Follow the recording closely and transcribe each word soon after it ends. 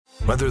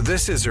Whether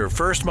this is her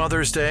first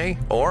Mother's Day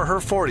or her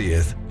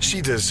 40th, she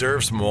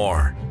deserves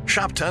more.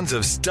 Shop tons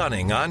of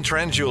stunning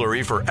on-trend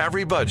jewelry for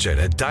every budget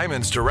at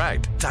Diamonds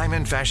Direct.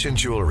 Diamond fashion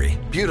jewelry,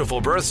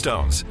 beautiful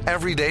birthstones,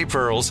 everyday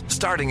pearls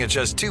starting at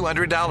just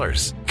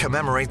 $200.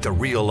 Commemorate the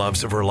real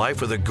loves of her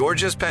life with a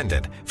gorgeous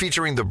pendant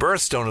featuring the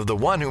birthstone of the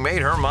one who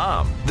made her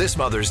mom. This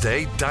Mother's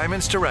Day,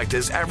 Diamonds Direct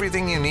is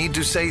everything you need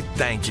to say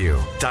thank you.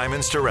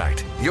 Diamonds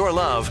Direct. Your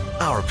love,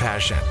 our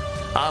passion.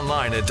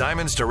 Online at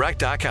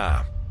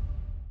diamondsdirect.com.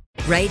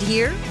 Right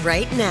here,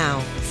 right now.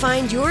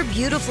 Find your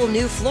beautiful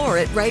new floor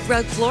at Right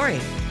Rug Flooring.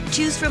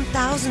 Choose from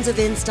thousands of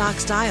in-stock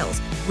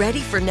styles, ready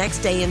for next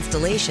day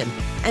installation,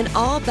 and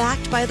all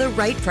backed by the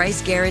right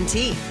price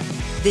guarantee.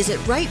 Visit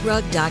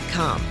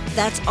rightrug.com.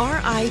 That's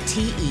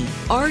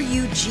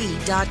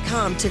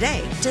RITERUG.com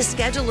today to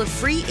schedule a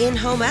free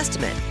in-home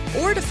estimate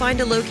or to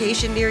find a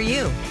location near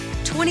you.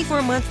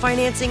 24-month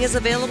financing is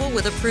available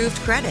with approved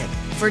credit.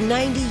 For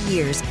 90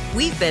 years,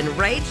 we've been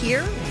right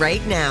here,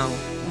 right now.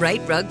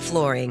 Right Rug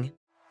Flooring.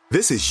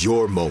 This is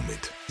your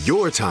moment,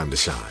 your time to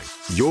shine,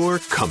 your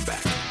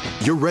comeback.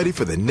 You're ready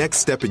for the next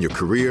step in your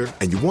career,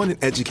 and you want an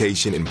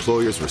education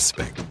employers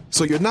respect.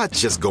 So you're not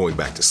just going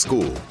back to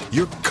school,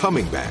 you're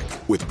coming back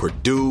with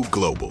Purdue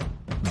Global.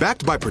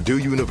 Backed by Purdue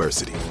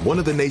University, one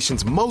of the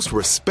nation's most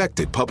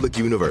respected public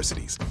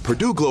universities,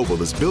 Purdue Global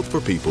is built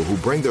for people who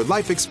bring their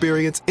life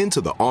experience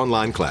into the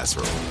online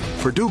classroom.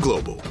 Purdue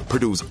Global,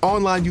 Purdue's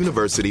online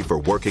university for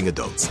working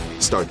adults.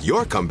 Start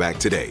your comeback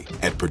today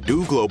at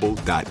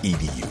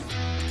purdueglobal.edu.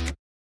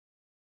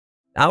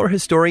 Our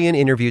historian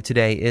interview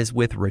today is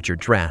with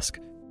Richard Trask.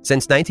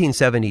 Since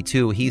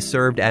 1972, he's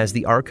served as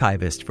the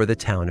archivist for the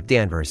town of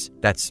Danvers,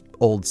 that's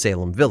Old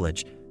Salem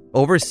Village,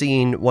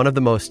 overseeing one of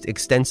the most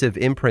extensive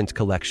imprint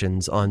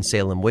collections on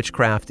Salem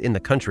witchcraft in the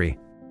country.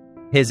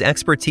 His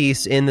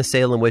expertise in the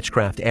Salem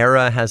witchcraft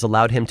era has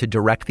allowed him to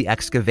direct the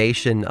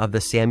excavation of the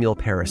Samuel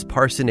Paris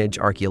Parsonage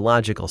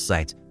archaeological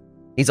site.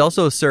 He's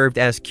also served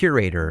as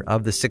curator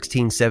of the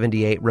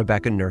 1678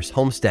 Rebecca Nurse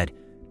Homestead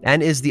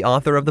and is the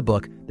author of the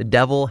book The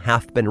Devil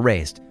Hath Been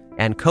Raised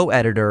and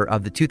co-editor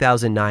of the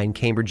 2009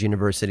 Cambridge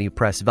University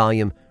Press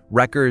volume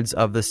Records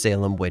of the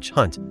Salem Witch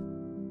Hunt.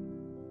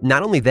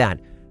 Not only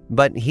that,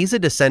 but he's a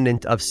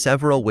descendant of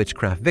several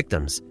witchcraft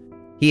victims.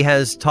 He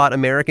has taught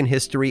American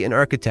history and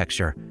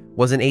architecture,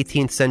 was an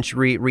 18th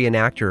century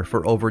reenactor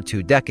for over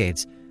 2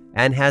 decades,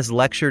 and has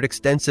lectured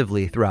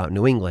extensively throughout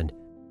New England.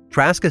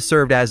 Trask has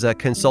served as a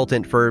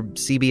consultant for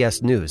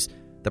CBS News,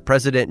 the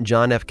President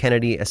John F.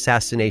 Kennedy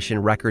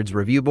Assassination Records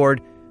Review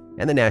Board,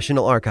 and the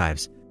National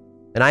Archives.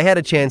 And I had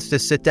a chance to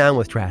sit down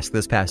with Trask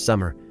this past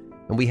summer,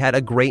 and we had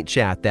a great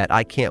chat that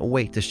I can't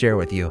wait to share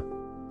with you.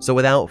 So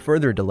without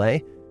further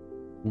delay,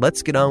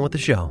 let's get on with the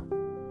show.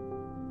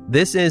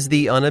 This is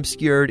the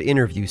Unobscured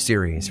interview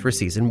series for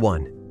Season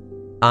 1.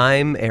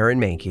 I'm Aaron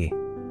Mahnke.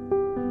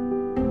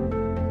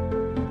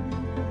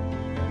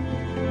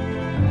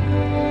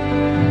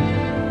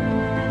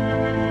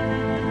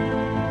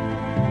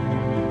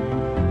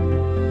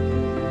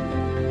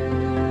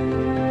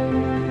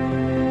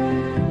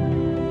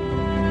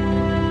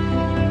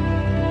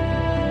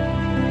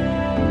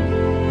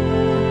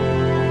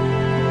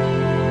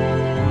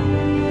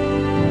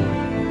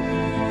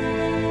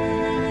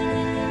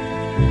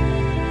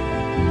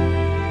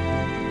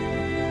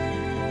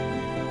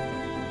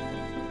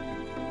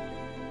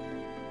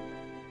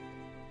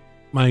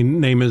 My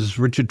name is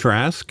Richard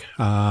Trask.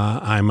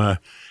 I'm a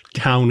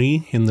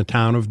county in the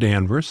town of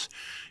Danvers,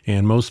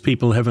 and most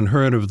people haven't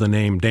heard of the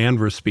name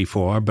Danvers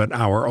before, but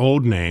our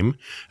old name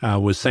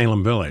was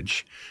Salem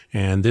Village.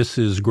 And this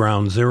is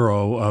ground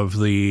zero of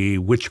the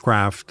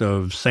witchcraft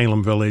of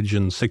Salem Village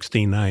in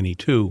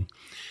 1692.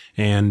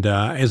 And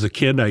as a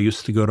kid, I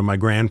used to go to my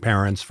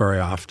grandparents very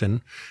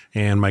often,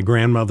 and my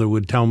grandmother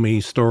would tell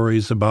me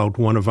stories about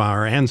one of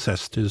our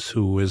ancestors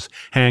who was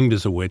hanged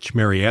as a witch,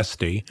 Mary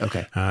Esty.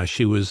 Okay.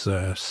 She was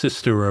a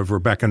sister of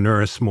Rebecca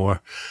Nurse,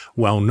 more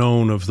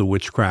well-known of the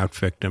witchcraft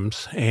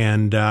victims.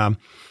 And I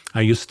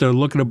used to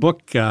look at a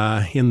book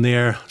in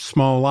their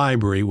small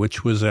library,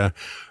 which was a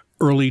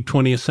early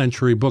 20th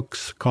century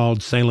books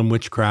called Salem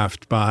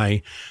Witchcraft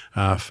by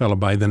a fellow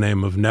by the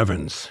name of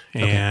Nevins.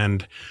 Okay.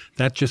 And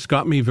that just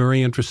got me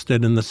very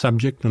interested in the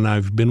subject, and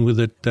I've been with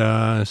it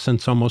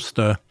since almost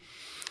an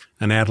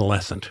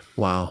adolescent.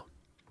 Wow.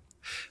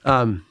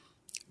 Well,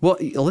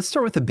 let's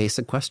start with a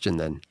basic question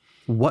then.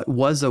 What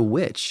was a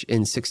witch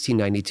in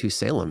 1692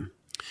 Salem?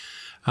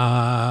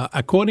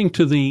 According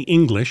to the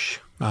English,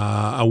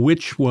 a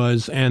witch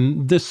was,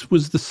 and this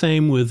was the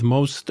same with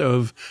most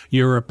of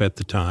Europe at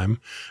the time,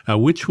 a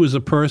witch was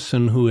a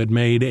person who had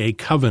made a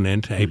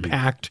covenant, a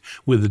pact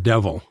with the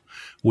devil,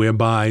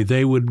 whereby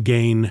they would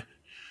gain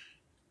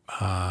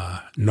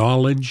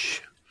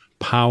knowledge,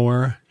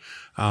 power,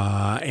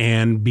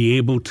 and be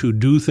able to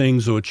do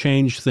things or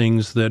change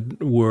things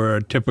that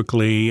were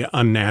typically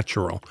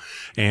unnatural.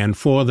 And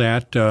for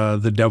that,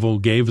 the devil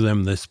gave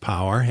them this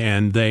power,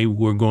 and they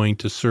were going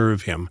to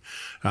serve him.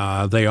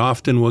 They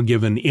often were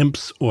given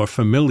imps or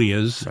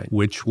familiars, right,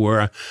 which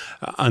were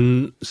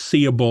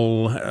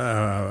unseeable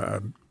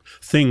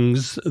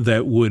things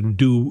that would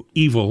do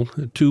evil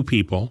to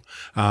people,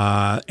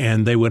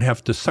 and they would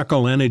have to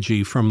suckle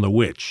energy from the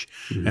witch.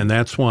 Mm-hmm. And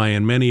that's why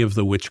in many of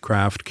the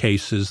witchcraft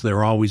cases,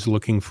 they're always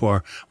looking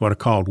for what are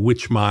called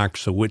witch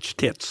marks or witch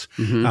tits,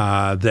 mm-hmm.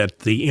 That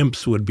the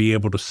imps would be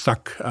able to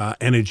suck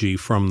energy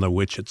from the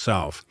witch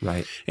itself.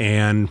 Right.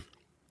 And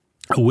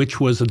a witch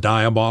was a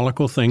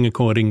diabolical thing,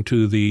 according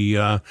to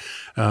the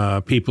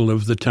people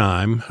of the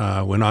time.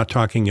 We're not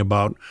talking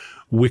about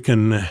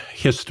Wiccan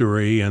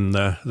history and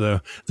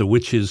the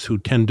witches who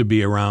tend to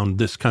be around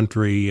this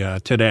country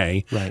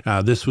today. Right.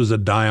 This was a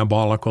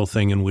diabolical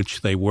thing in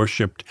which they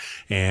worshipped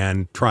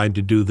and tried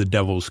to do the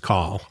devil's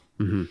call.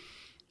 Mm-hmm.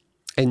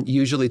 And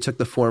usually took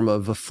the form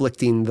of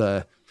afflicting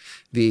the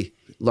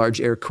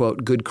large air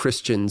quote, good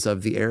Christians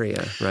of the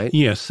area, right?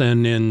 Yes,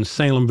 and in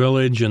Salem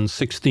Village in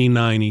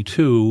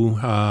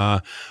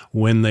 1692,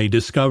 when they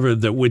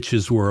discovered that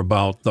witches were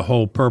about, the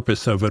whole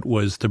purpose of it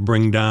was to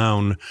bring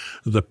down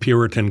the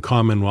Puritan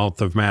Commonwealth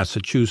of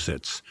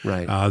Massachusetts.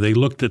 Right. They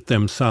looked at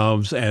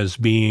themselves as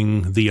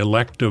being the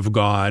elect of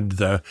God,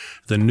 the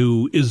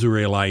new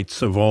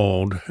Israelites of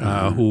old,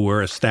 mm-hmm. who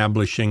were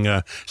establishing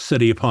a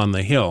city upon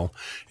the hill.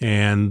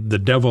 And the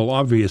devil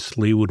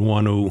obviously would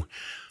want to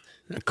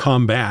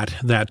combat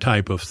that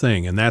type of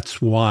thing. And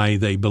that's why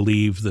they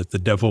believe that the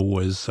devil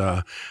was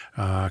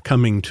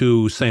coming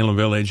to Salem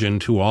Village and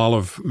to all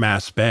of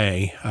Mass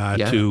Bay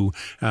to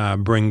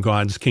bring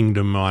God's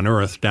kingdom on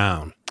earth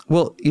down.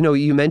 Well,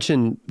 you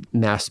mentioned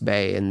Mass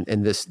Bay and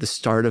the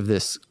start of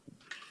this,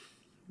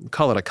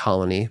 call it a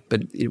colony,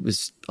 but it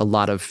was a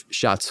lot of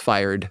shots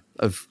fired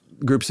of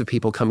groups of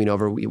people coming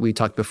over. We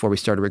talked before we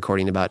started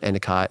recording about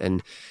Endicott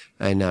and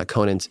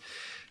Conant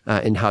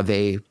and how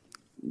they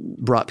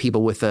brought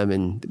people with them,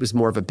 and it was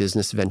more of a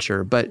business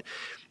venture. But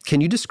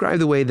can you describe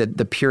the way that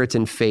the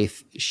Puritan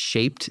faith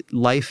shaped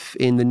life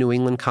in the New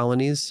England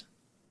colonies?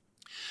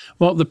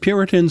 Well, the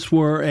Puritans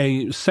were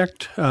a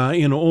sect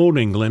in Old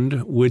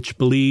England which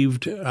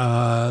believed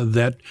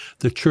that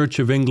the Church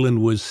of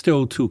England was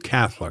still too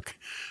Catholic.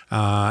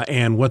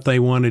 And what they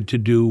wanted to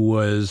do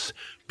was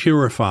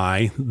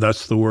purify,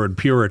 thus the word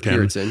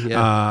Puritan,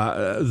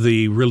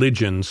 the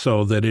religion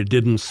so that it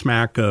didn't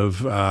smack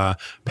of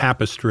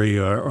papistry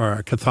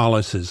or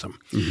Catholicism.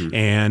 Mm-hmm.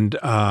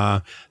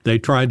 And they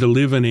tried to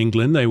live in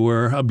England. They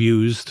were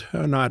abused,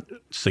 not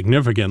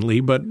significantly,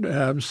 but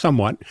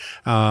somewhat.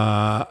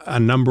 A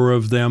number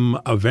of them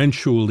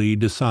eventually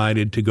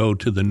decided to go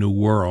to the New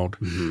World.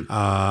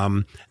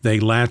 Mm-hmm. They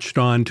latched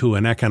on to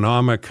an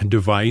economic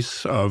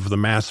device of the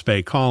Mass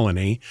Bay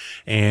colony,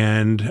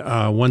 and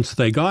once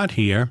they got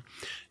here,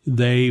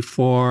 they,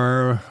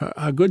 for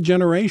a good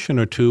generation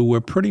or two,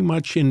 were pretty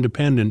much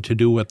independent to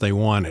do what they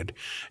wanted.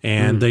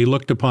 And they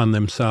looked upon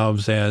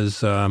themselves as,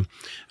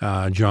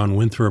 John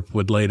Winthrop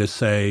would later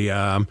say,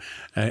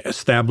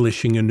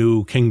 establishing a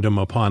new kingdom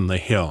upon the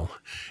hill.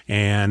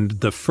 And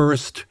the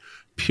first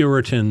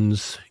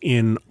Puritans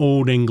in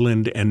Old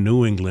England and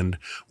New England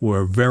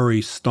were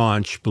very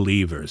staunch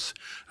believers.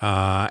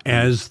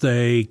 As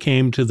they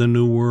came to the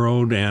New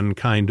World and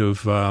kind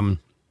of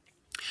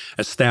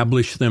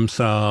established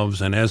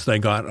themselves, and as they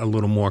got a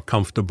little more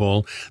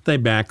comfortable, they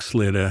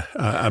backslid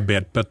a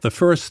bit. But the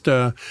first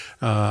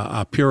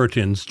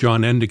Puritans,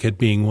 John Endicott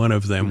being one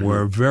of them,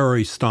 were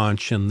very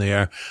staunch in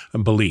their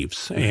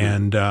beliefs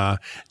and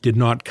did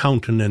not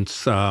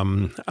countenance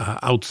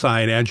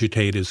outside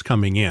agitators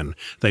coming in.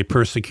 They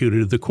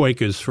persecuted the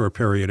Quakers for a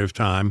period of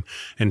time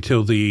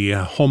until the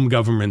home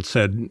government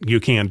said, you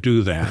can't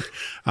do that.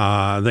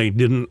 They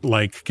didn't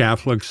like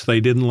Catholics.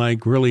 They didn't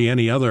like really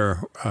any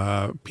other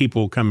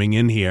people coming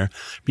in here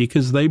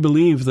because they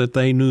believed that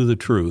they knew the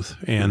truth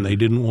and they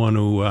didn't want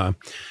to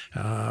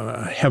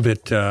have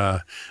it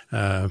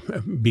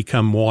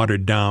become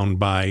watered down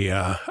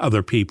by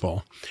other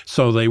people.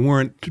 So they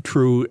weren't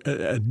true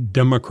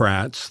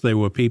Democrats. They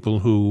were people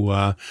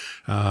who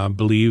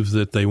believed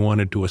that they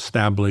wanted to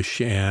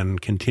establish and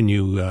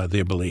continue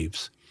their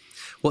beliefs.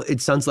 Well,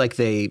 it sounds like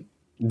they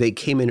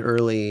came in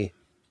early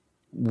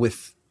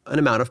with an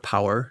amount of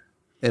power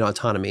and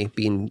autonomy,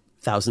 being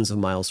thousands of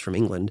miles from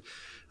England.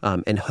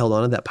 And held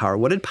on to that power.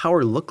 What did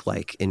power look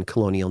like in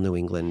colonial New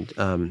England?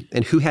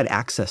 And who had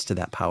access to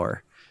that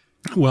power?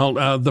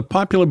 Well, the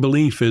popular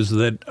belief is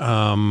that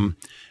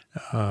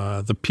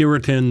the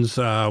Puritans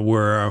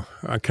were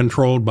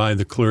controlled by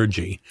the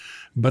clergy.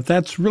 But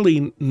that's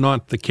really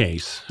not the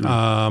case.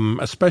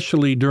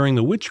 Especially during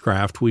the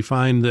witchcraft, we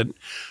find that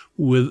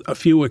with a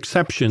few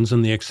exceptions,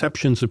 and the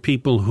exceptions of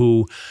people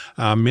who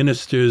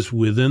ministers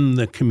within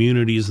the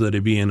communities that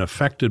are being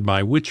affected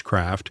by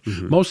witchcraft,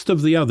 most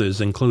of the others,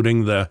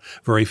 including the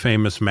very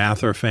famous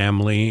Mather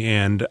family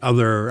and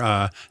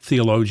other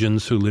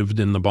theologians who lived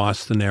in the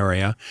Boston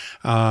area,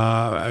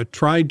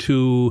 tried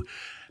to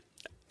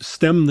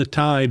stem the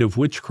tide of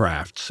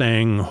witchcraft,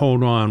 saying,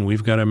 hold on,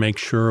 we've got to make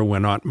sure we're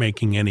not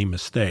making any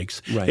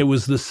mistakes. Right. It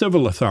was the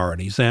civil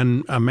authorities,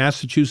 and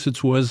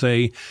Massachusetts was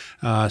a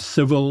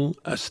civil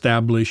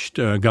established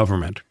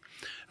government.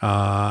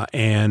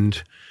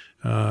 And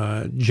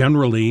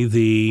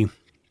generally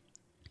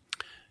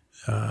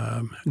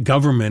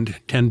government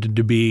tended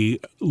to be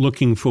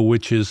looking for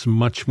witches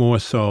much more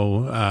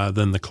so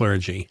than the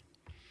clergy.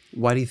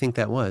 Why do you think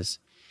that was?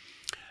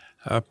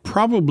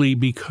 Probably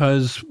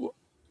because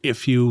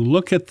if you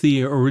look at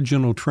the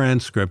original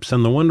transcripts,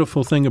 and the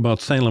wonderful thing about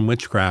Salem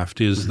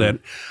witchcraft is that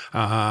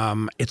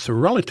it's a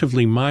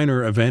relatively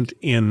minor event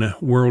in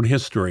world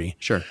history.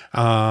 Sure.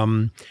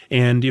 And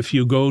if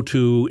you go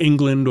to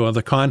England or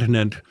the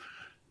continent,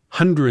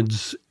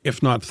 hundreds,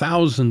 if not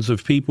thousands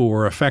of people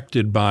were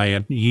affected by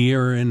it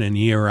year in and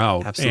year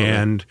out. Absolutely.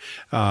 And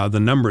the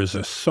numbers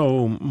are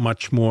so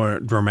much more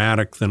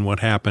dramatic than what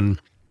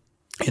happened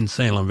in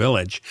Salem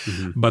Village.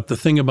 But the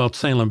thing about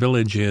Salem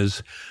Village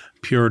is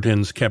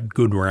Puritans kept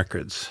good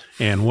records.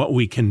 And what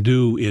we can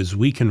do is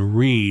we can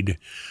read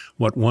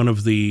what one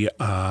of the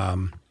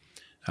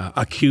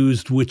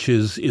accused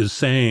witches is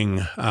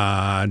saying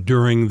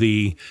during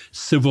the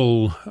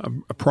civil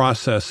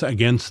process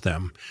against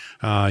them.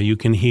 You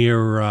can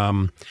hear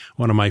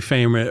one of my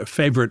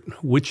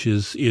favorite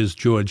witches is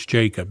George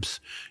Jacobs.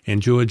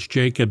 And George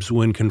Jacobs,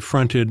 when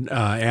confronted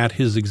at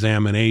his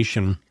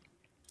examination,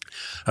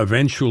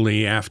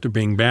 eventually, after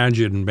being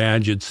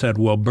badgered, said,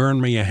 well, burn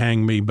me or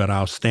hang me, but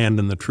I'll stand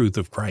in the truth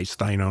of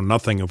Christ. I know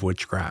nothing of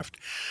witchcraft.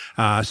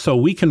 So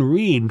we can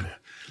read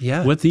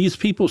what these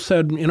people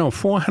said,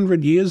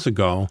 400 years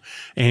ago.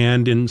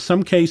 And in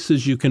some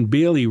cases, you can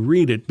barely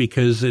read it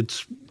because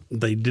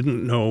they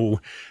didn't know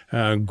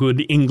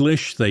good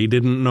English. They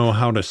didn't know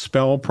how to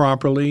spell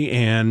properly.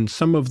 And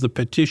some of the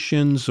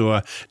petitions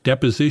or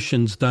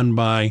depositions done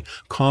by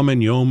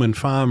common yeoman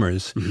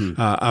farmers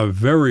are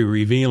very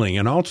revealing,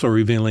 and also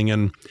revealing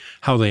in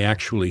how they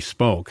actually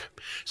spoke.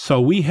 So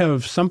we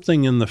have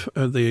something in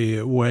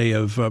the way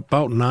of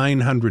about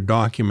 900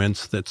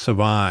 documents that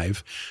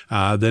survive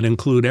that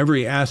include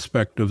every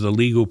aspect of the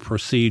legal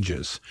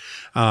procedures.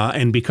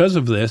 And because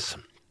of this,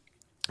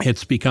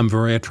 it's become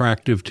very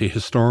attractive to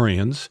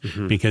historians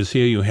because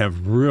here you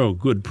have real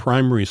good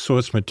primary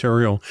source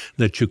material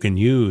that you can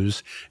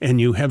use, and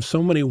you have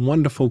so many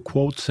wonderful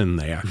quotes in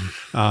there.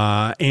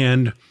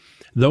 And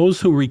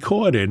those who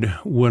recorded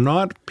were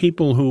not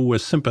people who were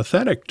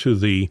sympathetic to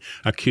the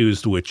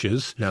accused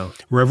witches. No.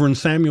 Reverend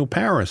Samuel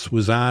Parris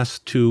was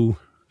asked to,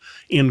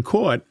 in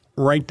court,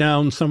 write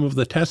down some of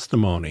the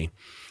testimony.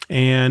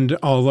 And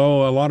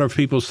although a lot of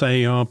people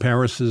say, oh,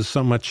 Parris is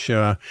so much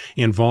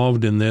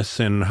involved in this,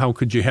 and how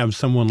could you have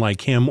someone like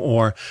him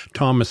or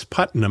Thomas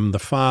Putnam, the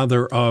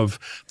father of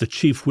the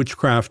chief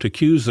witchcraft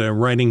accuser,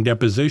 writing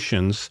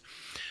depositions,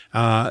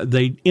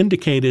 they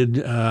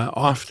indicated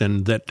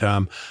often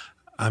that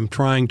I'm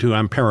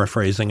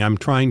paraphrasing, I'm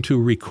trying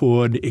to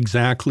record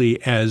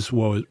exactly as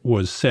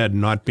was said,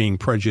 not being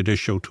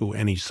prejudicial to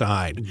any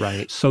side.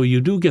 Right. So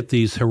you do get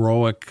these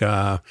heroic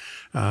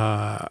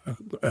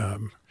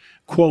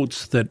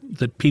quotes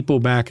that people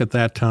back at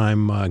that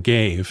time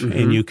gave,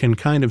 and you can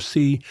kind of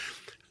see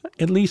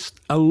at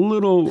least a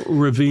little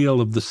reveal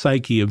of the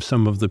psyche of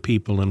some of the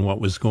people and what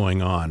was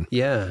going on.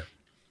 Yeah.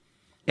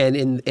 And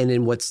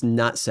in what's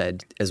not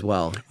said as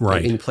well.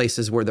 Right. In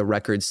places where the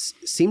records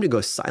seem to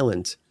go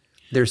silent,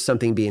 there's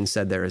something being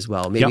said there as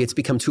well. Maybe it's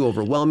become too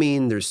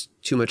overwhelming, there's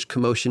too much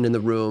commotion in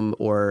the room,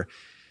 or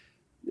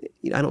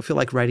I don't feel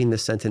like writing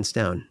this sentence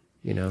down,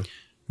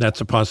 That's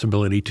a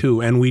possibility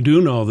too. And we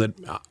do know that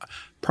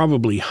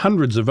probably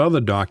hundreds of other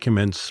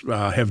documents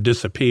have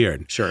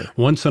disappeared. Sure.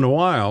 Once in a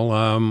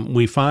while,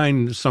 we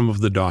find some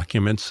of the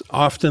documents.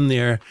 Often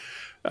they're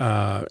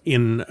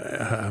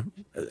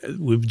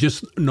we've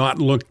just not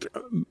looked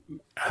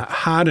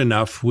hard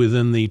enough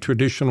within the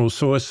traditional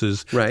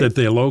sources that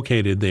they're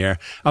located there.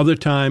 Other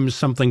times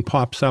something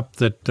pops up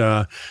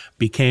that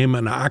became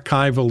an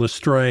archival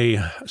estray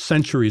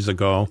centuries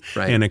ago,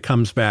 and it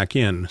comes back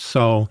in.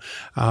 So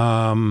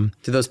do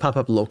those pop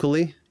up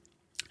locally?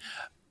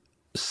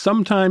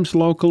 Sometimes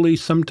locally,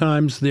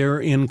 sometimes they're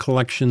in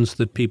collections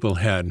that people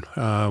had.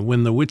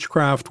 When the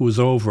witchcraft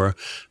was over,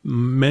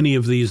 many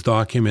of these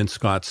documents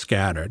got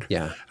scattered.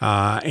 Yeah.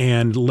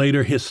 And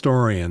later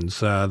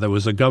historians, there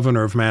was a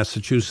governor of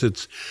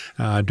Massachusetts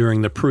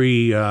during the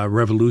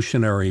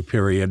pre-revolutionary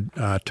period,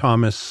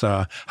 Thomas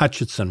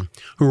Hutchinson,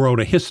 who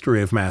wrote a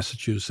history of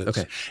Massachusetts.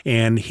 Okay.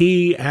 And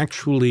he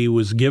actually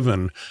was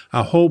given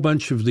a whole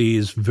bunch of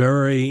these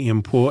very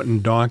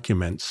important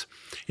documents.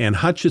 And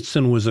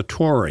Hutchinson was a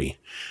Tory.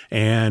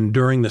 And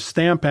during the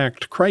Stamp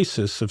Act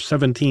crisis of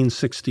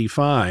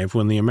 1765,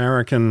 when the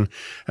American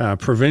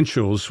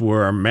provincials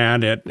were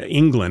mad at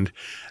England,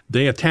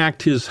 they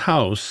attacked his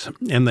house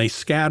and they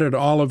scattered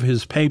all of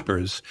his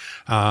papers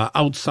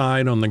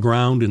outside on the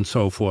ground and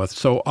so forth.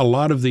 So a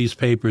lot of these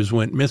papers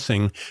went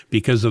missing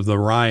because of the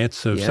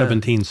riots of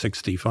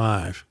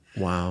 1765.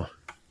 Wow.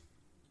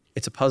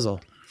 It's a puzzle.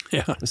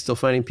 Yeah. I'm still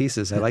finding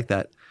pieces. I like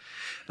that.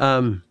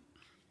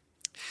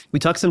 We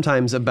talk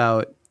sometimes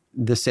about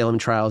the Salem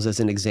trials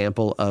as an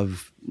example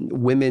of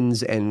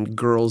women's and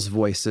girls'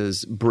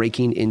 voices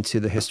breaking into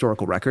the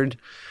historical record.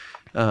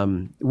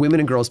 Women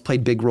and girls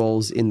played big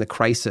roles in the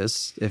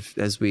crisis.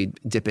 As we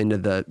dip into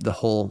the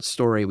whole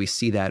story, we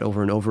see that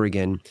over and over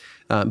again,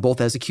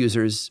 both as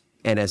accusers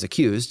and as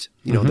accused.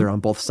 You know, they're on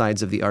both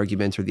sides of the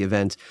argument or the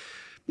event.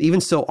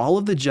 Even so, all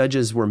of the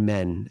judges were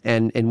men.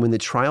 And when the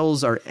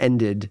trials are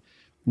ended,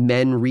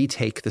 men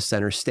retake the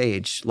center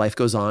stage. Life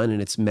goes on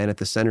and it's men at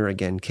the center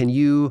again. Can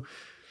you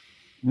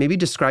maybe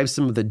describe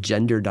some of the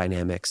gender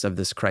dynamics of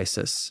this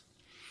crisis?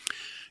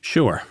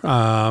 Sure.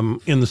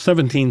 In the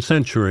 17th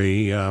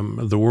century,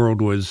 the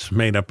world was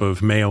made up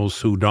of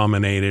males who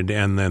dominated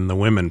and then the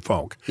women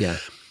folk. Yeah.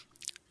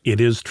 It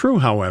is true,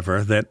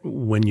 however, that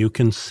when you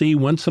can see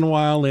once in a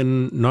while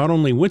in not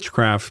only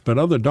witchcraft but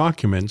other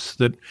documents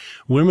that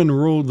women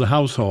ruled the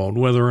household,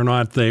 whether or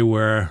not they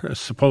were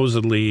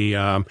supposedly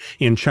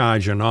in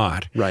charge or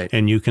not. Right.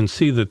 And you can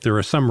see that there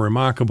are some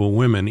remarkable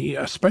women,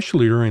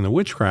 especially during the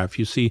witchcraft.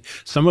 You see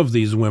some of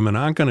these women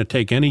aren't going to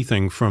take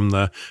anything from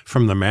the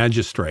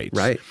magistrates.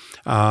 Right.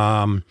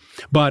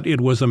 But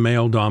it was a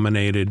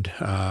male-dominated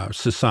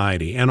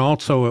society. And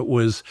also it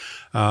was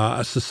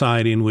a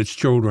society in which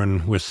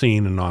children were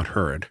seen and not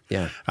heard.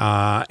 Yeah.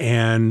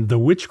 And the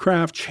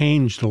witchcraft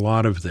changed a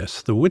lot of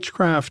this.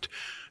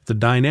 The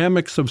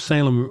dynamics of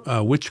Salem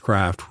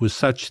witchcraft was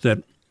such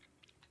that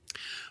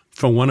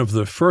for one of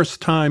the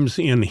first times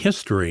in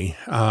history,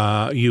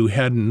 you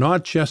had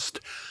not just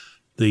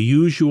the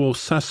usual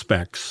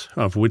suspects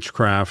of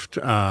witchcraft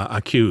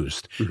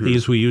accused.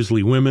 These were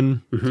usually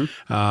women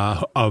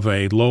of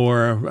a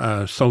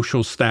lower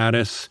social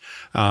status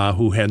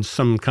who had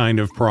some kind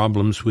of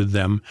problems with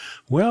them.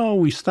 Well,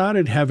 we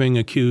started having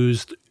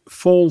accused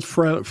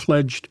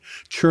full-fledged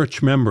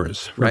church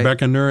members. Right.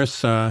 Rebecca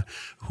Nurse,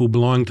 who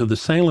belonged to the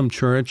Salem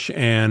Church,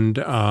 and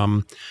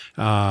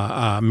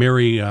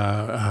Mary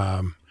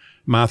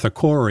Martha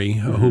Corey,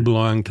 who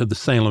belonged to the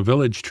Salem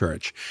Village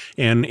Church.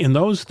 And in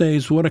those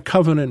days, what a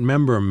covenant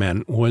member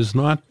meant was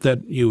not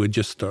that you were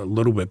just a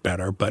little bit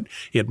better, but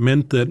it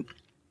meant that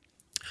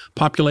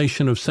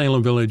population of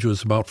Salem Village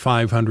was about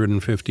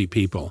 550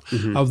 people.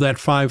 Of that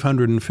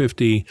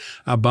 550,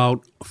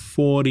 about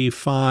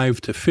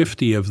 45 to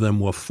 50 of them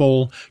were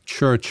full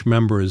church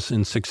members in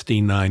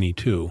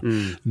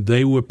 1692.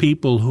 They were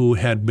people who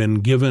had been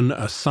given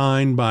a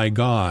sign by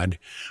God,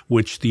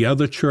 which the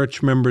other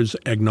church members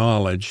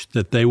acknowledged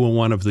that they were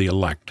one of the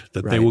elect,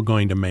 that they were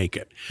going to make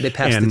it. They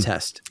passed the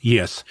test.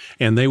 Yes,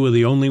 and they were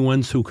the only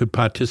ones who could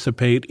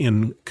participate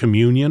in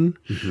communion,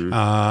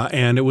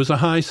 and it was a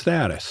high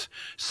status.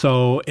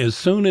 So as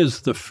soon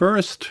as the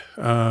first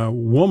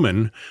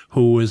woman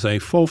who was a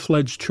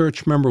full-fledged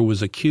church member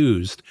was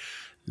accused,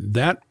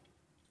 that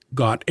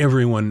got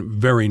everyone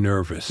very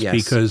nervous. Yes.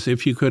 Because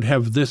if you could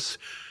have this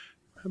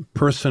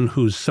person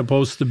who's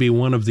supposed to be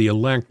one of the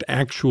elect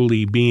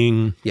actually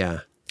being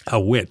a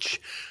witch,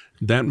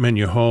 that meant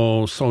your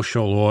whole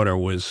social order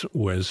was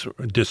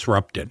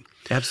disrupted.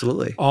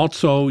 Absolutely.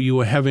 Also, you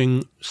were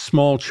having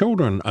small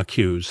children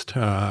accused.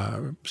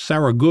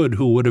 Sarah Good,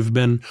 who would have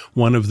been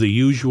one of the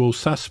usual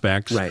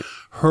suspects,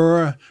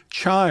 her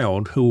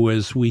child, who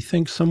was, we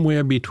think,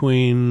 somewhere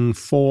between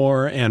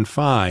 4 and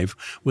 5,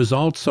 was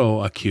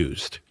also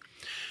accused.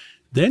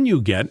 Then you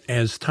get,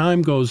 as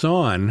time goes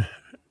on,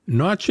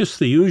 not just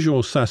the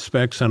usual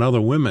suspects and other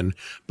women,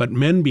 but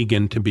men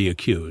begin to be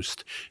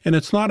accused. And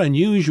it's not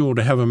unusual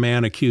to have a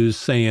man accused,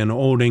 say, in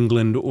Old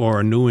England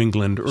or New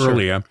England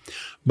earlier.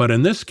 But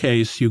in this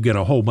case, you get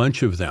a whole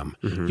bunch of them.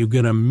 You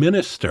get a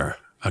minister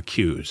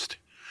accused.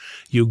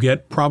 You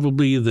get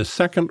probably the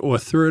second or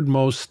third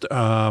most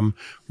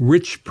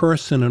rich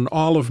person in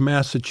all of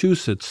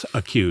Massachusetts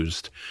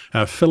accused,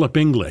 Philip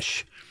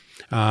English.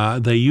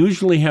 They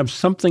usually have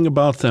something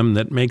about them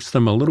that makes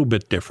them a little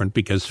bit different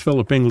because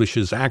Philip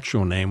English's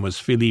actual name was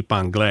Philippe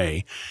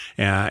Anglais,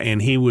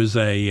 and he was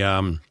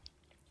a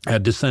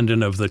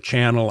descendant of the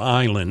Channel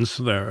Islands,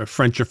 the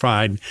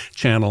Frenchified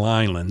Channel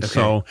Islands. Okay.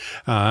 So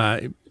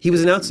he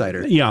was an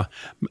outsider. Yeah.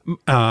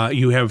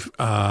 You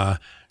have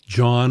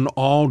John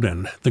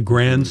Alden, the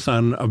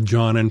grandson of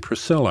John and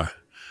Priscilla,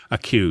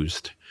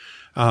 accused.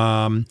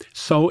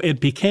 So it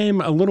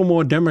became a little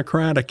more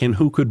democratic in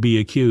who could be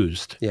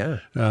accused. Yeah.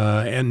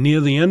 And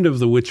near the end of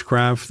the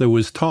witchcraft, there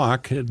was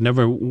talk. It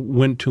never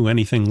went to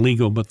anything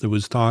legal, but there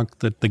was talk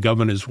that the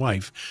governor's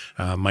wife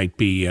might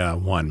be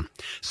one.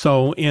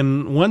 So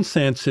in one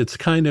sense, it's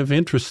kind of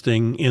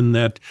interesting in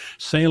that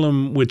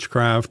Salem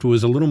witchcraft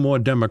was a little more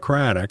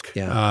democratic.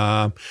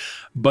 Yeah.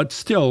 But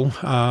still,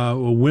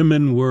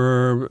 women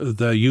were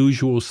the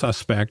usual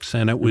suspects,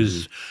 and it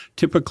was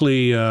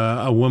typically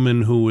a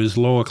woman who was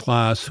lower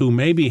class who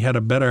maybe had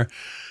a better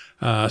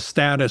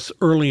status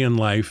early in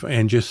life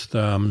and just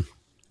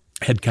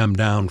had come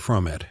down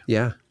from it.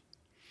 Yeah.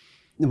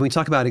 When we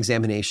talk about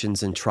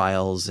examinations and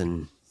trials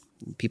and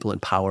people in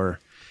power,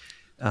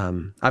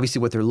 obviously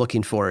what they're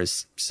looking for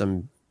is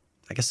some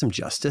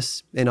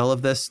justice in all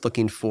of this,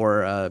 looking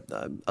for a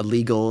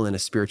legal and a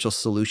spiritual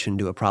solution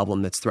to a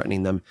problem that's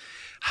threatening them.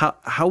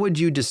 How would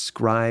you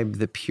describe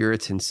the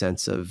Puritan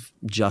sense of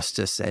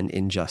justice and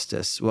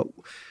injustice? What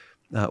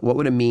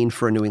would it mean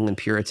for a New England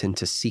Puritan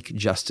to seek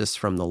justice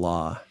from the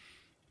law?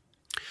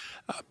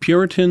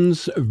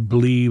 Puritans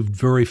believed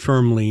very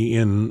firmly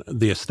in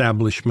the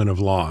establishment of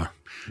law.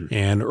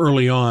 And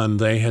early on,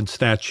 they had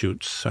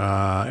statutes.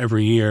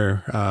 Every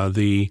year,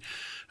 the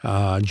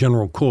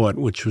General Court,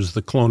 which was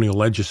the colonial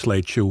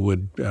legislature,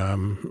 would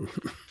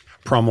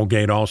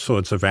promulgate all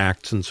sorts of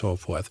acts and so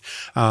forth.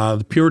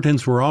 The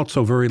Puritans were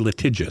also very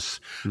litigious.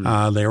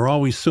 They were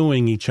always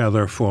suing each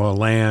other for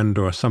land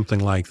or something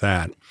like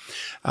that.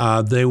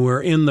 They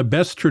were in the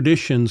best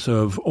traditions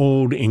of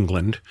Old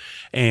England,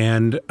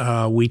 and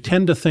we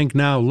tend to think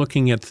now,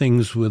 looking at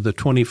things with the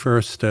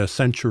 21st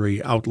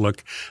century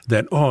outlook,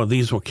 that,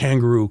 these were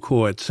kangaroo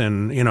courts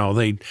and,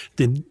 they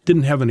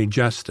didn't have any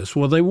justice.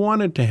 Well, they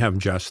wanted to have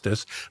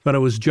justice, but it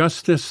was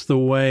justice the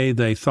way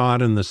they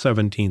thought in the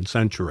 17th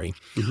century.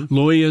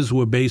 Lawyers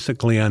were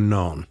basically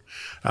unknown.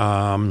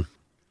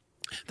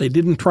 They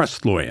didn't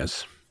trust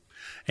lawyers.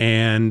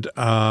 And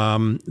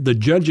the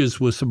judges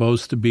were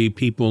supposed to be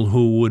people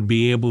who would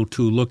be able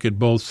to look at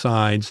both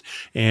sides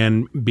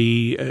and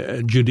be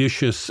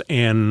judicious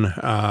in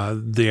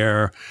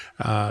their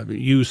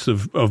use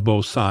of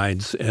both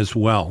sides as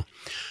well.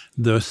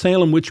 The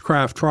Salem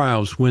witchcraft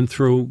trials went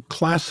through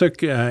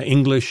classic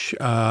English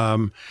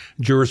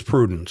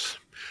jurisprudence.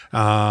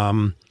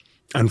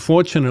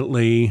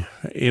 Unfortunately,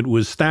 it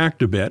was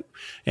stacked a bit,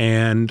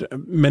 and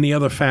many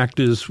other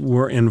factors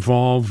were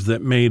involved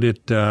that made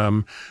it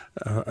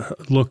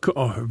look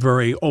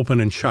very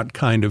open and shut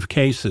kind of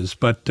cases.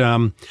 But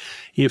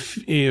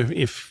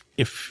if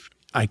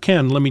I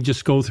can, let me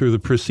just go through the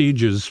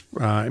procedures.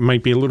 It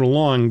might be a little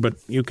long, but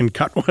you can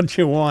cut what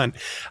you want.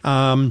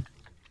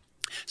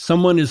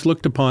 Someone is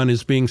looked upon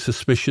as being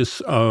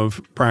suspicious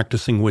of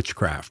practicing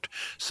witchcraft.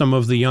 Some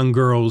of the young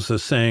girls are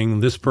saying,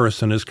 this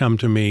person has come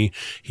to me,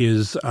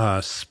 his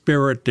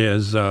spirit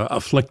is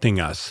afflicting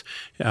us.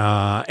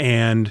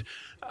 And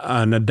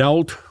an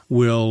adult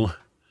will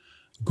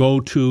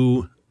go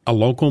to a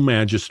local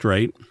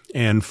magistrate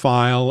and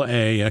file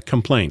a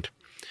complaint.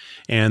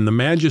 And the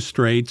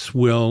magistrates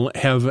will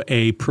have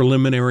a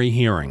preliminary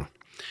hearing.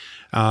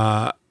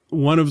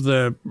 One of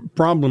the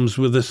problems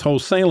with this whole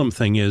Salem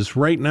thing is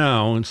right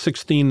now, in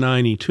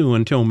 1692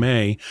 until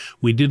May,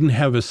 we didn't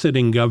have a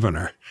sitting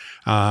governor.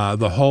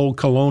 The whole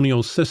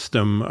colonial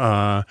system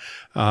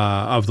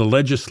of the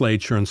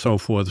legislature and so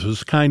forth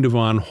was kind of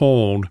on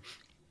hold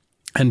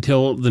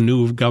until the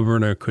new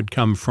governor could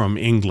come from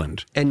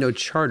England. And no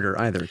charter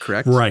either,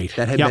 correct? Right.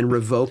 That had been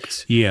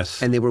revoked.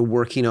 Yes. And they were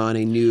working on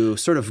a new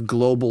sort of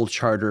global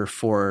charter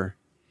for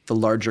the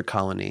larger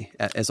colony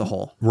as a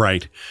whole.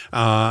 Right.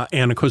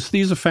 And of course,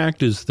 these are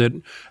factors that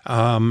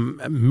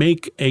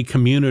make a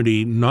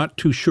community not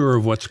too sure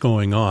of what's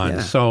going on.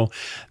 Yeah. So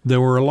there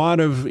were a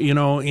lot of,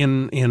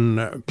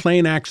 in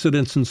plane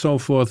accidents and so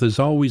forth, there's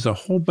always a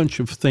whole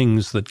bunch of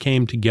things that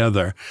came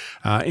together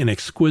in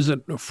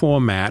exquisite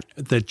format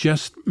that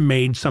just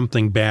made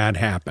something bad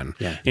happen.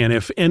 Yeah. And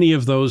if any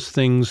of those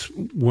things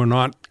were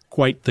not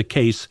quite the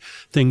case,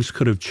 things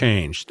could have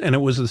changed. And it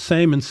was the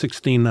same in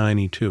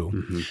 1692.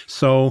 Mm-hmm.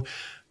 So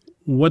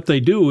what they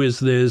do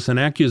is there's an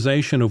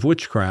accusation of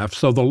witchcraft.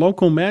 So the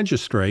local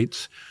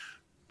magistrates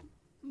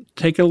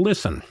take a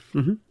listen.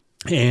 Mm-hmm.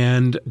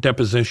 And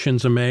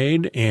depositions are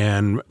made,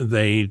 and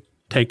they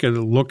take a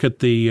look at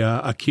the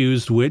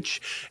accused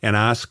witch and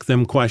ask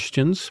them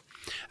questions.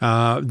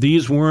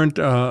 These weren't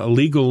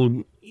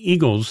legal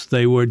eagles.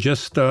 They were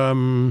just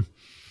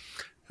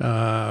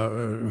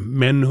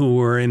men who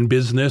were in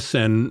business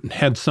and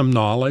had some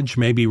knowledge,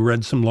 maybe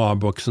read some law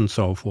books and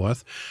so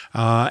forth.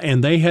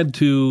 And they had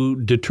to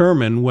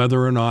determine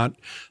whether or not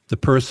the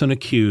person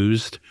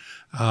accused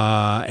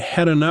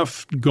had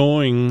enough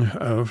going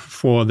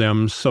for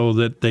them so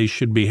that they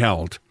should be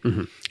held.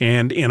 Mm-hmm.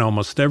 And in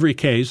almost every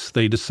case,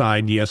 they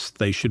decide, yes,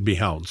 they should be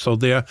held. So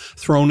they're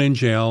thrown in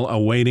jail,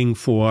 awaiting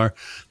for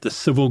the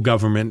civil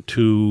government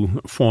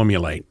to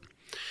formulate.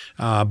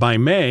 By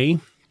May,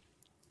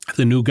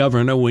 the new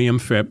governor, William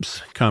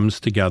Phips, comes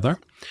together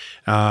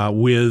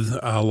with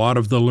a lot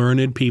of the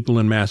learned people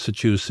in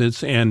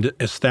Massachusetts and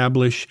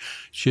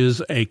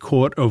establishes a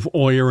court of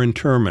oyer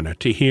intermiter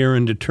to hear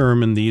and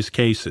determine these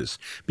cases,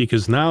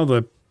 because now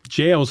the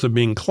jails are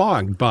being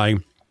clogged by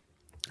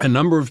a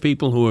number of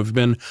people who have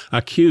been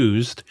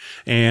accused,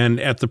 and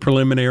at the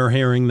preliminary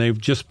hearing,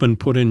 they've just been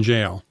put in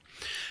jail.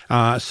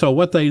 So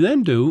what they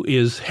then do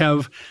is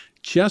have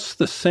just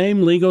the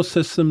same legal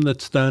system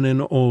that's done in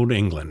Old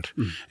England.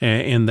 Mm.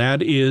 And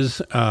that is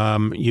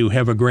you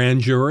have a grand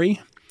jury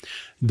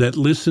that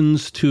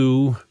listens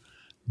to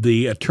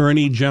the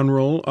Attorney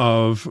General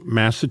of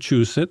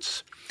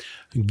Massachusetts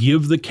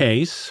give the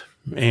case.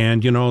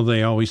 And,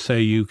 they always say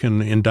you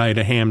can indict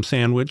a ham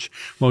sandwich.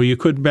 Well, you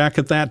could back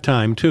at that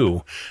time,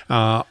 too.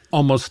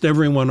 Almost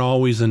everyone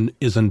always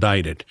is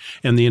indicted.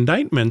 And the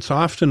indictments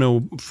often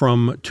are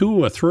from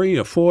 2 or 3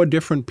 or 4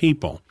 different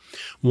people.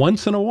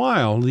 Once in a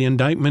while, the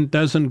indictment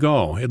doesn't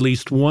go. At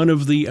least one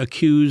of the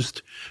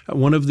accused,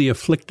 one of the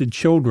afflicted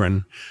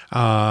children,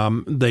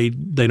 they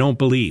don't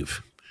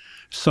believe.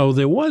 So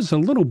there was a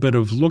little bit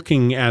of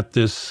looking at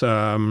this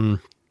with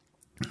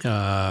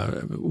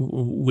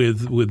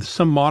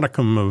some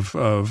modicum of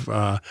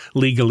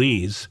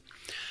legalese.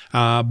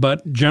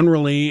 But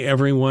generally,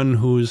 everyone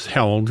who's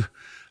held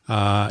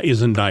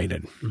is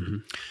indicted.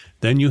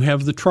 Then you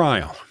have the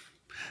trial.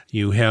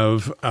 You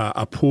have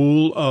a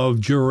pool of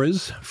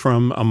jurors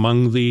from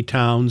among the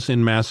towns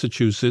in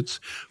Massachusetts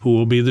who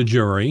will be the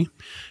jury.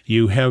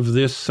 You have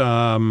this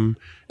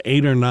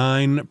 8 or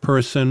 9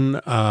 person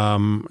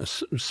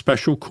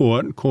special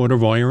court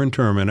of oyer and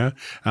terminer,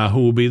 who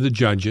will be the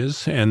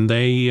judges, and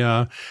they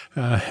are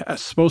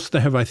supposed to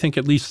have, I think,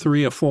 at least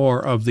 3 or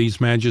 4 of these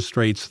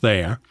magistrates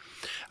there.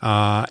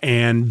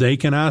 And they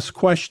can ask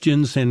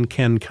questions and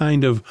can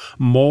kind of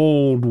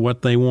mold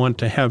what they want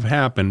to have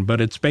happen, but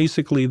it's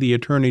basically the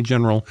Attorney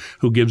General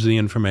who gives the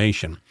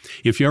information.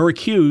 If you're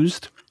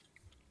accused,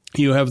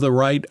 you have the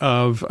right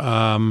of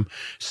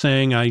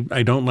saying,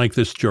 I don't like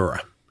this juror.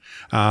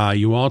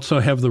 You also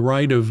have the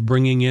right of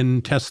bringing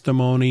in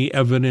testimony,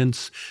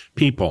 evidence,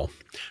 people.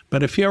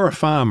 But if you're a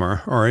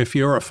farmer, or if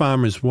you're a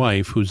farmer's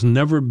wife who's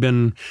never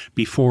been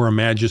before a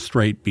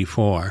magistrate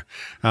before,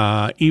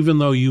 even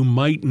though you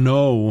might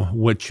know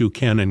what you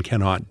can and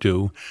cannot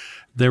do,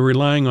 they're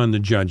relying on the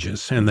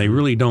judges, and they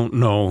really don't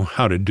know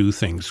how to do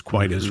things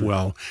quite as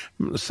well.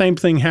 The same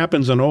thing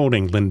happens in Old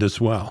England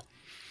as well.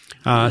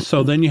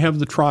 So then you have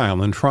the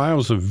trial, and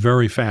trials are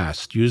very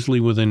fast,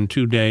 usually within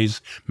 2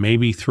 days,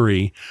 maybe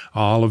 3.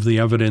 All of the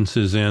evidence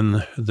is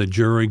in, the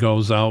jury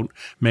goes out,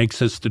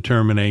 makes its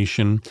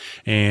determination,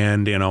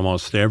 and in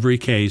almost every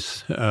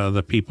case,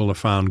 the people are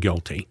found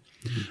guilty.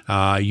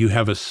 You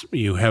have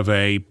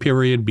a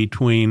period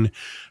between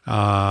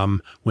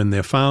when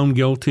they're found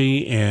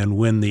guilty and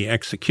when the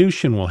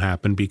execution will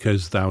happen,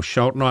 because thou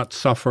shalt not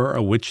suffer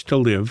a witch to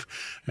live.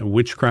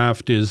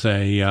 Witchcraft is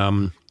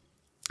a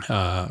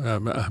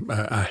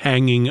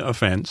hanging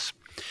offense.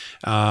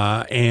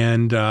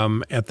 And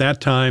at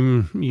that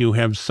time, you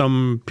have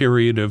some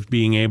period of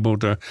being able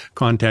to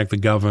contact the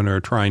governor,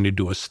 trying to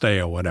do a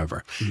stay or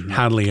whatever.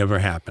 Hardly ever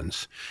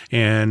happens.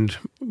 And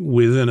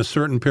within a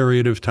certain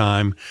period of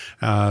time,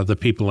 the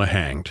people are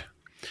hanged.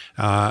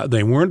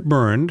 They weren't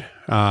burned.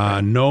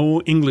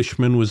 No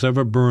Englishman was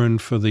ever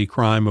burned for the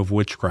crime of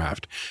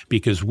witchcraft,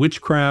 because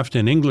witchcraft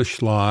in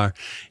English law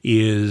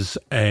is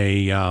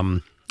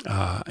a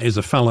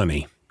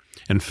felony,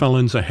 and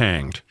felons are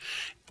hanged.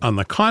 On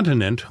the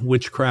continent,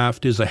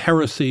 witchcraft is a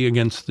heresy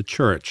against the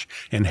church,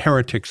 and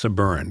heretics are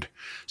burned.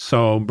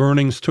 So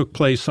burnings took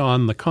place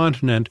on the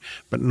continent,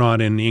 but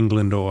not in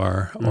England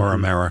or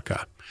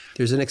America.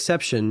 There's an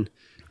exception.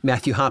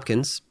 Matthew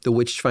Hopkins, the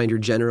witch-finder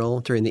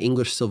general during the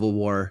English Civil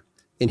War,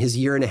 in his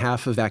 1.5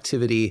 years of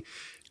activity,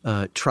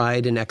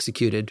 tried and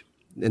executed,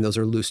 and those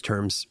are loose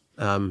terms,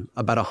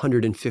 about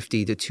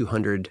 150 to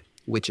 200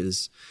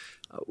 witches.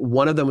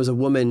 One of them was a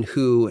woman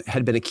who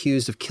had been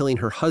accused of killing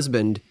her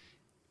husband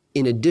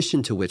in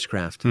addition to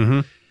witchcraft.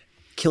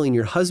 Killing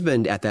your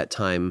husband at that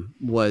time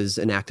was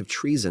an act of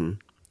treason.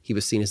 He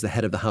was seen as the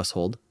head of the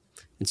household.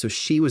 And so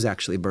she was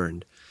actually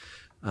burned.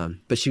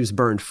 But she was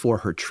burned for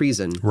her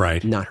treason,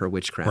 not her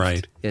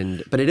witchcraft.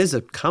 But it is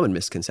a common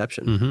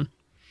misconception.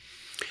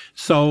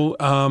 So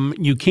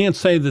you can't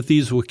say that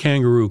these were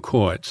kangaroo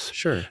courts.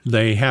 Sure.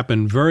 They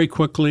happened very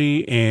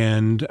quickly,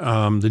 and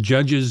the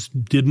judges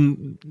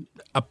didn't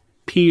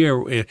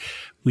appear.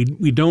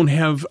 We don't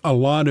have a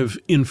lot of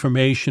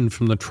information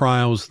from the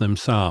trials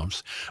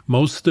themselves.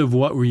 Most of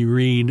what we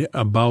read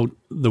about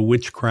the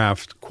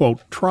witchcraft,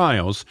 quote,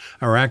 trials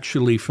are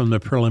actually from the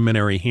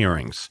preliminary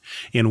hearings,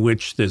 in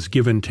which there's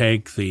give and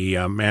take.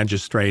 The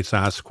magistrates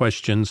ask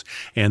questions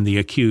and the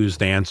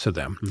accused answer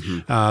them.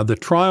 The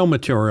trial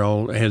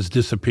material has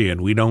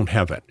disappeared. We don't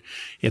have it.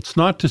 It's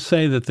not to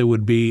say that there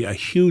would be a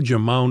huge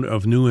amount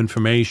of new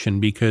information,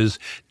 because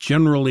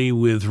generally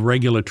with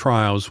regular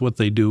trials, what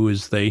they do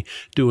is they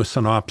do a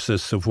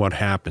synopsis of what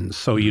happens.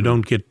 So you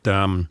don't get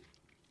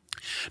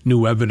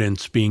new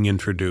evidence being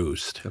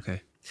introduced.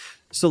 Okay.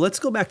 So let's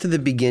go back to the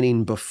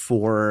beginning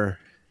before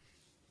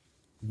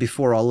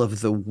all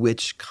of the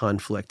witch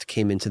conflict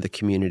came into the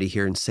community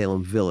here in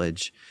Salem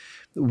Village.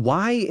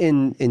 Why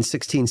in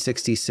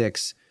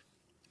 1666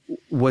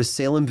 was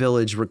Salem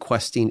Village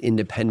requesting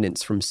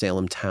independence from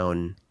Salem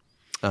Town?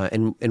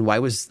 And why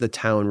was the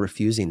town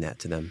refusing that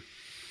to them?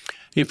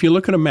 If you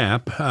look at a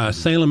map,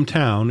 Salem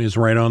Town is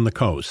right on the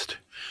coast.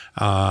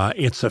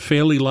 It's a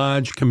fairly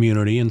large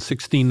community. In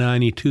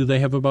 1692, they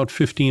have about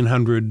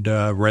 1,500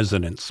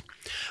 residents.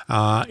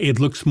 It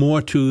looks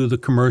more to the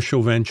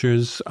commercial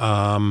ventures,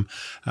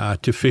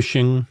 to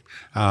fishing.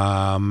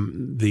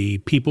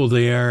 The people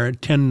there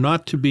tend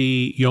not to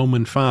be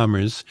yeoman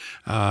farmers,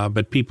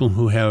 but people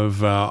who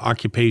have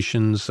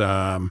occupations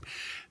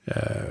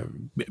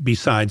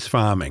besides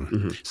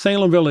farming.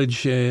 Salem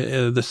Village,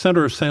 the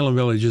center of Salem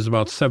Village is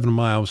about 7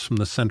 miles from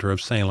the center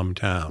of Salem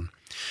Town.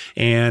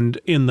 And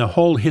in the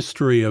whole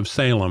history of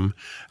Salem,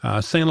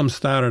 Salem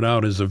started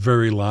out as a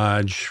very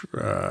large,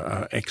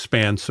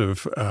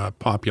 expansive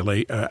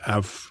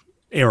of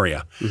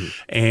area.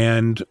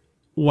 And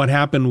what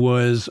happened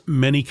was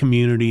many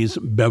communities,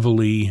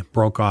 Beverly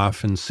broke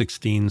off in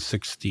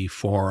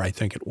 1664, I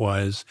think it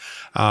was.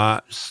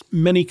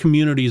 Many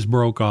communities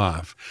broke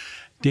off.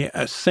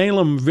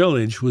 Salem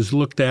Village was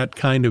looked at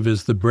kind of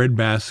as the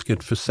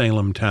breadbasket for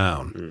Salem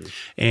town.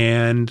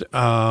 And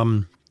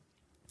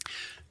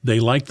they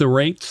like the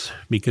rates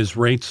because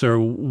rates are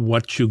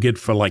what you get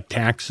for like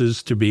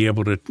taxes to be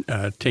able to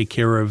take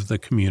care of the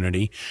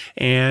community.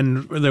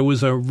 And there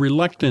was a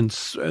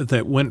reluctance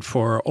that went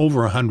for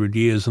over 100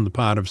 years on the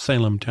part of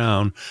Salem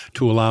town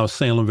to allow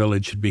Salem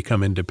Village to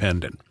become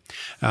independent.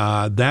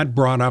 That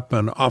brought up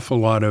an awful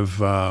lot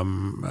of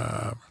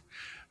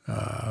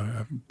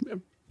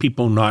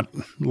people not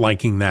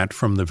liking that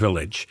from the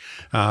village.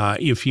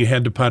 If you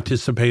had to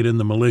participate in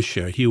the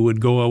militia, you would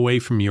go away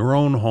from your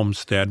own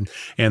homestead,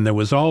 and there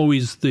was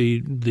always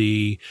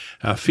the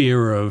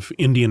fear of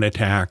Indian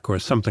attack or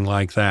something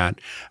like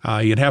that.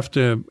 You'd have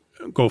to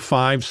go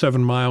 5-7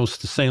 miles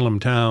to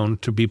Salem town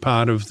to be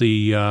part of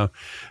the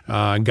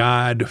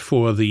guard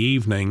for the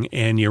evening,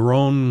 and your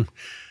own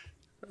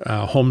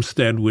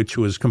homestead, which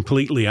was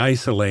completely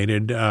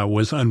isolated,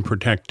 was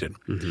unprotected.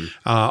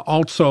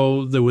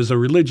 Also, there was a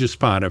religious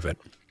part of it.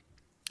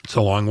 It's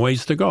a long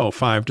ways to go,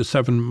 5 to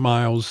 7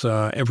 miles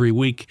every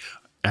week,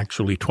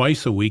 actually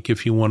twice a week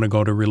if you want to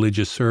go to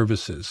religious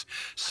services.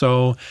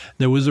 So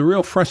there was a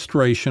real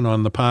frustration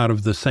on the part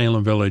of the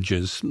Salem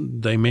villages.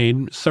 They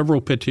made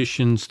several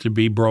petitions to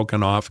be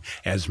broken off,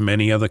 as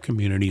many other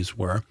communities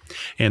were,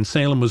 and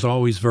Salem was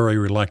always very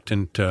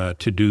reluctant to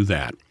do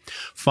that.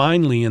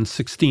 Finally, in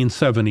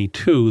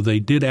 1672, they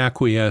did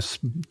acquiesce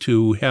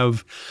to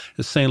have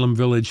the Salem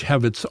Village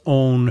have its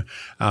own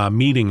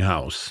meeting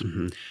house.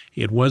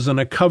 It wasn't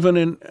a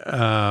covenant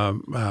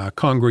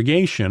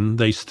congregation.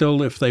 They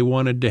still, if they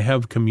wanted to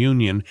have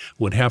communion,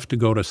 would have to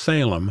go to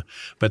Salem,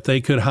 but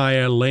they could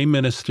hire lay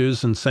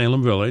ministers in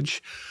Salem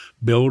Village,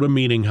 build a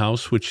meeting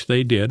house, which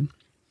they did,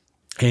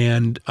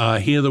 and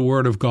hear the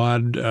word of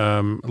God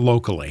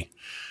locally.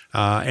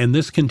 And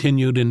this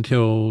continued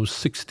until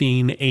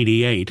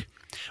 1688,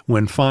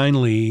 when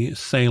finally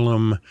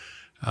Salem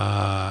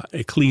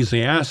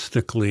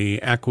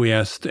ecclesiastically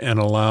acquiesced and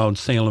allowed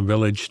Salem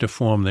Village to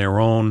form their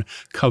own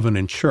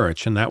covenant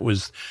church, and that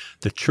was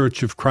the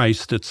Church of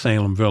Christ at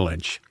Salem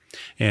Village.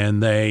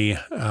 And they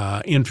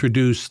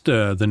introduced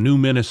the new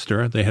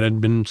minister. There had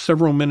been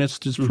several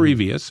ministers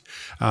previous,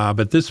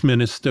 but this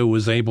minister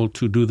was able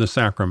to do the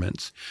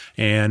sacraments.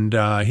 And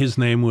his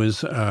name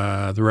was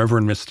the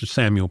Reverend Mr.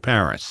 Samuel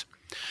Parris.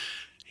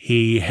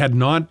 He had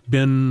not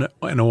been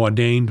an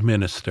ordained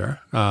minister.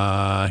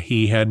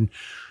 He had,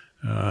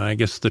 I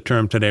guess the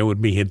term today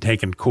would be he had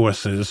taken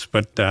courses,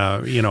 but,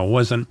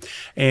 wasn't.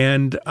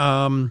 And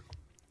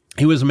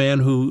he was a man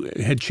who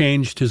had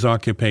changed his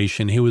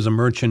occupation. He was a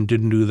merchant,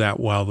 didn't do that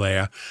well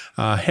there,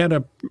 had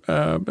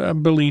a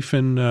belief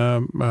in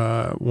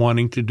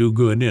wanting to do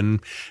good,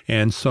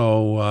 and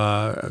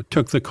so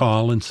took the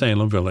call in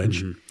Salem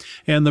Village.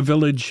 And the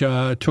village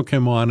took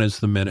him on as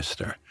the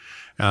minister.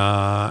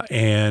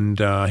 And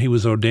he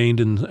was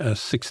ordained in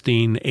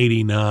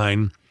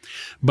 1689.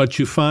 But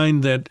you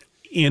find that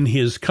in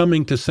his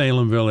coming to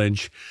Salem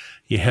Village,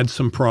 you had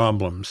some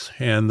problems,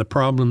 and the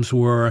problems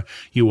were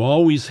you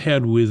always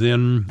had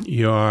within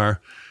your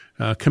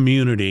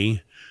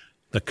community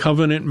the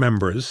covenant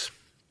members,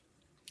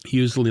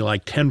 usually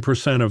like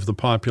 10% of the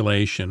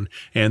population,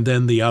 and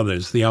then the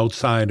others, the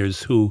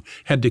outsiders who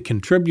had to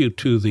contribute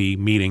to the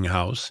meeting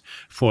house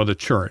for the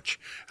church,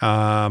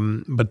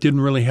 but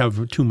didn't really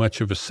have too much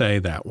of a say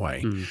that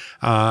way.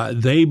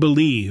 They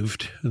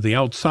believed, the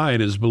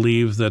outsiders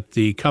believed, that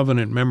the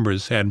covenant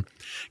members had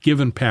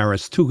given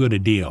Parris too good a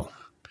deal.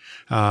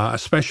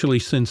 Especially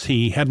since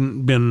he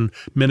hadn't been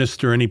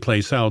minister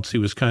anyplace else. He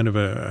was kind of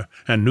a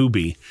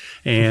newbie.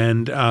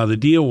 And the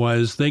deal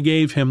was they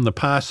gave him the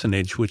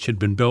parsonage, which had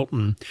been built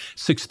in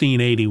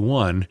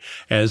 1681,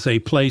 as a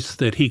place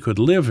that he could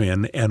live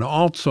in, and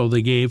also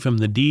they gave him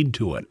the deed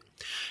to it.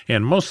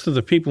 And most of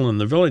the people in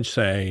the village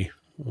say,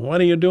 what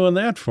are you doing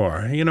that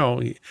for?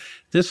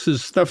 This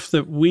is stuff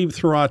that we,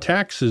 through our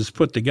taxes,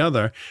 put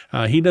together.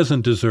 He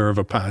doesn't deserve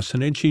a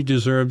parsonage. He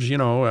deserves,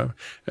 a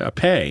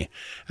pay.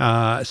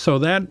 So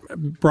that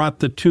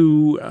brought the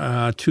two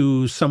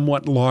to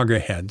somewhat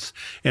loggerheads.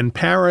 And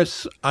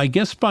Parris, I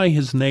guess by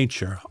his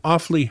nature,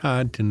 awfully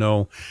hard to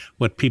know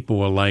what people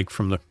were like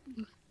from the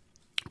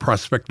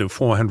prospect of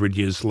 400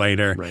 years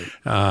later.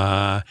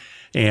 Right.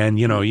 And,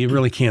 you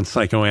really can't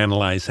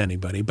psychoanalyze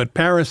anybody. But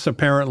Parris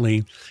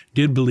apparently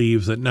did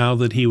believe that now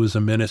that he was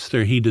a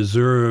minister, he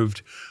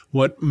deserved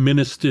what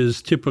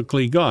ministers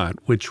typically got,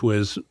 which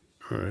was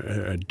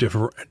a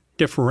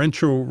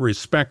differential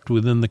respect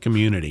within the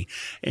community.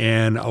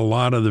 And a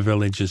lot of the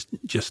villages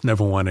just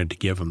never wanted to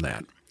give him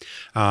that.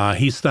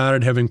 He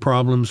started having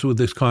problems with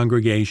his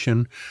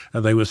congregation.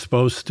 They were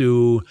supposed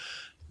to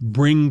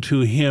bring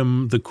to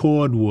him the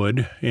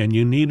cordwood, and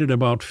you needed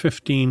about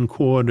 15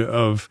 cord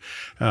of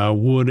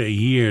wood a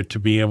year to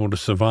be able to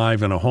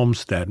survive in a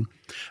homestead,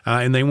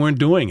 and they weren't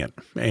doing it.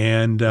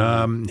 And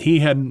he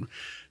had,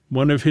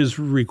 one of his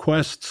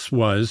requests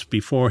was,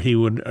 before he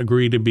would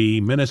agree to be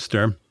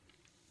minister,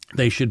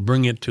 they should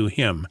bring it to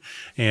him.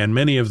 And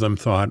many of them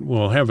thought,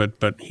 we'll have it,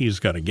 but he's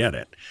got to get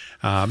it.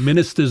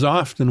 Ministers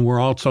often were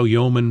also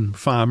yeoman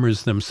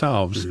farmers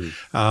themselves.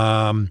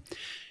 And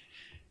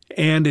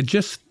it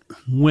just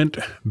went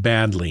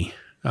badly.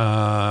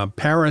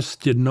 Paris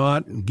did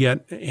not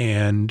get,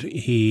 and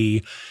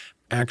he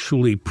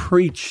actually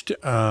preached,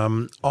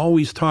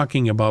 always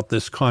talking about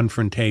this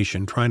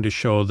confrontation, trying to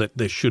show that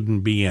there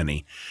shouldn't be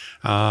any.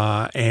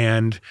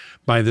 And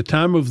by the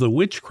time of the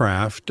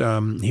witchcraft,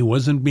 he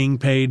wasn't being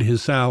paid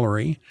his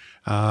salary.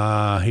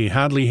 He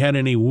hardly had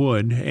any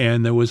wood,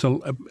 and there was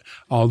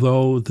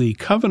although the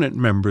covenant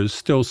members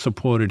still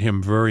supported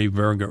him very,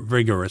 very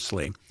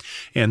vigorously.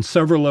 And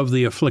several of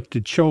the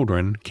afflicted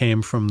children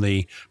came from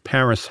the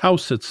Paris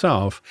house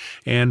itself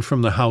and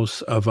from the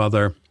house of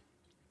other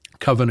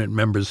covenant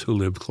members who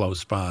lived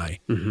close by.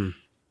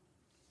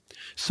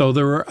 So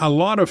there were a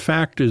lot of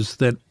factors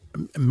that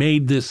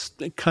made this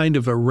kind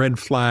of a red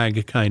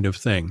flag kind of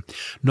thing.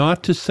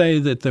 Not to say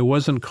that there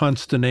wasn't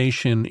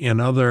consternation in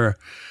other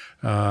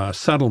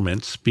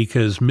settlements,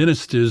 because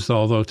ministers,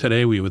 although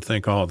today we would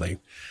think,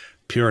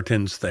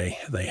 Puritans, they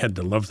had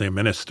to love their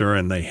minister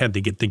and they had to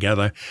get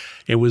together.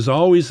 It was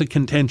always a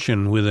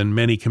contention within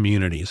many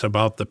communities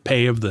about the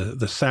pay of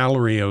the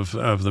salary of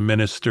the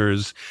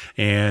ministers,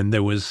 and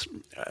there was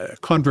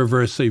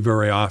controversy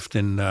very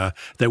often that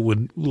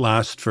would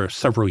last for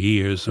several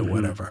years or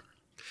whatever.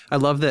 I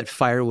love that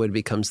firewood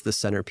becomes the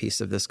centerpiece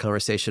of this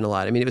conversation a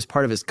lot. I mean, it was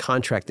part of his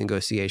contract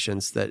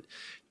negotiations that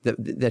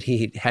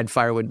he had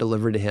firewood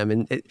delivered to him,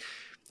 and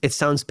it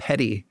sounds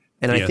petty.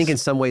 And I think in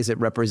some ways it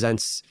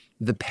represents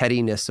the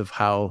pettiness of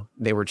how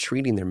they were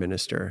treating their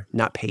minister,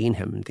 not paying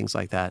him and things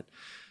like that.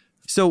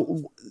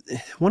 So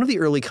one of the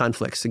early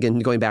conflicts, again,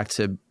 going back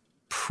to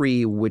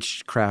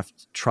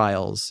pre-witchcraft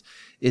trials,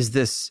 is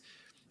this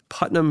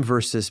Putnam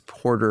versus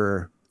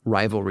Porter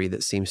rivalry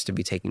that seems to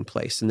be taking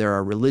place. And there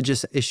are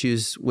religious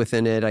issues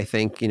within it. I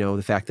think,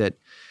 the fact that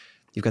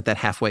you've got that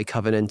halfway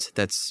covenant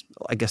that's,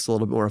 I guess, a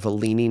little bit more of a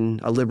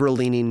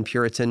liberal-leaning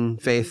Puritan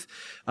faith.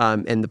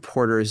 And the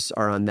Porters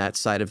are on that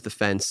side of the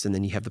fence. And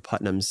then you have the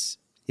Putnams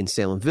in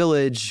Salem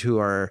Village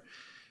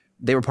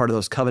they were part of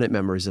those covenant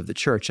members of the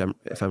church,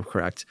 if I'm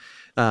correct.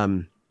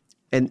 And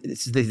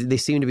they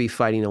seem to be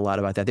fighting a lot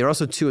about that. They're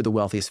also two of the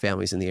wealthiest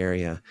families in the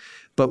area.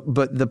 But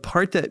the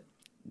part that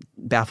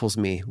baffles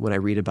me when I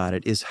read about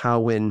it is how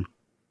when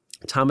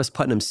Thomas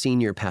Putnam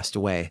Sr. passed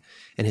away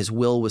and his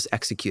will was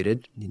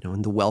executed,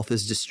 and the wealth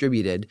is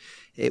distributed,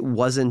 it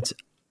wasn't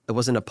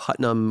a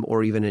Putnam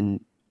or even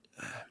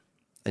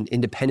an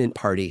independent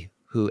party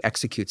who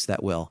executes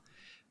that will,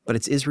 but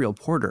it's Israel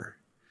Porter.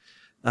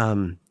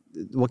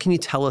 What can you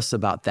tell us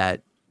about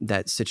that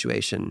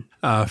situation?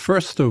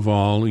 First of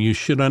all, you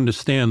should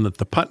understand that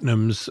the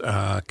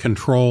Putnams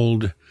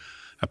controlled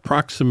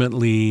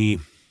approximately,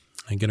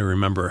 I got to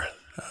remember,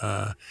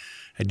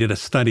 I did a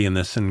study in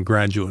this in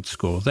graduate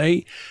school.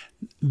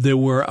 There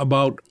were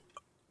about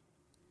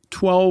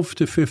 12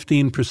 to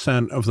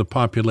 15% of the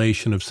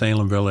population of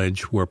Salem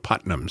Village were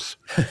Putnams.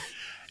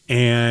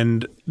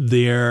 And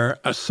their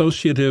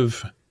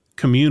associative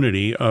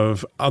community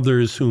of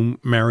others who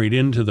married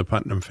into the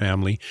Putnam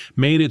family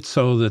made it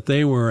so that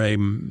they were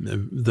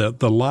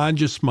the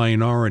largest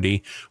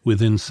minority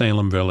within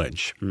Salem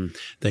Village.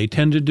 They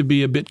tended to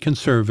be a bit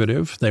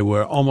conservative. They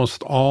were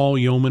almost all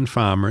yeoman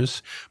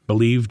farmers,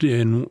 believed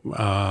in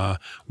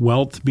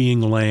wealth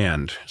being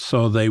land.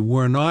 So they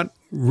were not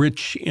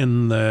rich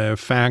in the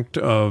fact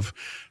of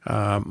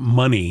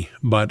money,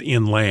 but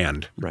in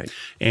land. Right.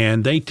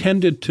 And they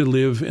tended to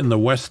live in the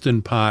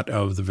western part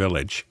of the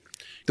village.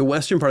 The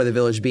western part of the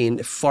village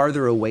being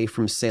farther away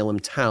from Salem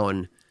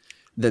town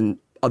than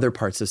other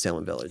parts of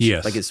Salem Village.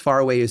 Yes. Like as far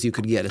away as you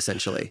could get,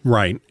 essentially.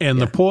 Right.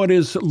 And the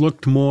Porters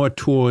looked more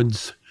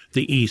towards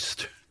the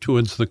east,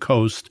 towards the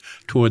coast,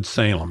 towards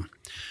Salem.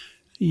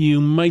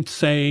 You might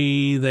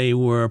say they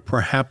were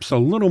perhaps a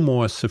little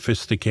more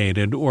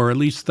sophisticated, or at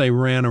least they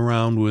ran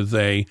around with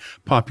a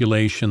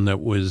population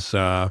that was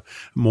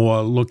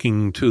more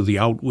looking to the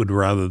outward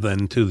rather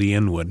than to the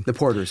inward. The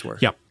Porters were.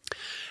 Yep.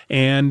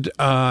 And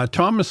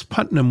Thomas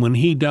Putnam, when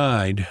he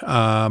died,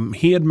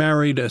 he had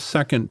married a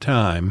second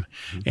time,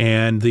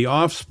 and the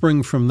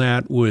offspring from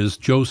that was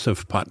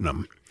Joseph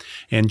Putnam.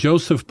 And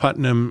Joseph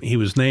Putnam, he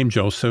was named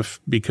Joseph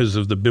because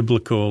of the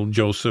biblical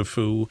Joseph,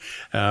 who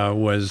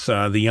was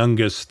the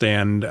youngest,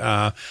 and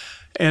I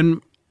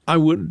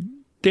would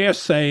dare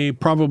say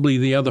probably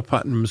the other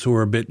Putnams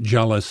were a bit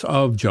jealous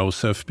of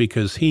Joseph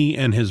because he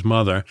and his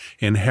mother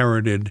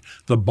inherited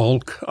the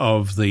bulk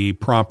of the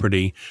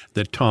property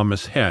that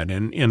Thomas had.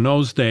 And in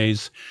those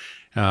days,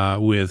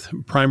 with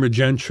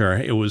primogeniture,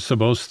 it was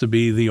supposed to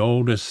be the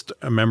oldest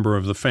member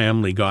of the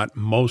family got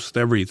most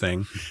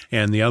everything,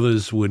 and the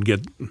others would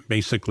get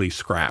basically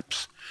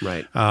scraps.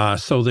 Right.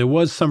 So there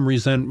was some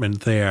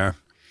resentment there.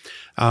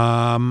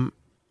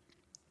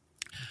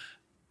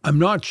 I'm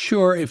not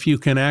sure if you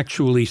can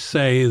actually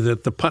say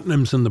that the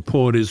Putnams and the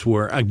Porters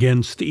were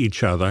against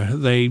each other.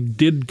 They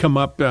did come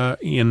up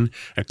in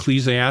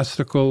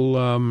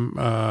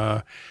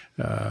ecclesiastical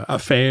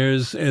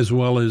affairs as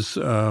well as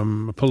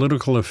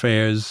political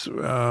affairs.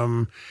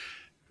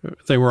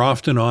 They were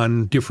often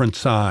on different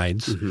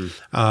sides.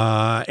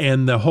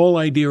 And the whole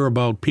idea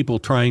about people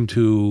trying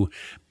to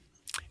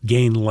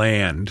gain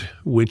land,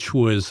 which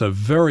was a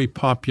very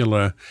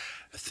popular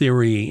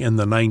theory in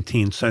the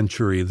 19th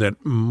century,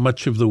 that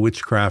much of the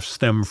witchcraft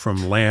stemmed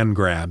from land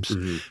grabs.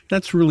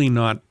 That's really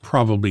not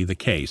probably the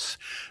case.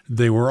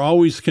 They were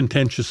always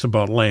contentious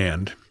about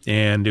land.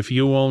 And if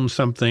you own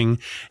something,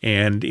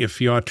 and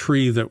if your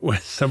tree that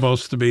was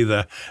supposed to be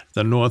the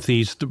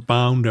northeast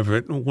bound of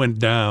it went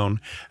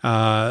down,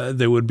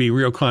 there would be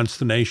real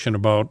consternation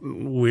about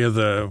where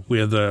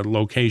the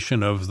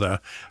location of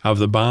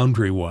the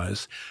boundary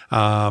was.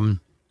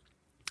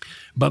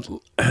 But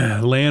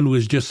land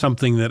was just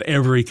something that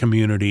every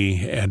community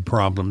had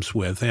problems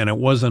with, and it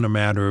wasn't a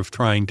matter of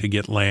trying to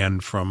get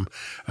land from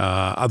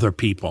other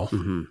people.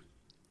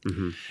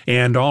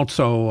 And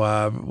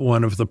also,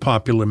 one of the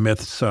popular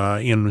myths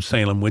in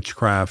Salem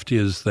witchcraft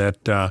is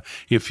that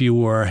if you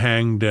were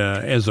hanged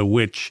as a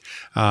witch,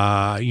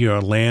 your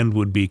land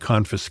would be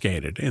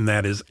confiscated, and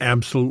that is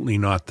absolutely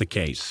not the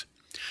case.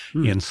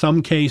 In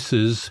some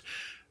cases,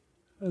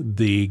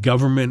 the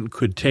government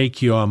could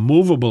take your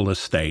movable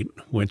estate,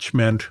 which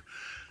meant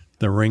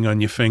the ring on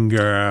your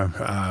finger,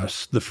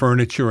 the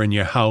furniture in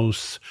your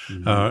house,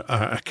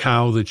 a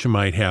cow that you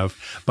might have.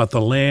 But the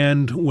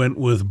land went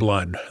with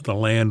blood. The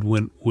land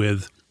went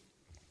with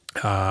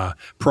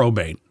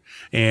probate.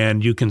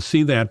 And you can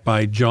see that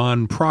by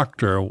John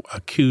Proctor,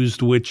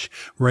 accused witch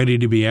ready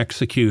to be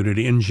executed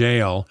in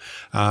jail,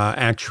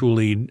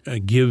 actually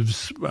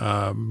gives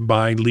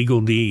by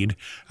legal deed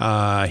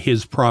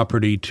his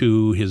property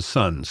to his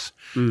sons.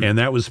 And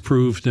that was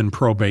proved in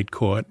probate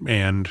court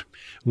and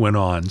went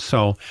on.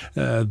 So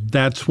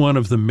that's one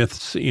of the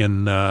myths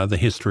in the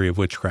history of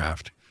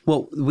witchcraft.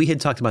 Well, we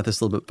had talked about this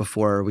a little bit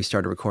before we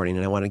started recording,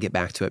 and I want to get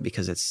back to it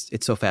because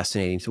it's so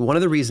fascinating. So one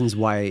of the reasons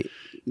why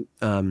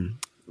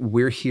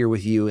we're here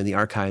with you in the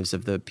archives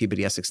of the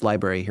Peabody Essex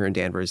Library here in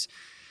Danvers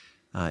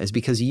is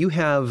because you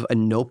have a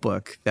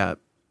notebook that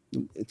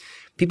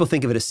people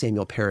think of it as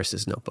Samuel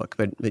Parris's notebook,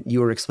 but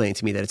you were explaining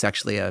to me that it's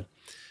actually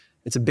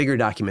it's a bigger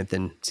document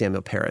than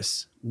Samuel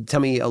Parris.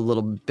 Tell me a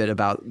little bit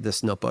about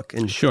this notebook.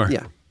 And sure.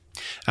 Yeah.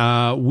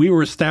 We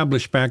were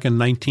established back in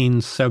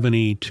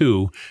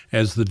 1972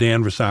 as the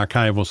Danvers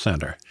Archival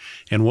Center.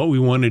 And what we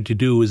wanted to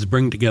do is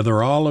bring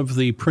together all of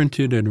the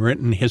printed and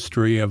written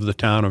history of the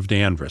town of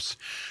Danvers.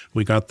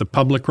 We got the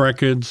public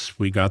records.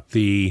 We got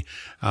the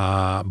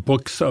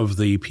books of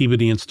the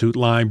Peabody Institute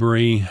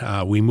Library.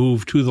 We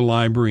moved to the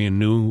library in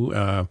new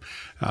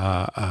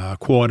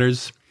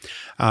quarters.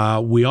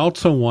 We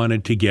also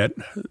wanted to get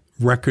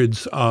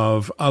records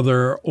of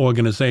other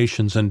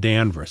organizations in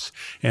Danvers.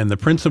 And the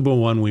principal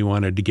one we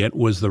wanted to get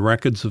was the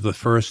records of the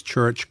First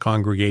Church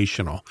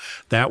Congregational.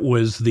 That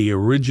was the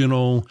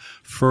original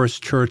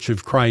First Church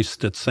of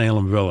Christ at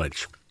Salem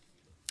Village.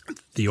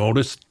 The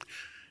oldest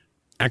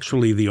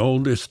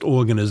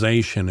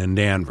organization in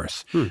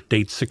Danvers,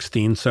 dates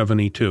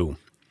 1672.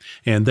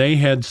 And they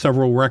had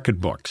several record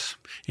books.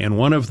 And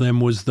one of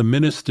them was the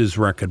minister's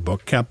record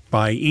book kept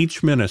by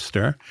each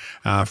minister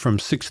from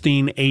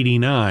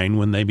 1689,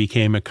 when they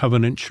became a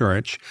covenant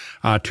church,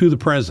 to the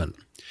present.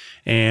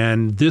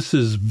 And this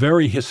is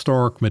very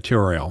historic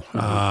material.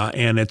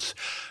 And it's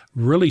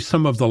really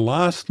some of the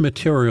last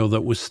material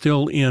that was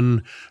still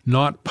in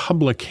not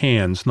public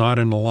hands, not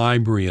in a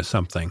library or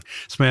something.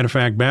 As a matter of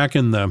fact, back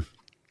in the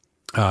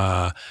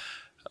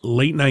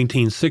late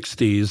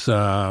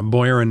 1960s,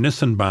 Boyer and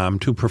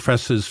Nissenbaum, two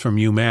professors from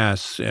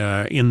UMass,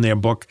 in their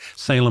book,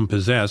 Salem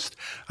Possessed,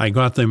 I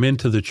got them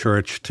into the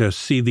church to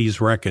see these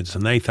records,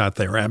 and they thought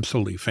they were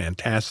absolutely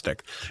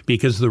fantastic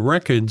because the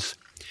records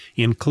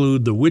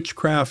include the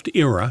witchcraft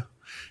era,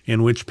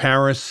 in which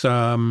Parris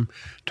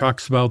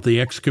talks about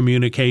the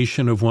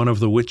excommunication of one of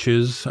the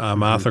witches,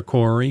 Martha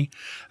Corey,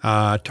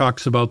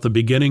 talks about the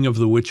beginning of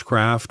the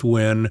witchcraft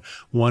when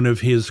one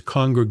of his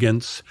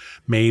congregants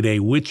made a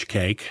witch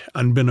cake,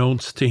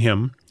 unbeknownst to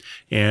him,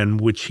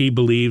 and which he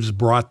believes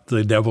brought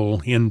the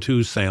devil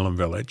into Salem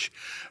Village.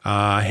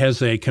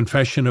 Has a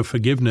confession of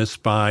forgiveness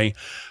by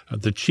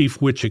the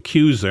chief witch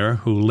accuser,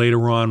 who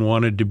later on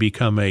wanted to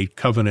become a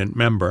covenant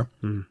member.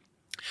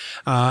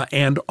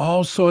 And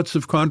all sorts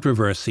of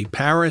controversy.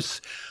 Parris,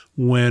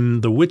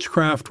 when the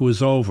witchcraft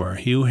was over,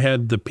 you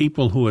had the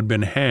people who had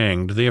been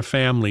hanged. Their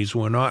families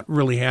were not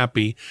really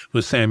happy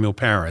with Samuel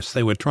Parris.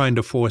 They were trying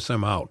to force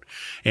him out,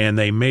 and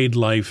they made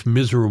life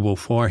miserable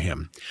for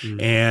him.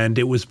 And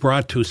it was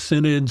brought to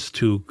synods,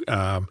 to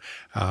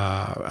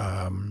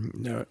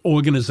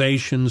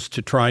organizations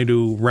to try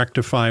to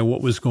rectify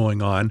what was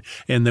going on,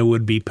 and there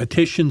would be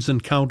petitions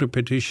and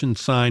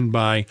counter-petitions signed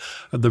by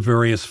the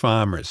various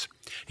farmers.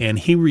 and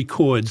he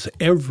records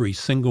every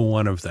single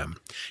one of them.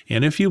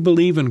 And if you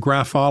believe in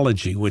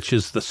graphology, which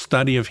is the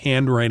study of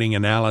handwriting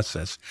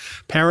analysis,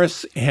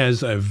 Paris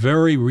has a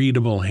very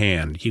readable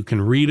hand. You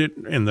can read it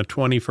in the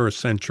 21st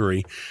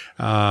century,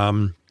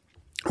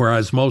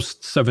 whereas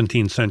most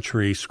 17th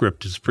century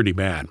script is pretty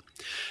bad.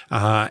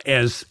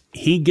 As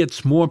he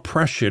gets more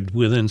pressured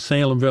within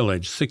Salem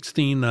Village,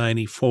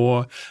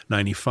 1694,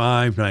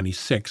 95,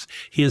 96,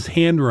 his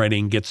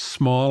handwriting gets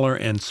smaller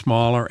and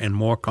smaller and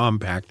more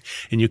compact,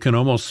 and you can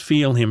almost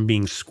feel him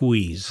being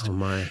squeezed. Oh,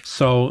 my.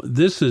 So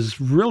this is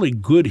really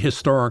good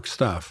historic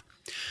stuff.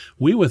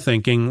 We were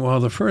thinking, well,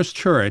 the first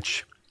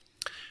church,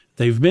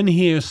 they've been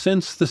here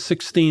since the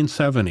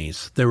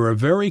 1670s. They were a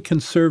very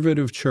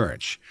conservative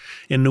church.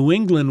 In New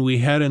England, we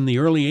had in the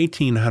early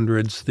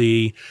 1800s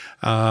the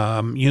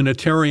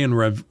Unitarian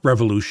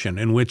Revolution,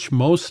 in which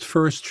most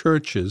first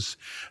churches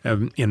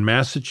in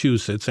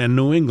Massachusetts and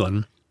New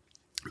England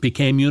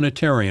became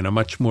Unitarian, a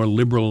much more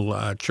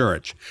liberal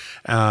church,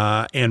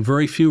 and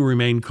very few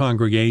remained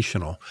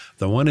congregational.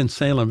 The one in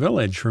Salem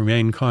Village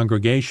remained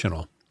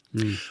congregational.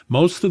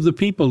 Most of the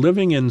people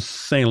living in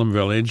Salem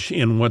Village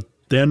in what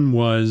then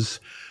was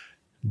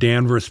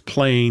Danvers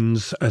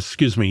Plains,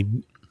 let me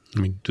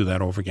do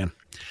that over again.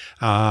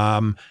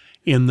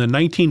 In the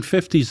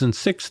 1950s and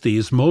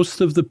 60s,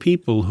 most of the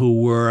people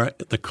who were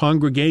the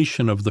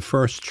congregation of the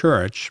first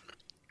church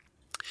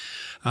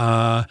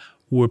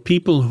were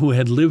people who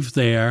had lived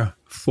there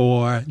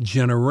for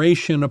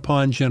generation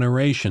upon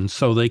generation,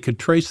 so they could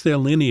trace their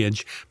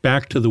lineage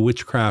back to the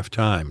witchcraft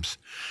times.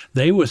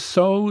 They were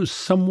so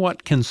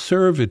somewhat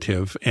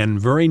conservative and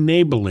very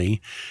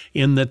neighborly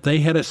in that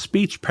they had a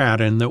speech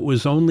pattern that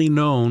was only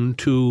known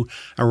to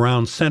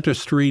around Center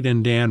Street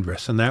in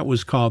Danvers, and that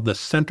was called the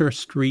Center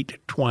Street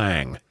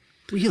twang.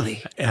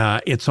 Really?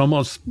 It's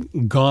almost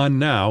gone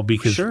now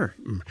because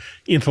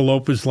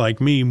interlopers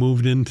like me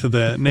moved into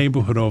the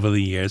neighborhood over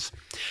the years.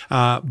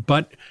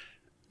 But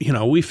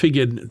we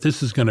figured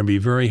this is going to be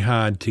very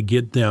hard to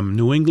get them.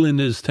 New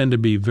Englanders tend to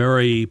be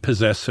very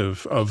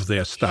possessive of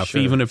their stuff,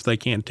 even if they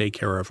can't take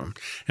care of them.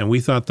 And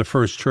we thought the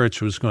first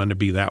church was going to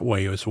be that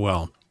way as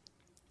well.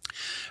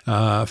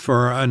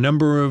 For a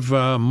number of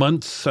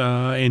months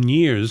and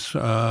years,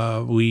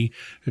 we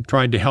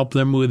tried to help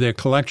them with their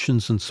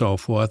collections and so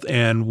forth.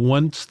 And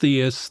once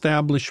the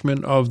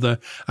establishment of the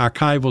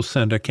Archival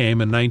Center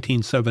came in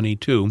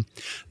 1972,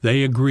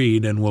 they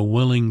agreed and were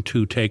willing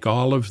to take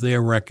all of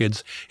their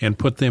records and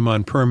put them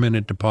on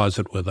permanent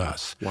deposit with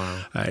us.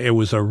 Wow. It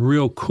was a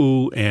real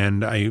coup,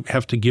 and I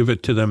have to give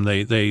it to them.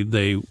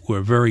 They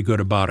were very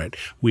good about it.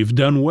 We've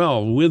done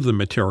well with the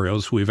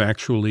materials. We've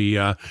actually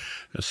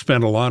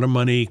spent a lot of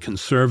money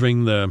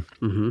conserving the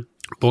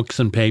books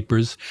and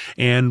papers.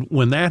 And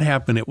when that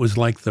happened, it was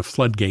like the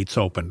floodgates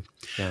opened.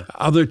 Yeah.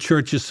 Other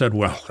churches said,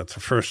 well, if the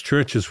first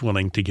church is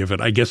willing to give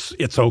it, I guess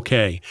it's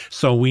okay.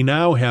 So we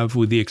now have,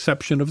 with the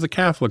exception of the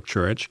Catholic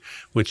Church,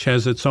 which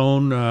has its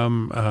own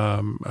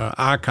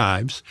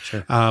archives,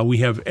 we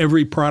have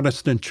every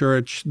Protestant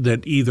church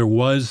that either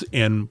was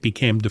and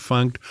became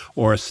defunct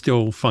or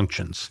still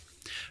functions.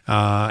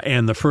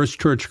 And the first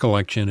church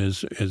collection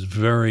is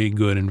very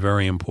good and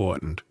very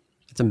important.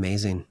 It's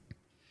amazing.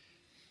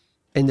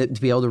 And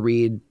to be able to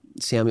read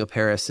Samuel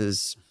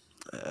Parris's,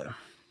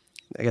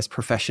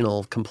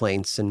 professional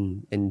complaints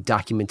and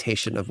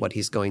documentation of what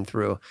he's going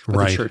through,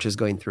 what the church is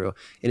going through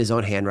in his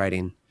own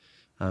handwriting.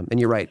 And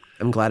you're right.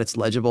 I'm glad it's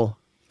legible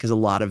because a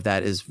lot of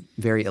that is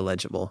very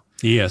illegible.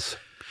 Yes.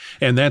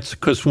 And that's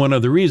because one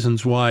of the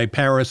reasons why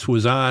Paris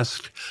was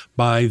asked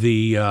by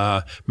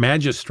the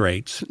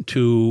magistrates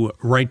to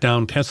write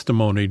down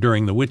testimony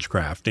during the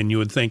witchcraft. And you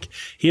would think,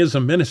 here's a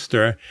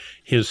minister,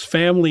 his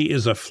family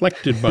is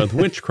afflicted by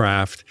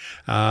witchcraft.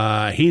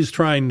 He's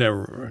trying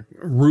to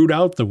root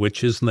out the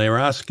witches, and they're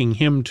asking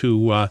him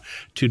to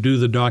do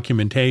the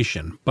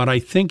documentation. But I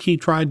think he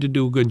tried to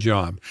do a good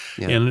job.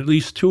 Yeah. And at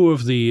least two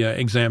of the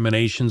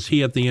examinations,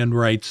 he at the end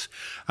writes,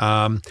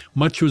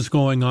 much was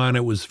going on.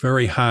 It was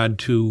very hard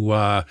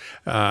to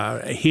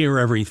hear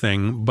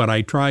everything, but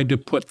I tried to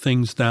put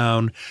things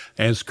down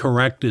as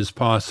correct as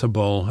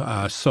possible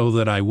so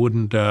that I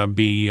wouldn't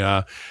be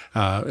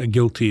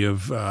guilty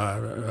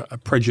of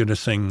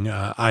prejudicing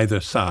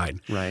either side.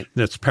 Right.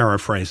 That's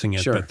paraphrasing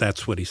it, but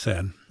that's what he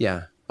said.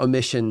 Yeah.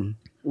 Omission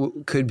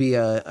could be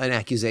an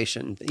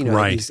accusation.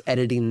 He's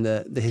editing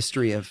the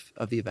history of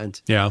the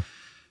event. Yeah.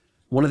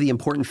 One of the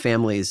important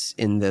families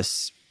in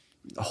this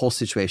whole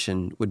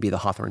situation would be the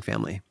Hawthorne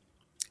family.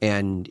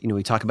 And,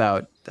 we talk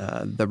about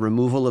the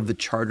removal of the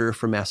charter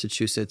from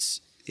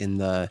Massachusetts in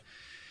the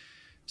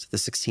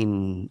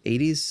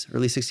 1680s,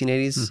 early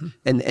 1680s,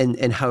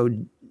 and how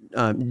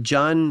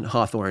John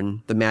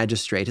Hawthorne, the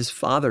magistrate, his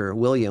father,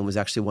 William, was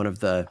actually one of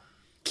the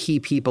key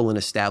people in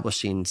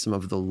establishing some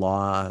of the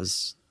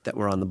laws that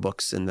were on the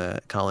books in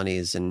the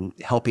colonies and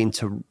helping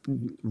to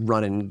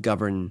run and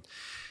govern.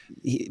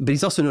 But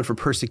he's also known for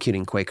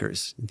persecuting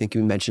Quakers. I think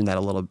you mentioned that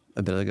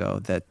a bit ago,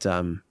 that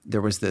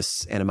there was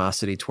this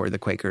animosity toward the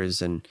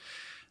Quakers, and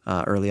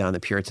early on the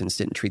Puritans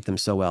didn't treat them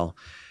so well.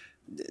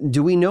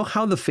 Do we know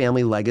how the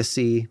family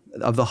legacy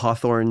of the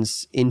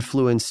Hawthornes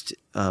influenced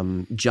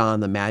John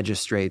the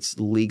magistrate's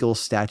legal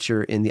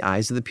stature in the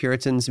eyes of the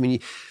Puritans? I mean,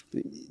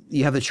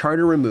 you have the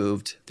charter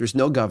removed. There's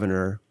no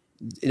governor.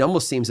 It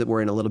almost seems that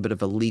we're in a little bit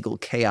of a legal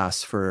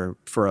chaos for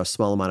a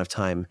small amount of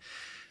time.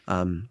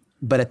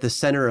 But at the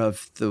center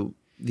of the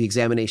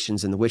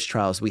examinations and the witch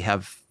trials, we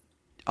have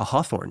a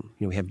Hawthorne.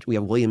 We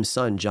have William's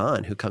son,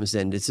 John, who comes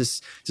in.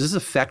 Does this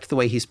affect the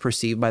way he's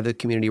perceived by the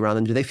community around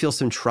them? Do they feel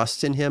some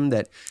trust in him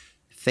that,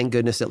 thank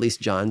goodness, at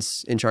least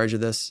John's in charge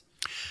of this?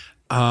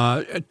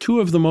 Two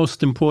of the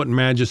most important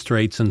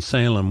magistrates in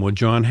Salem were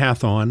John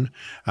Hathorne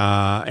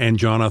and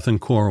Jonathan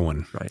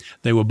Corwin. Right.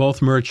 They were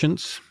both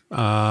merchants,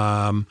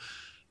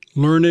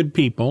 learned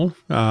people,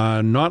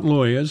 not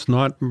lawyers,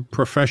 not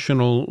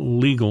professional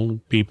legal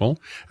people,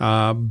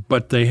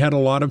 but they had a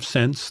lot of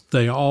sense.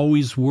 They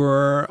always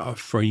were,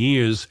 for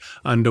years,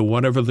 under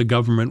whatever the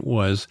government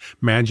was,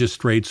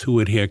 magistrates who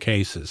would hear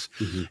cases.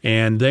 Mm-hmm.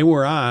 And they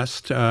were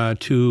asked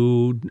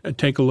to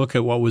take a look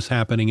at what was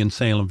happening in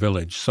Salem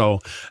Village. So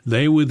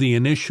they were the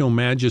initial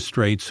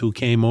magistrates who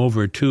came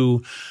over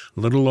to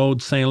little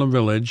old Salem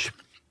Village,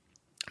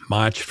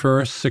 March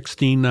 1st,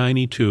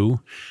 1692.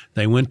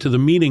 They went to the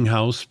meeting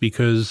house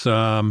because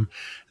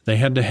they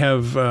had to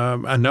have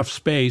enough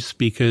space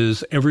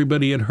because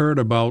everybody had heard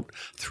about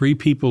 3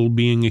 people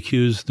being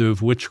accused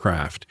of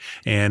witchcraft,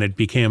 and it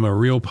became a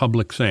real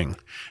public thing.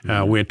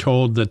 We're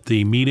told that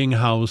the meeting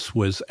house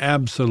was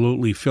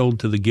absolutely filled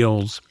to the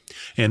gills,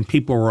 and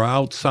people were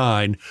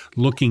outside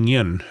looking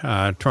in,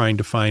 trying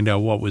to find out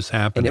what was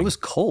happening. And it was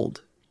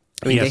cold.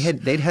 I mean, yes.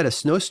 They'd had a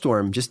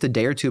snowstorm just a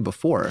day or two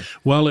before.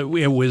 Well,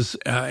 it was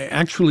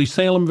actually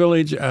Salem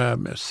Village.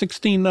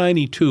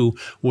 1692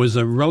 was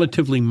a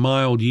relatively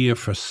mild year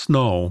for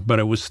snow, but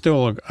it was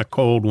still a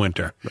cold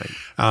winter. Right.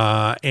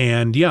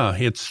 And yeah,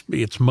 it's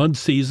mud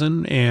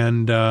season,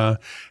 and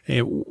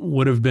it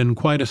would have been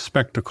quite a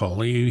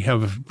spectacle. You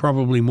have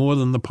probably more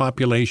than the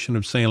population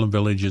of Salem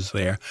Villages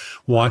there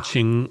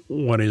watching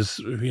what is,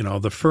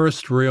 the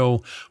first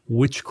real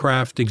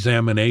witchcraft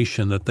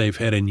examination that they've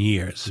had in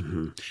years.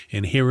 Mm-hmm.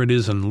 And here it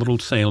is in Little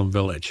Salem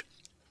Village.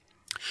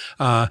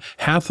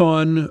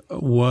 Hathorne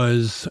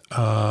was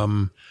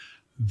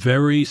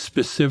very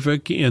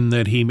specific in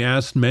that he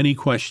asked many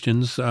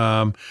questions.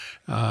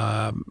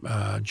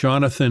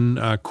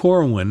 Jonathan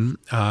Corwin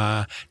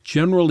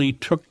generally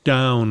took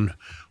down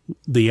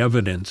the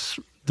evidence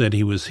that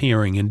he was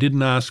hearing and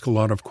didn't ask a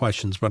lot of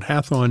questions, but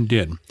Hathorne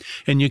did.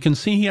 And you can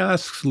see he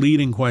asks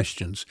leading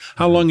questions.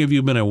 How long have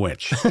you been a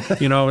witch?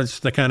 It's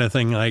the kind of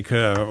thing like,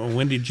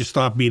 when did you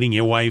stop beating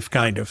your wife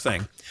kind of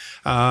thing.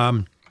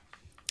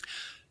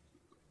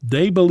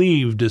 They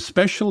believed,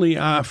 especially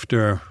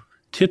after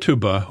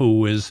Tituba, who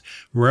was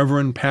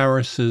Reverend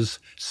Parris's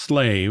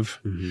slave,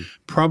 mm-hmm.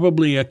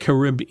 probably a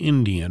Carib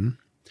Indian,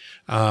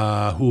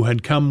 who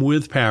had come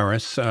with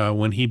Parris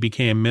when he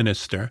became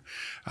minister,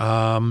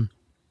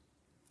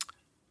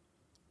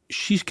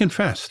 she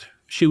confessed.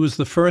 She was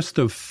the first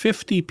of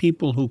 50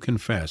 people who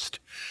confessed.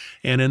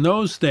 And in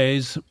those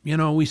days,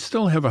 we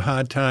still have a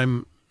hard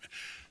time.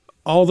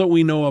 All that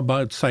we know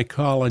about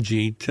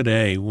psychology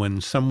today,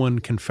 when someone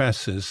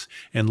confesses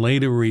and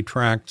later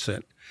retracts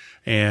it,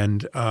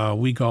 and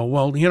we go,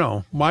 well,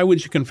 why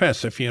would you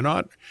confess if you're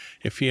not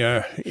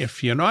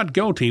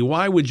guilty?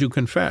 Why would you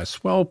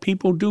confess? Well,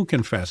 people do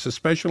confess,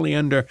 especially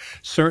under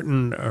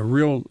certain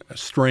real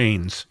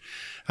strains.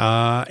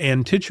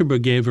 And Tituba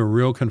gave a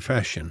real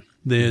confession.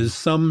 There's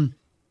some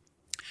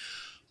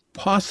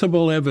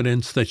possible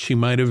evidence that she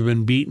might have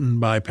been beaten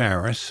by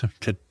Parris,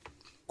 to,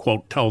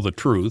 quote, tell the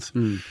truth.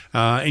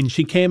 And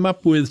she came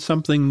up with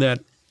something that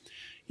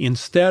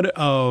instead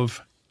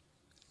of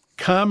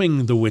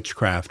calming the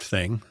witchcraft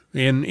thing,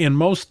 in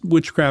most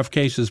witchcraft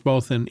cases,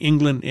 both in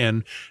England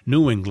and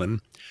New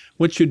England,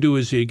 what you do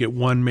is you get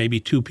 1, maybe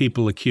 2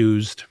 people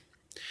accused.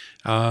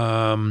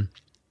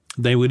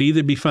 They would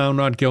either be found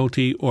not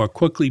guilty or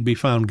quickly be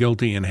found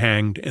guilty and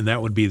hanged, and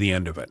that would be the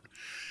end of it.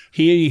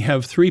 Here you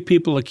have 3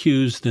 people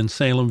accused in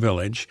Salem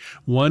Village.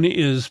 One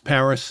is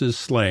Parris's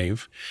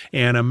slave.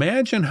 And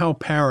imagine how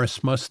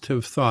Parris must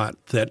have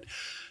thought that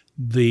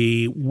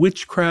the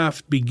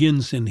witchcraft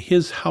begins in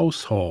his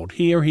household.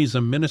 Here he's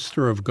a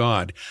minister of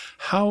God.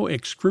 How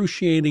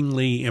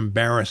excruciatingly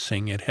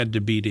embarrassing it had to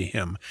be to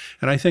him.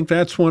 And I think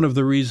that's one of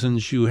the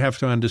reasons you have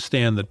to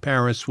understand that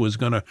Parris was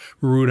going to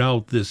root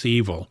out this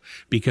evil,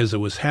 because it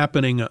was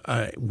happening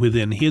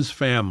within his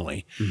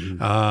family.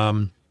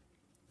 Mm-hmm.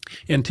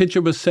 And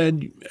Tituba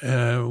said,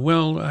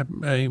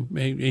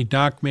 a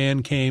dark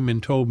man came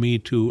and told me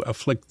to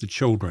afflict the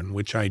children,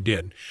 which I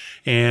did.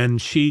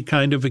 And she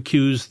kind of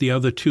accused the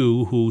other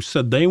 2 who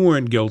said they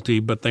weren't guilty,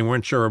 but they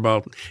weren't sure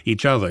about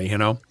each other,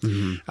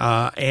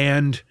 Mm-hmm.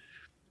 And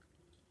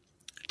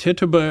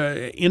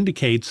Tituba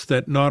indicates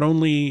that not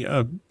only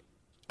are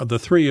the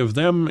 3 of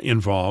them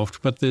involved,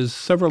 but there's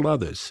several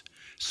others.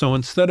 So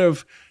instead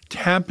of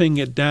tapping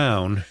it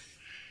down,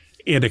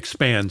 it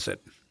expands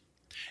it.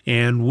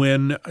 And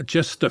when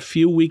just a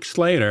few weeks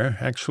later,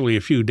 actually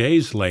a few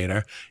days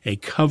later, a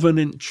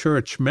Covenant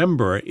Church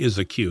member is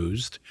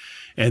accused,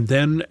 and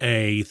then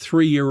a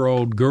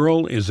 3-year-old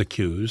girl is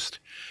accused,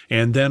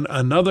 and then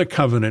another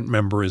covenant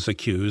member is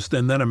accused,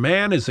 and then a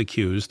man is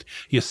accused,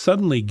 you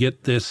suddenly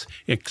get this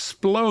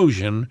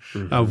explosion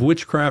of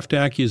witchcraft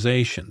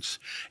accusations.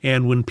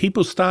 And when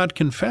people start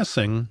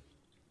confessing,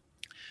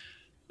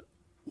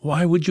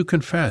 why would you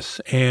confess?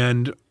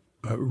 And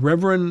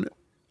Reverend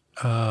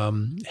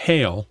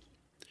Hale,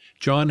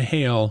 John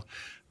Hale,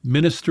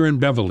 minister in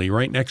Beverly,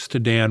 right next to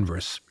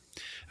Danvers,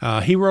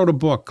 he wrote a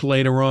book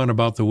later on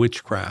about the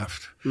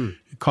witchcraft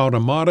called A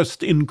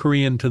Modest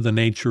Inquiry into the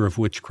Nature of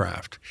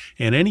Witchcraft.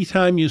 And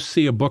anytime you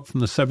see a book from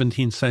the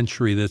 17th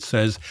century that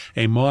says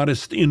a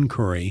modest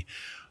inquiry,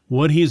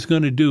 what he's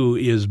going to do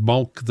is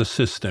bulk the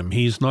system.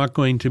 He's not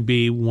going to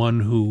be one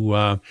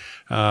who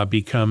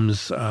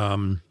becomes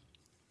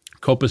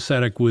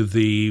copacetic with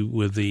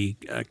the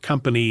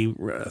company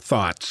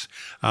thoughts.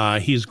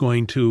 He's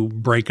going to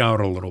break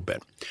out a little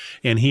bit.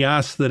 And he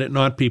asked that it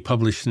not be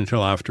published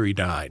until after he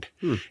died.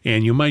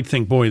 And you might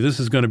think, boy,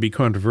 this is going to be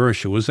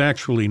controversial. It was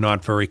actually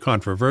not very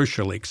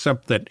controversial,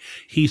 except that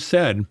he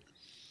said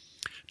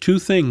 2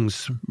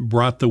 things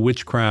brought the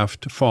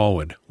witchcraft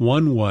forward.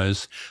 One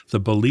was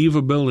the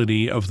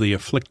believability of the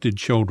afflicted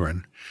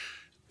children.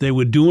 They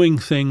were doing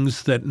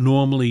things that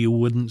normally you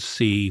wouldn't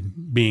see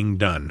being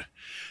done.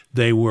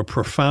 They were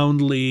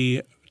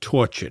profoundly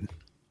tortured.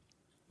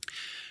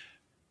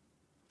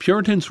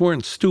 Puritans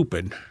weren't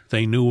stupid.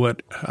 They knew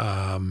what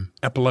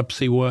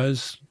epilepsy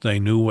was. They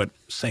knew what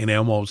St.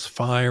 Elmo's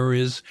fire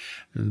is.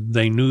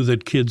 They knew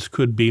that kids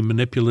could be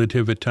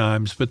manipulative at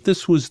times, but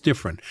this was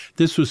different.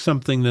 This was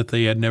something that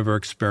they had never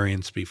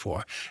experienced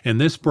before.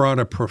 And this brought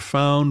a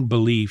profound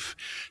belief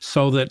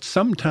so that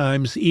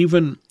sometimes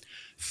even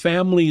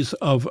families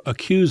of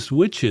accused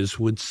witches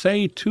would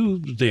say to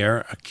their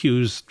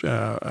accused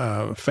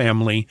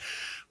family,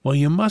 well,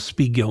 you must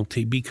be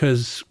guilty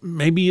because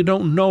maybe you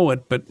don't know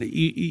it, but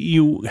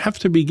you have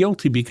to be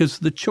guilty because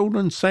the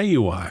children say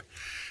you are.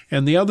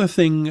 And the other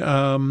thing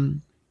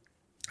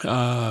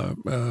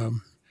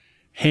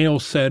Hale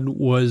said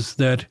was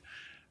that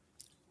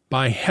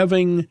by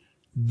having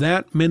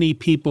that many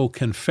people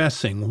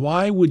confessing,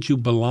 why would you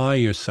belie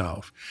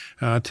yourself?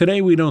 Today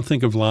we don't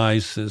think of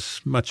lies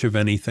as much of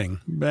anything.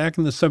 Back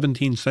in the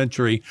 17th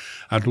century,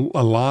 a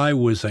lie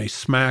was a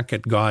smack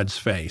at God's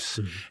face.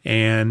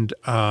 And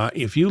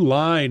if you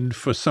lied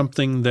for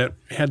something that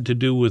had to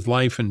do with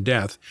life and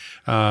death,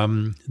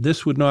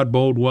 this would not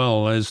bode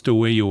well as to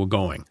where you were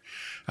going.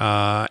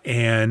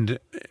 And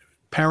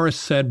Paris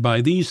said,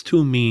 by these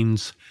 2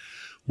 means,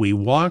 we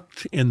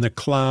walked in the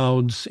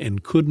clouds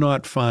and could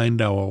not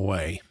find our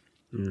way.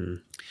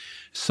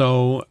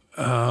 So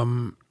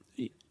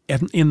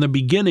in the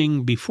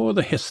beginning, before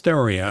the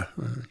hysteria,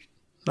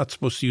 not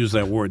supposed to use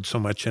that word so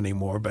much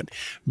anymore, but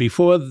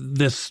before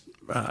this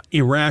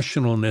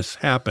irrationalness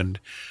happened,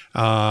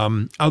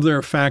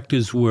 other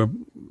factors were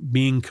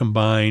being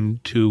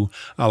combined to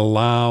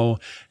allow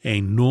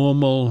a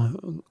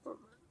normal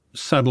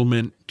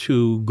settlement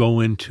to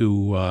go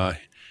into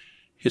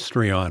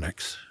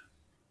histrionics.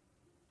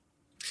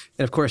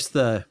 And of course,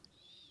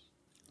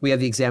 we have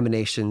the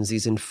examinations,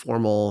 these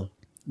informal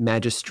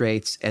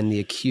magistrates and the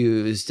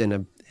accused,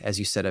 and as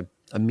you said,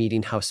 a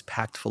meeting house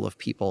packed full of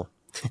people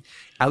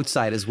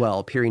outside as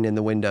well, peering in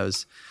the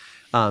windows.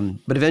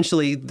 But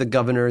eventually, the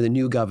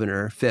new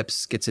governor,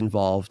 Phipps, gets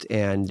involved,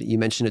 and you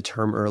mentioned a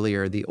term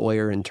earlier, the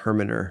oyer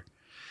intermiter.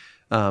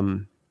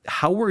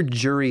 How were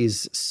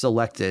juries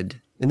selected?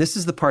 And this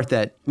is the part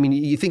that, I mean,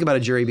 you think about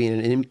a jury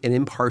being an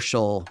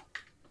impartial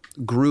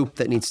group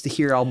that needs to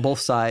hear on both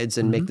sides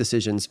and make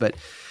decisions, but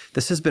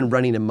this has been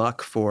running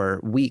amok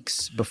for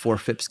weeks before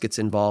Phipps gets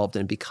involved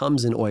and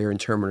becomes an oyer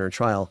intermiter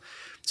trial.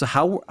 So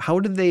how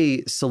did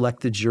they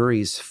select the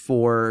juries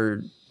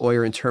for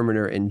oyer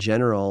intermiter in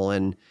general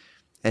and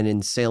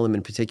in Salem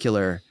in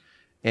particular?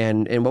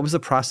 And what was the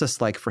process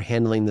like for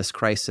handling this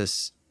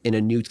crisis in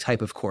a new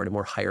type of court, a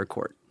more higher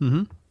court?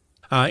 In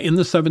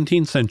the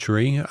 17th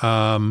century,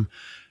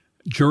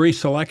 jury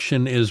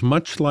selection is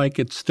much like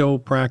it's still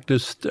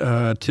practiced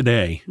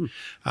today.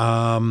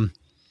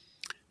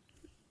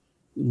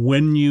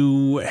 When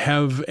you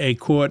have a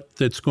court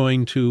that's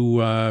going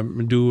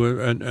to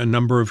do a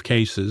number of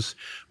cases,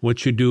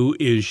 what you do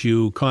is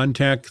you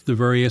contact the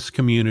various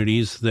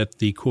communities that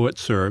the court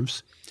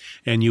serves,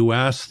 and you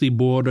ask the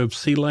Board of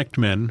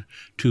Selectmen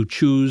to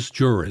choose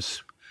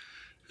jurors.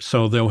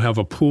 So they'll have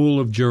a pool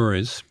of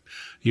jurors.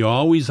 You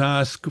always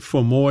ask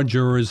for more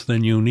jurors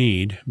than you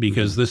need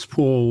because this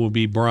pool will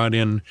be brought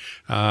in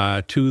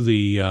to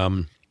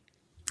the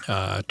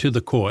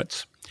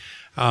courts,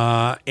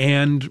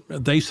 and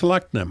they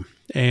select them.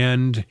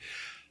 And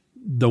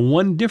the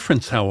one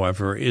difference,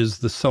 however, is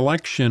the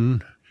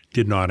selection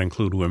did not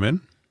include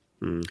women,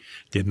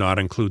 did not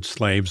include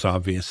slaves,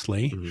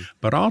 obviously,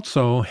 but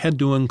also had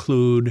to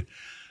include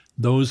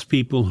those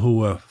people who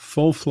were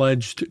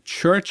full-fledged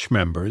church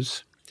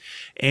members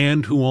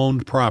and who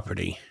owned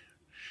property.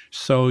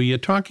 So you're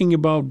talking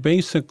about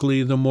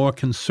basically the more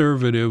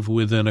conservative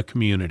within a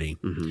community.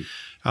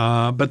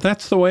 But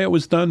that's the way it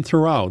was done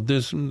throughout.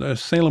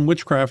 Salem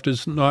witchcraft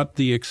is not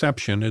the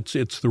exception.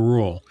 It's the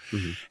rule.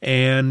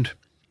 And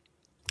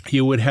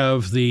you would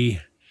have the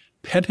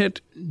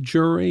petit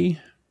jury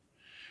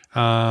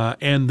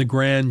and the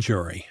grand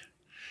jury.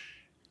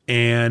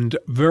 And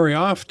very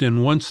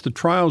often, once the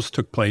trials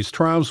took place,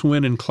 trials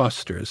went in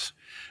clusters.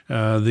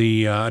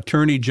 The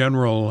attorney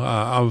general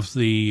of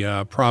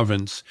the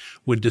province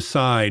would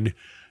decide,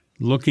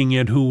 looking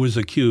at who was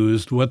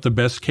accused, what the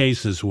best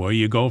cases were.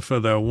 You go for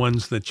the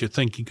ones that you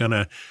think you're going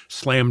to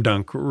slam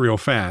dunk real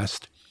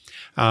fast.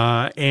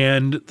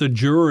 And the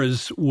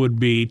jurors would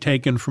be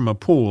taken from a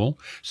pool.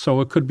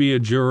 So it could be a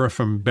juror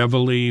from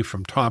Beverly,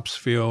 from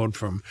Topsfield,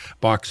 from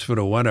Boxford,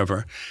 or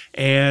whatever.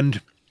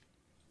 And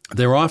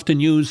they're often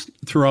used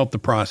throughout the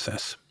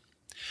process.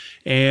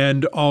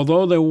 And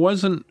although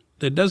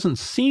there doesn't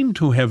seem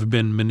to have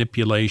been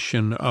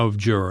manipulation of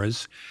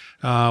jurors,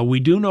 we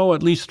do know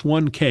at least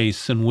one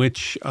case in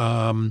which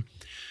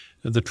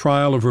the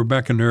trial of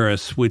Rebecca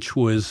Nurse, which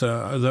was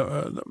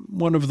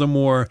one of the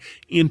more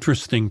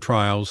interesting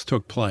trials,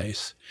 took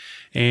place.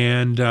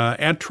 And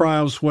at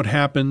trials, what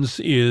happens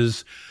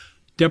is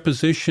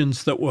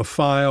depositions that were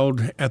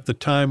filed at the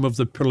time of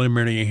the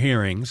preliminary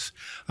hearings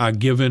are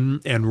given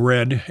and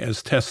read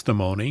as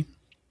testimony,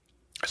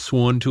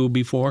 sworn to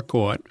before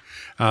court.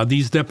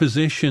 These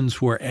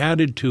depositions were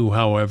added to,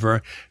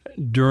 however,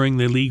 during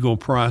the legal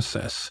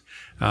process.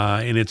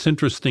 And it's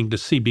interesting to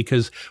see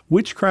because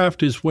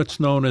witchcraft is what's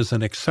known as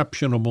an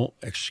exceptional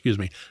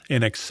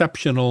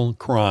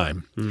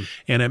crime.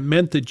 And it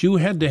meant that you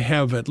had to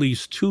have at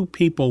least two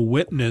people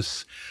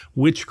witness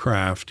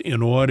witchcraft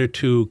in order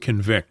to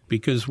convict,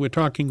 because we're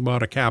talking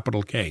about a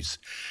capital case.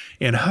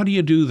 And how do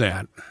you do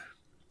that?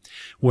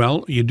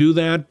 Well, you do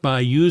that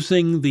by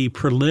using the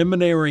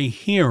preliminary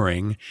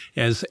hearing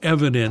as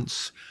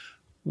evidence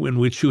in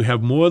which you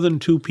have more than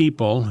two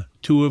people,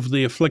 two of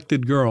the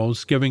afflicted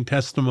girls, giving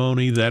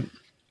testimony that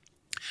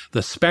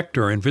the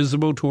specter,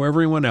 invisible to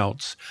everyone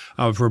else,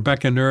 of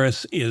Rebecca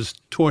Nurse is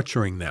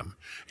torturing them.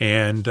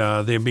 And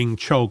they're being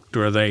choked,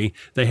 or they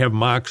have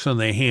marks on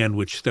their hand,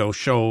 which they'll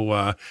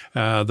show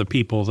the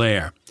people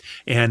there.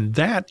 And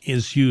that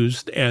is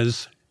used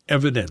as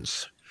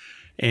evidence.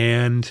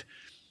 And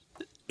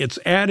it's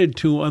added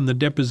to on the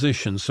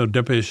depositions. So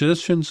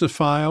depositions are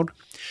filed.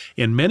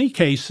 In many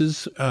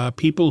cases,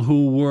 people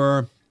who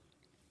were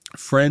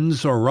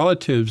friends or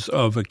relatives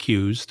of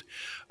accused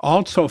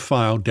also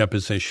filed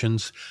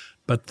depositions,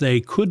 but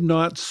they could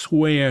not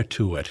swear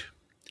to it.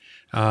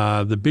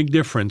 The big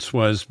difference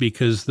was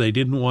because they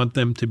didn't want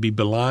them to be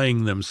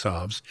belying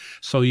themselves,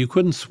 so you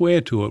couldn't swear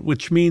to it,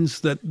 which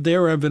means that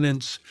their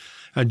evidence,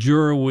 a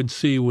juror would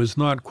see, was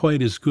not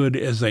quite as good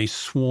as a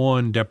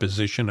sworn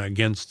deposition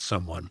against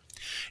someone.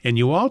 And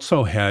you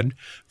also had,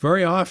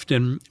 very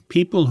often,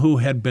 people who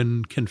had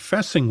been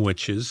confessing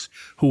witches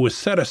who were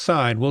set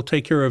aside. We'll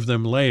take care of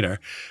them later.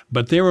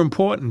 But they're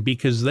important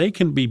because they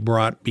can be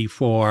brought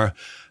before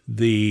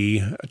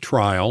the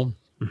trial,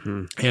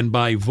 and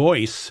by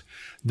voice,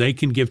 they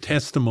can give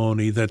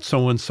testimony that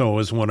so-and-so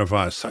is one of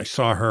us. I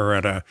saw her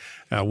at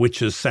a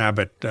witch's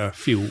sabbat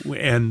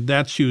and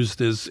that's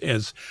used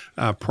as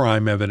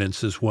prime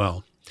evidence as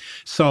well.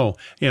 So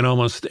in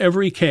almost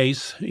every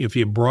case, if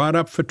you brought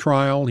up for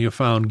trial, you're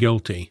found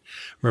guilty.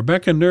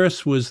 Rebecca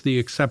Nurse was the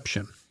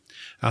exception.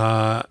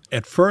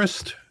 At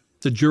first,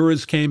 the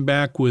jurors came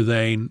back with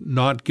a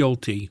not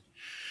guilty,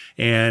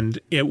 and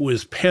it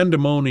was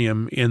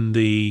pandemonium in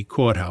the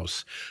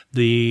courthouse.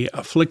 The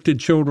afflicted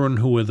children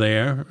who were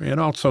there, and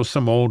also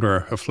some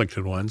older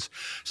afflicted ones,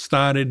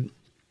 started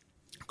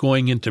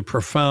going into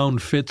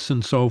profound fits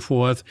and so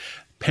forth.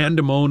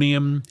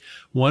 Pandemonium.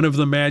 One of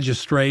the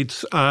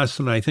magistrates asked,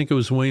 and I think it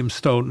was William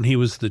Stoughton, he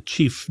was the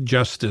chief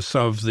justice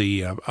of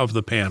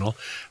the panel.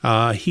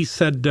 He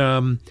said,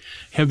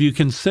 "Have you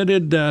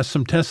considered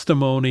some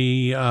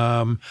testimony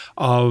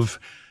of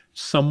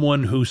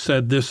someone who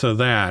said this or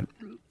that?"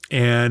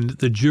 And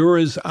the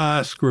jurors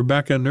asked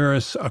Rebecca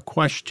Nurse a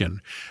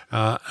question.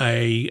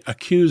 A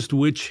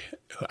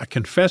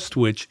confessed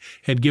witch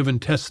had given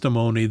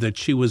testimony that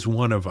she was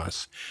one of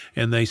us,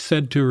 and they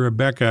said to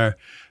Rebecca,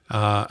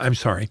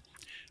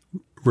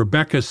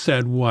 Rebecca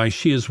said, "Why,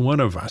 she is one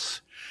of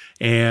us."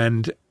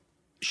 And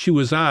she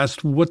was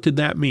asked, what did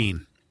that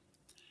mean?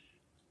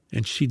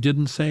 And she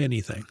didn't say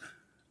anything.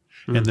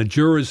 And the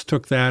jurors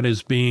took that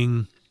as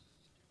being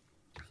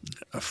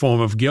a form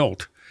of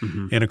guilt.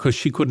 And of course,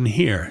 she couldn't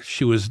hear.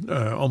 She was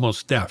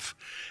almost deaf.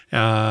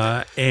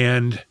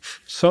 And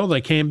so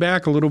they came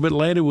back a little bit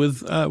later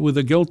with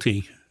a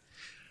guilty.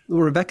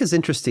 Well, Rebecca's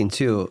interesting,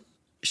 too.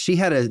 She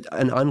had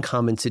an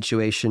uncommon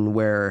situation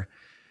where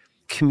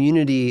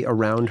community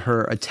around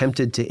her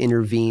attempted to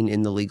intervene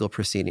in the legal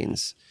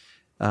proceedings,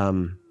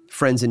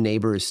 friends and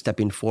neighbors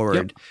stepping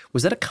forward. Yep.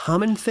 Was that a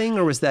common thing,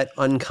 or was that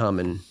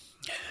uncommon?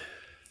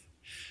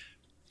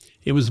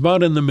 It was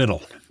about in the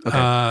middle.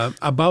 Okay.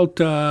 About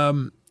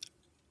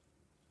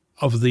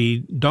of the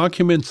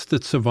documents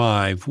that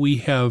survive, we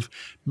have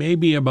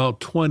maybe about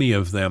 20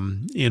 of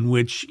them in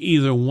which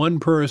either one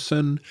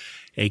person,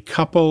 a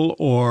couple,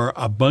 or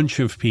a bunch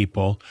of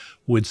people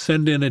would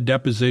send in a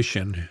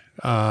deposition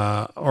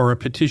or a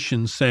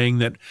petition saying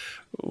that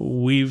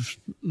we've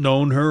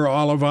known her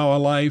all of our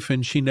life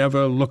and she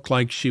never looked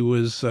like she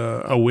was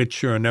a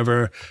witch or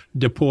never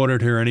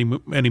deported her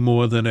any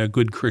more than a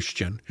good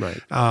Christian.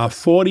 Right.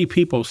 40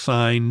 people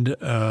signed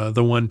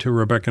the one to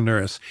Rebecca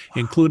Nurse,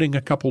 including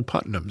a couple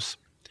Putnams.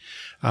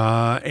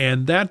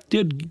 And that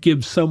did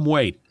give some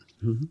weight.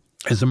 Mm-hmm.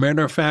 As a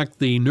matter of fact,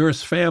 the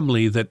Nurse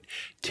family that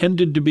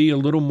tended to be a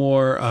little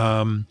more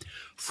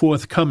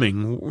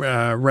forthcoming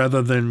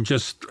rather than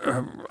just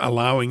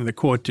allowing the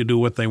court to do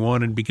what they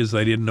wanted because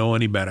they didn't know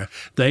any better.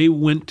 They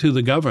went to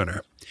the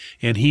governor,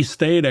 and he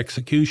stayed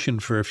execution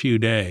for a few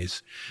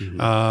days.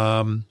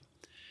 Mm-hmm.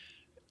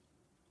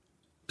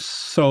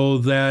 So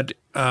that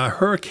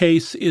her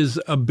case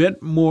is a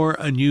bit more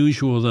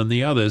unusual than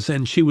the others,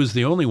 and she was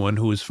the only one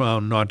who was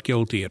found not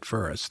guilty at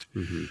first.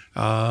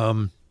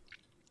 Mm-hmm.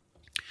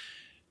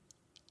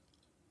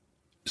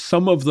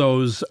 Some of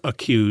those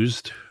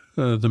accused,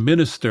 the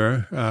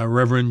minister,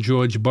 Reverend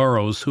George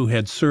Burroughs, who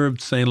had served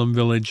Salem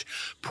Village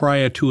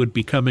prior to it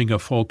becoming a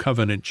full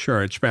covenant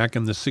church back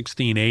in the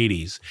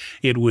 1680s,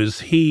 it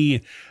was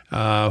he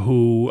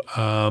who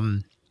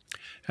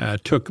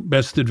took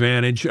best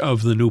advantage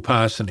of the new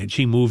parsonage.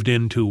 He moved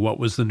into what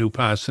was the new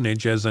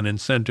parsonage as an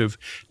incentive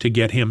to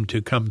get him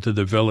to come to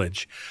the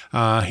village.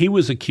 He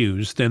was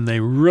accused, and they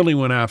really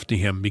went after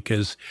him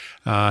because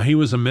he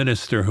was a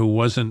minister who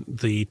wasn't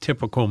the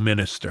typical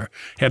minister,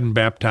 hadn't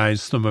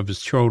baptized some of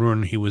his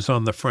children. He was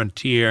on the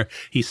frontier.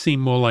 He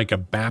seemed more like a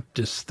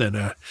Baptist than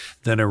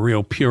a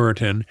real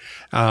Puritan.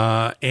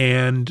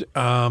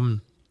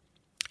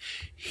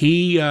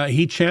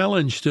 He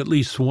challenged at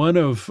least one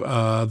of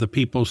the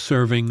people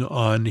serving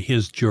on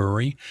his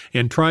jury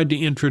and tried to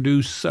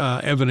introduce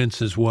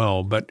evidence as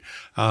well, but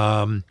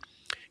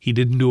he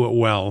didn't do it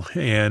well,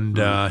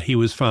 and he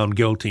was found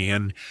guilty.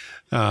 And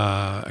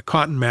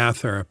Cotton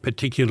Mather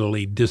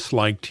particularly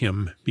disliked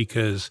him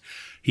because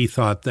he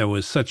thought there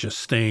was such a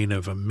stain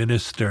of a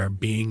minister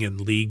being in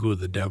league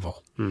with the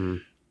devil.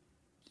 Mm.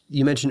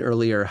 You mentioned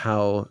earlier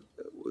how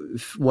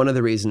one of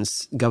the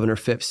reasons Governor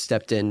Phipps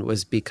stepped in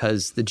was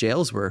because the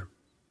jails were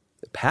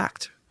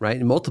packed, right?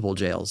 And multiple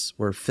jails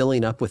were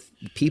filling up with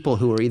people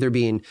who were either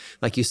being,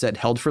 like you said,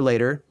 held for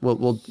later.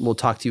 We'll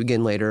talk to you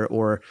again later,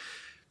 or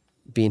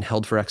being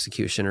held for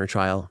execution or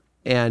trial.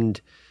 And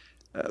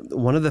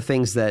one of the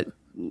things that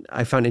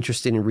I found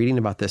interesting in reading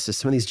about this is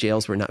some of these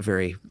jails were not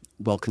very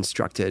well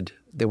constructed.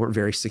 They weren't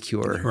very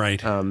secure.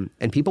 Right.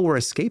 And people were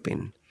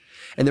escaping.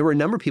 And there were a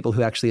number of people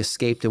who actually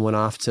escaped and went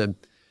off to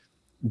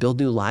build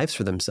new lives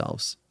for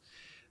themselves.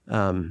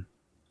 When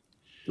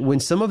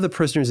some of the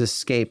prisoners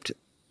escaped,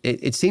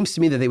 it seems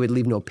to me that they would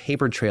leave no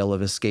paper trail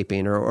of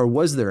escaping, or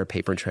was there a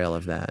paper trail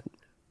of that?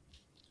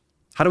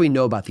 How do we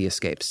know about the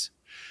escapes?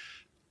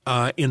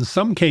 In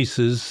some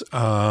cases,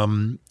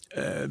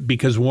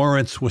 because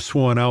warrants were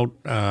sworn out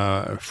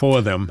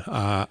for them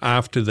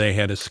after they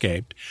had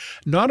escaped.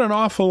 Not an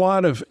awful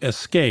lot of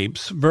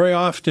escapes. Very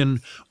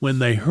often, when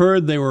they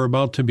heard they were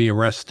about to be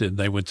arrested,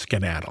 they would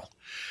skedaddle.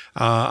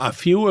 A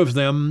few of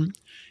them,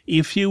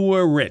 if you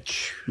were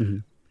rich, mm-hmm.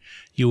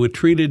 you were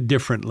treated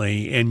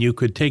differently, and you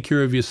could take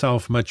care of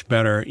yourself much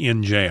better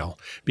in jail.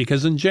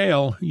 Because in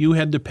jail, you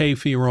had to pay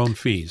for your own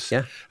fees.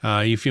 Yeah.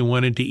 If you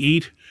wanted to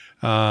eat,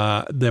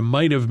 there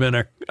might have been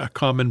a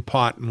common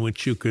pot in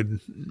which you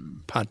could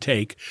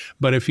partake.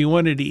 But if you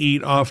wanted to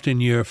eat, often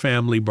your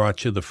family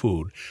brought you the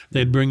food.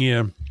 They'd bring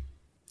you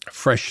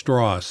fresh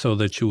straw so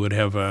that you would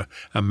have a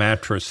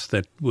mattress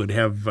that would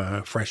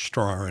have fresh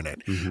straw in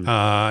it.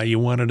 Mm-hmm. You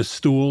wanted a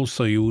stool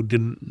so you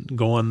didn't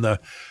go on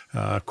the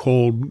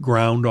cold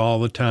ground all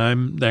the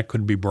time. That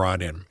could be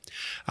brought in.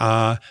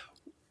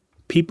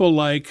 People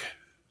like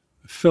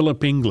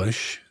Philip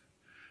English,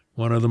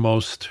 one of the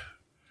most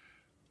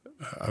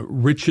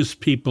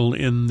richest people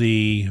in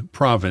the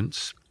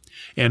province,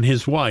 and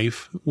his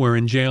wife were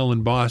in jail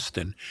in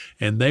Boston,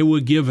 and they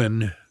were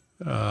given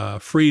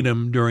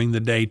freedom during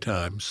the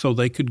daytime so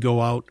they could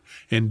go out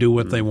and do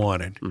what they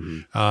wanted,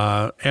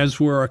 as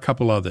were a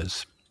couple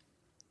others.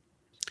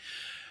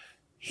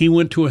 He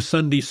went to a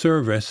Sunday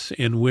service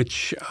in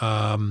which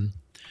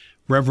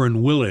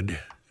Reverend Willard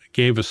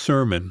gave a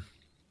sermon,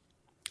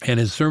 and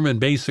his sermon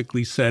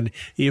basically said,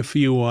 if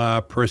you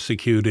are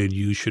persecuted,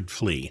 you should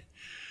flee.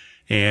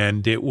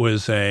 And it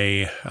was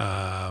a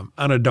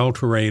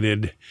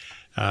unadulterated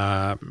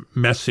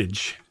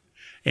message.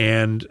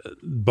 And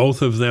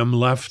both of them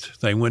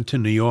left. They went to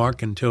New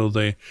York until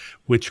the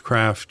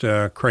witchcraft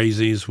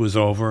crazies was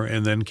over,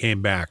 and then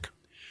came back.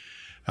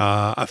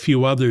 A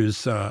few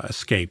others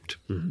escaped.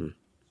 Mm-hmm.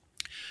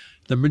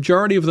 The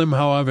majority of them,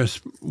 however,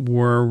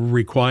 were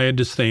required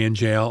to stay in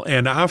jail.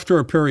 And after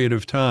a period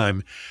of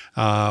time,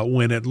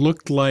 when it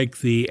looked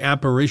like the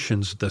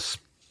apparitions, the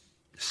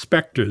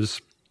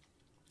specters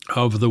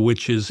of the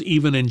witches,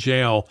 even in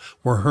jail,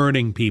 were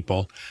hurting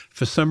people.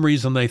 For some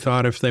reason, they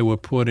thought if they were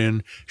put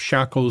in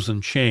shackles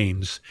and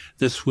chains,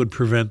 this would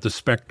prevent the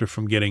specter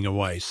from getting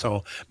away.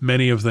 So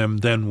many of them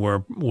then were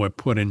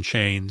put in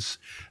chains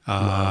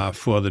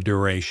for the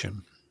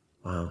duration.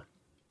 Wow.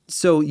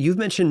 So you've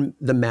mentioned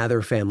the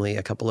Mather family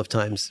a couple of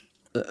times.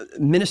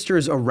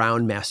 Ministers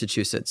around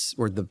Massachusetts,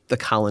 or the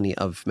colony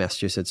of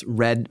Massachusetts,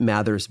 read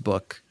Mather's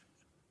book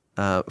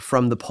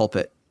from the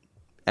pulpit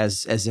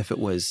as if it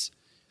was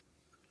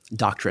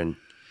doctrine.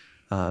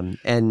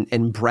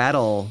 And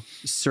Brattle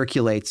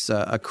circulates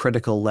a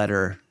critical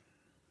letter.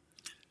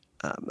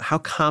 How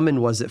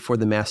common was it for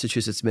the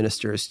Massachusetts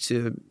ministers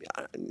to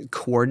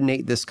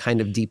coordinate this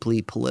kind of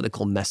deeply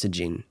political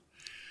messaging?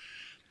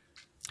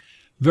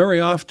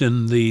 Very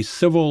often, the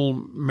civil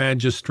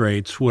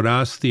magistrates would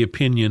ask the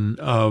opinion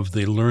of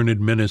the learned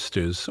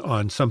ministers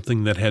on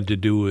something that had to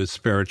do with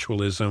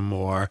spiritualism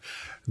or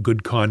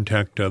good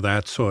conduct or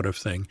that sort of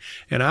thing.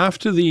 And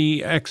after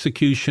the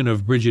execution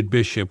of Bridget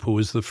Bishop, who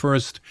was the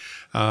first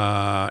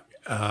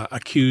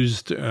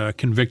accused,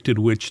 convicted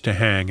witch to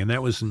hang, and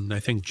that was in,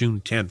 I think,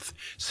 June 10th,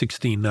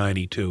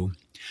 1692,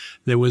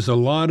 there was a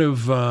lot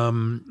of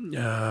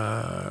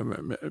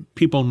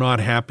people not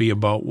happy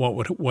about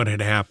what had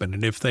happened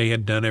and if they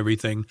had done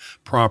everything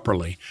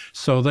properly.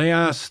 So they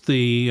asked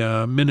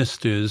the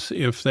ministers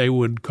if they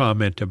would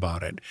comment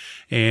about it.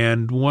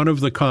 And one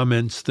of the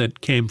comments that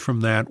came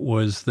from that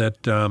was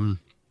that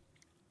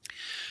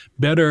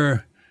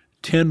better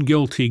 10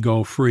 guilty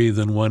go free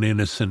than one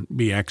innocent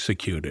be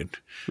executed.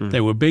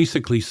 They were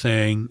basically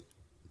saying,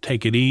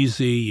 take it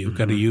easy, you've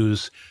got to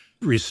use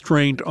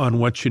restraint on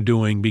what you're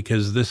doing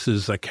because this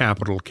is a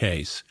capital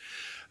case.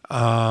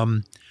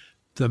 The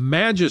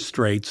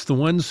magistrates, the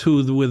ones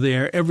who were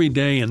there every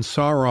day and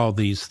saw all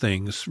these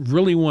things,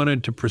 really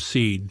wanted to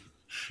proceed.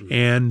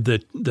 And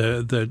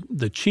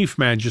the chief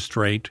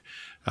magistrate,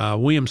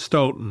 William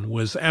Stoughton,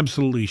 was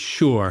absolutely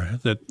sure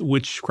that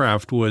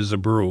witchcraft was a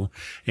brew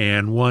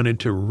and wanted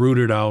to root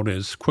it out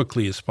as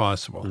quickly as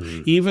possible.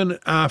 Even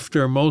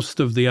after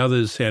most of the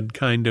others had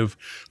kind of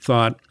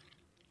thought,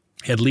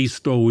 at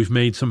least, we've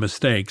made some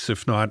mistakes.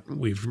 If not,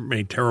 we've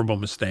made terrible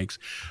mistakes.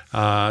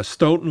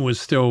 Stoughton was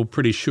still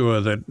pretty sure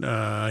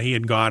that he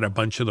had got a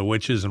bunch of the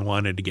witches and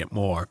wanted to get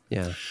more.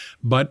 Yeah.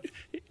 But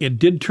it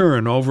did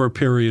turn over a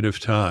period of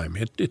time.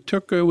 It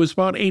was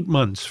about 8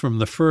 months from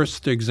the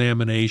first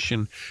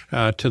examination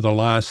to the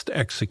last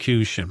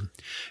execution.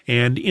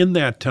 And in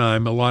that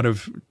time, a lot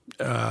of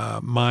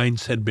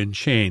minds had been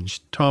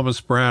changed. Thomas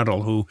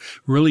Brattle, who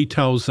really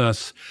tells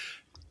us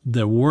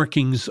the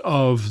workings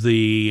of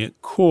the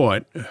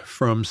court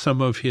from some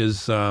of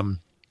his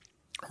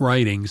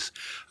writings,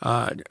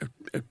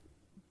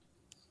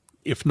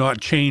 if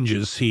not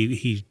changes,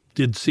 he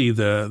did see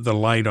the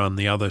light on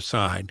the other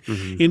side.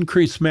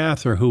 Increase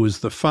Mather, who was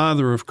the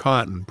father of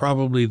cotton,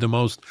 probably the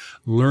most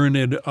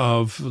learned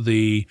of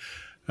the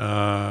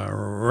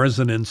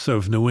residents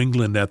of New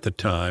England at the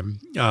time.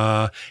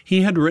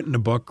 He had written a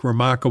book,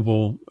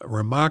 Remarkable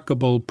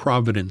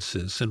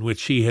Providences, in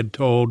which he had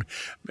told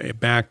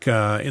back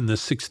in the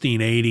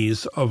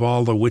 1680s of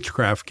all the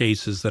witchcraft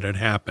cases that had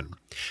happened.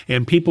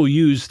 And people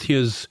used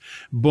his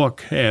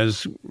book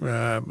as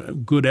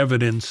good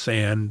evidence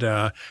and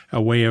a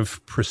way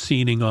of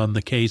proceeding on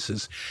the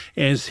cases.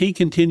 As he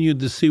continued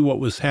to see what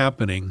was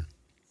happening,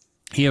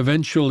 he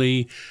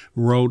eventually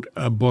wrote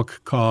a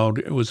book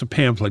it was a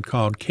pamphlet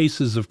called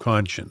Cases of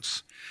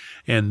Conscience.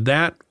 And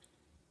that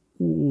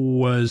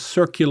was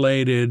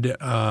circulated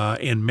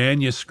in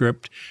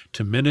manuscript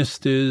to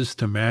ministers,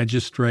 to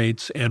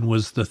magistrates, and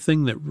was the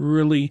thing that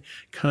really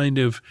kind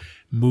of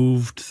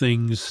moved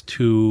things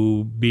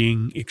to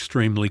being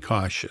extremely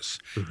cautious.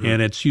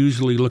 And it's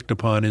usually looked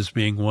upon as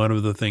being one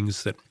of the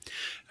things that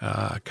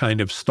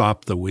kind of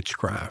stopped the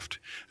witchcraft.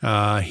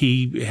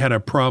 He had a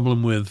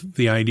problem with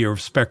the idea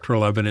of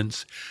spectral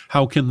evidence.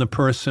 How can the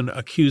person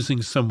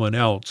accusing someone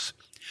else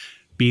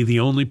be the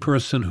only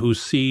person who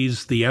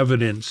sees the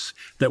evidence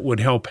that would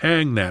help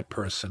hang that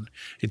person?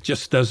 It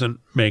just doesn't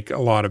make a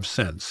lot of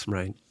sense.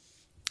 Right.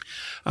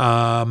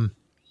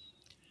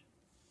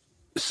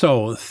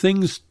 So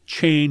things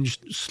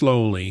changed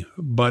slowly,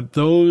 but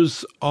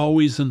those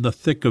always in the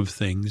thick of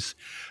things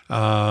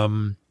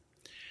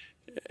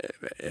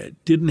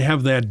didn't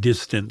have that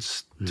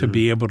distance to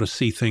be able to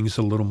see things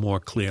a little more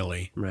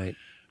clearly. Right.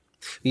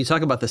 You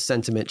talk about the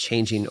sentiment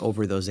changing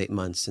over those 8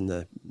 months and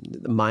the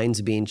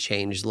minds being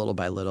changed little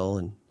by little,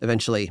 and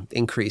eventually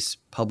Increase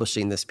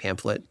publishing this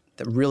pamphlet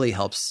that really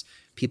helps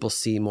people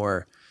see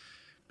more.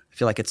 I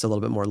feel like it's a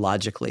little bit more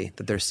logically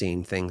that they're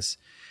seeing things.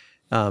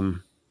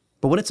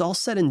 But when it's all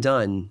said and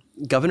done,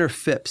 Governor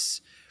Phipps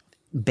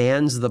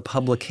bans the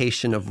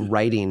publication of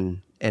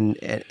writing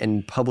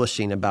and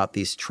publishing about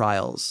these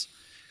trials.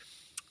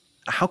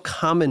 How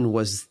common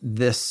was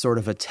this sort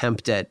of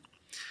attempt at,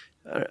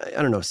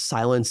 I don't know,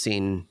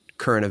 silencing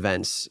current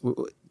events?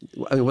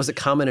 I mean, was it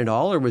common at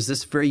all, or was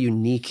this very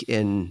unique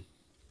in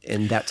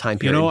that time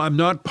period? I'm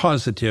not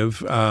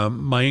positive.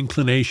 My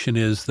inclination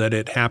is that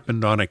it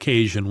happened on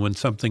occasion when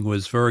something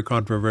was very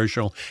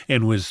controversial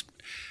and was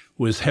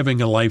was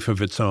having a life of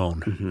its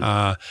own.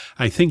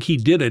 I think he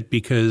did it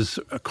because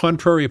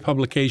contrary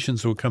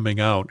publications were coming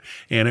out,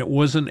 and it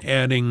wasn't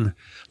adding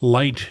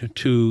light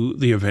to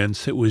the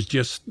events. It was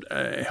just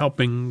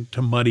helping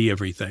to muddy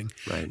everything.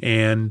 Right.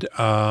 And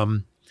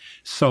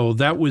so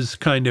that was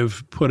kind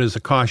of put as a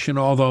caution,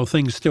 although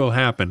things still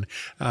happen.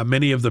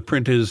 Many of the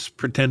printers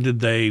pretended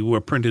they were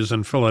printers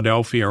in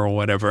Philadelphia or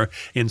whatever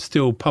and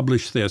still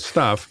published their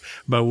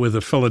stuff, but with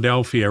a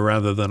Philadelphia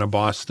rather than a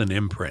Boston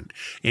imprint.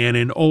 And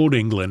in Old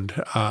England,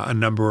 a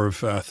number of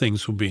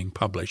things were being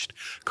published.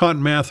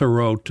 Cotton Mather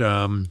wrote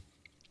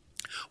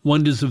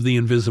Wonders of the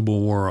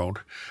Invisible World.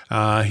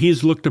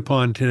 He's looked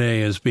upon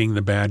today as being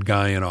the bad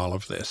guy in all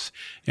of this.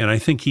 And I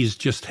think he's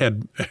just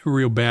had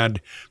real bad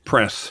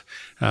press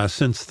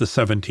since the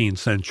 17th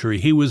century.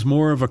 He was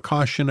more of a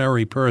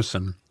cautionary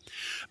person,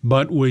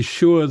 but was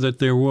sure that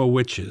there were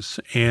witches.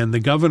 And the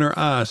governor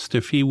asked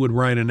if he would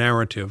write a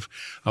narrative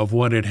of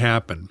what had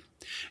happened.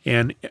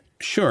 And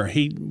sure,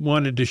 he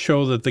wanted to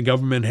show that the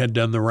government had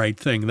done the right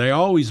thing. They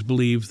always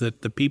believed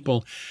that the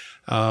people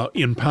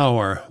in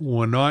power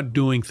were not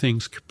doing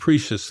things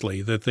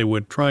capriciously, that they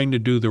were trying to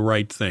do the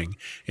right thing.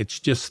 It's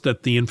just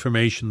that the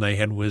information they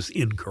had was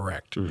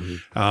incorrect.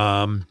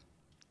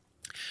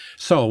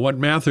 So what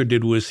Mather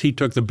did was he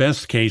took the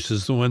best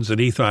cases, the ones that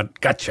he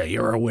thought, gotcha,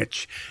 you're a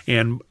witch,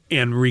 and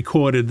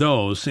recorded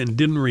those and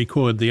didn't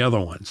record the other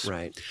ones.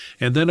 Right.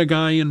 And then a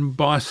guy in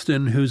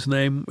Boston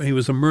he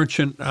was a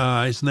merchant,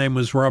 his name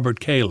was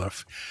Robert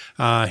Califf.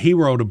 He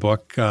wrote a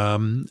book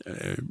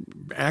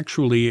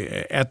actually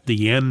at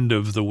the end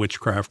of the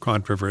witchcraft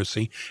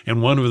controversy,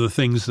 and one of the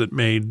things that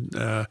made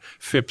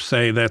Phipps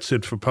say that's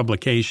it for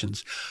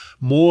publications,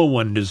 More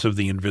Wonders of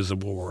the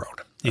Invisible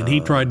World. And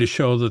he tried to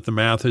show that the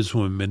Mathers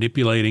were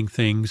manipulating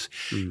things.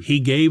 He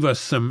gave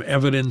us some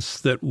evidence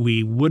that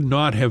we would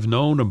not have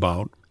known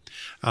about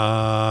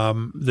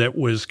that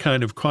was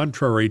kind of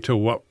contrary to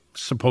what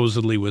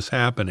supposedly was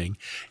happening,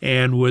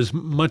 and was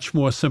much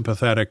more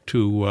sympathetic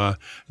to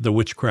the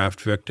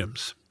witchcraft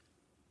victims.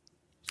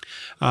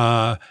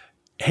 Hale,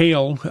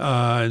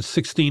 in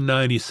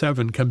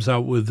 1697, comes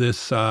out with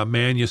this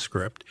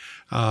manuscript.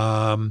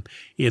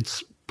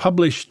 It's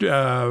published,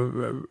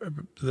 the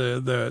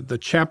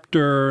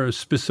chapter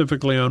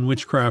specifically on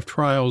witchcraft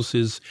trials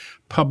is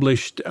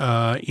published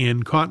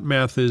in Cotton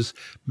Mather's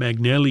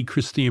Magnelli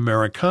Christi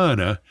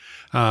Americana,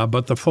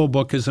 but the full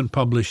book isn't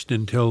published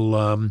until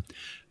the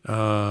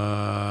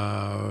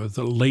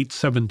late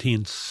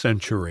 17th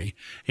century.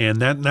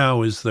 And that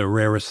now is the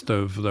rarest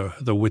of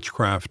the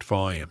witchcraft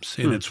volumes.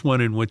 And it's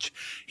one in which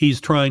he's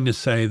trying to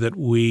say that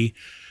we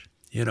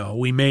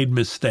made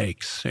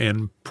mistakes,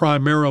 and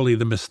primarily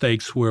the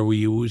mistakes where we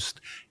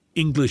used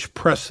English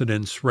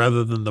precedents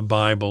rather than the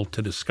Bible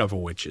to discover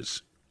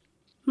witches.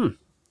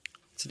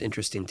 It's an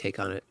interesting take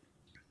on it.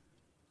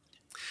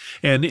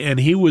 And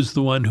he was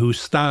the one who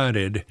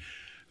started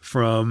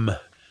from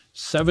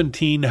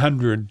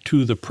 1700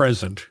 to the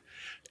present.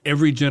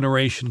 Every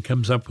generation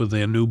comes up with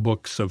their new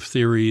books of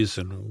theories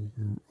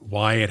and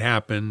why it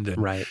happened.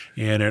 And, right.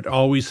 And it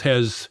always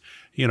has...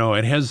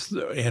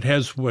 it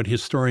has what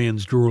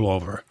historians drool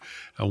over.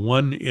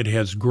 One, it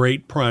has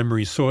great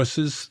primary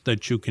sources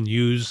that you can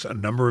use a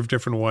number of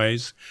different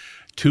ways.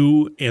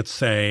 Two,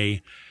 it's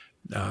a,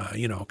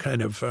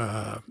 kind of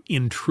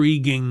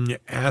intriguing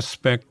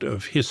aspect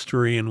of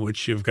history in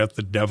which you've got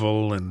the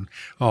devil and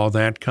all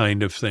that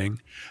kind of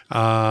thing.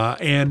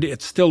 And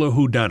it's still a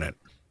whodunit.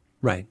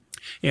 Right.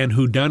 And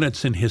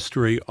whodunits in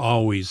history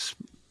always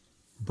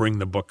bring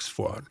the books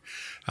forward.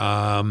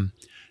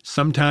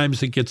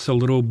 Sometimes it gets a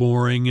little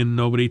boring and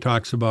nobody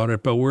talks about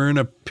it, but we're in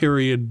a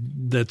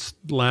period that's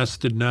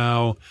lasted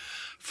now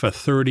for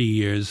 30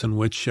 years in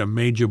which a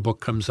major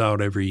book comes out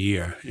every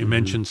year. You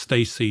mentioned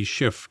Stacy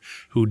Schiff,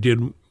 who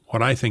did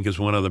what I think is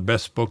one of the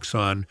best books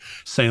on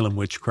Salem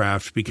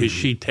witchcraft, because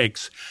she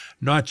takes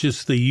not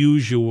just the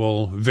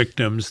usual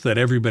victims that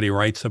everybody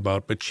writes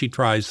about, but she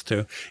tries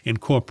to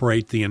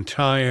incorporate the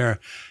entire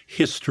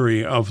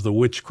history of the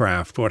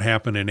witchcraft, what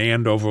happened in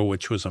Andover,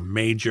 which was a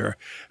major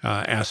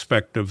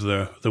aspect of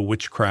the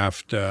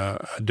witchcraft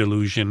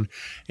delusion,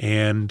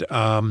 and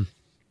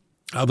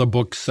other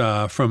books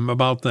from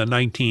about the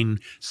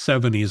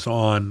 1970s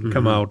on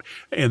come out,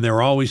 and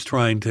they're always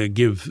trying to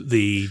give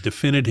the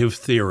definitive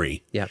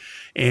theory. Yeah.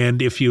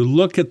 And if you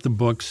look at the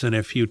books and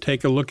if you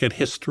take a look at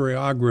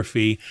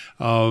historiography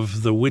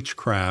of the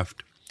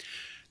witchcraft,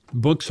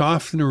 books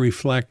often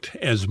reflect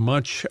as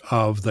much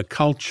of the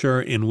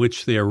culture in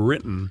which they're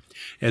written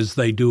as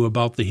they do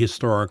about the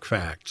historic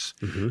facts.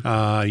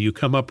 You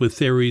come up with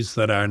theories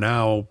that are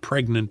now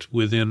pregnant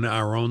within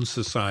our own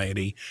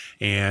society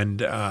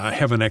and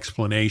have an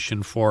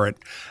explanation for it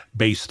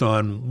based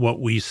on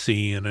what we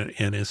see and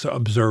is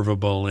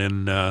observable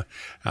in 18th,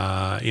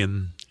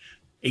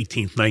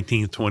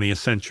 19th, 20th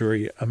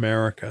century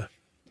America.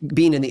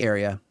 Being in the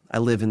area, I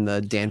live in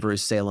the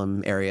Danvers,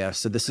 Salem area,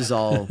 so this is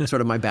all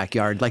sort of my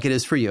backyard, like it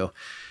is for you.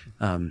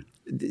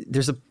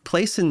 There's a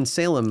place in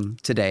Salem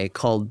today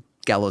called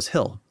Gallows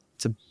Hill.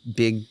 It's a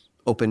big,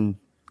 open,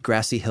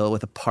 grassy hill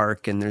with a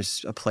park, and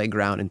there's a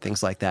playground and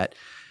things like that.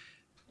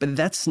 But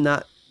that's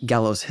not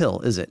Gallows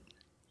Hill, is it?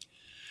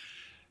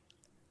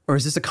 Or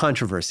is this a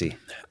controversy?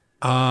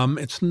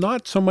 It's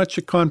not so much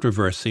a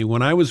controversy.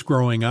 When I was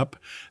growing up,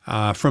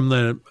 from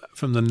the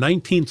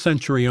 19th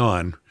century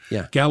on,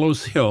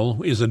 Gallows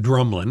Hill is a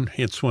drumlin.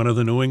 It's one of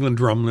the New England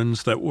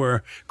drumlins that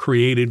were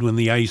created when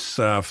the ice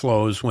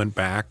flows went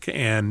back.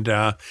 And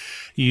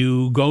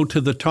you go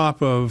to the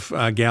top of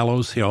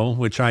Gallows Hill,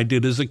 which I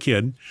did as a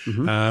kid.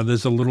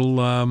 There's a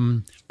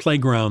little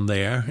playground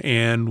there.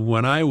 And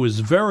when I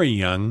was very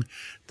young,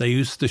 they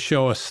used to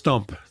show a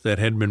stump that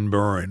had been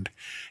burned.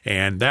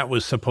 And that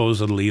was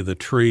supposedly the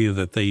tree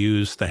that they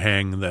used to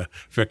hang the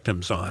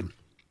victims on.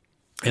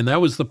 And that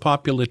was the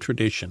popular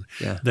tradition,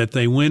 that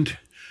they went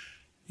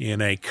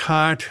in a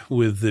cart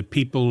with the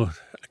people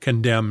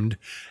condemned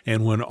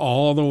and went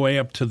all the way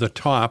up to the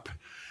top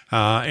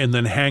and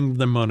then hanged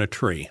them on a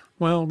tree.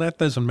 Well, that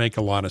doesn't make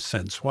a lot of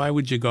sense. Why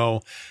would you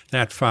go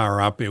that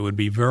far up? It would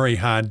be very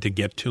hard to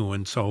get to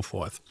and so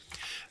forth.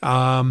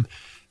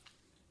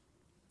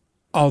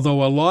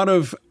 Although a lot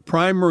of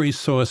primary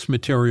source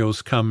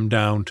materials come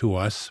down to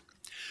us,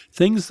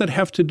 things that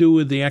have to do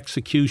with the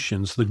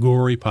executions, the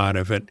gory part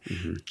of it,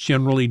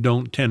 generally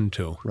don't tend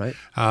to. Right.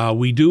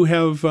 We do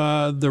have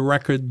the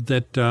record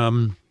that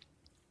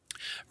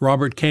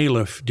Robert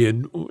Califf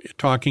did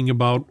talking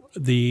about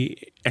the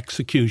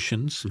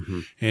executions,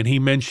 and he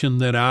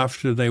mentioned that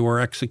after they were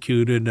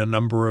executed, a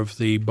number of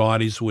the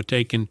bodies were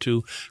taken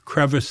to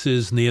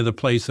crevices near the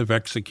place of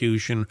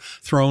execution,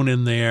 thrown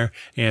in there,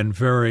 and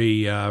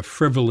very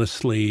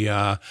frivolously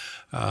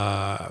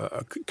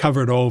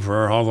covered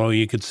over, although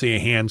you could see a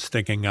hand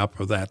sticking up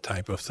or that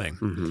type of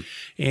thing.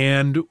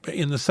 And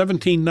in the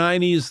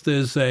 1790s,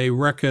 there's a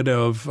record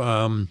of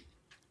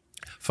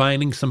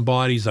finding some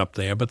bodies up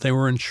there, but they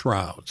were in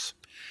shrouds.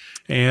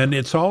 And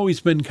it's always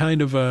been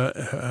kind of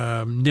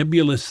a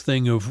nebulous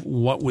thing of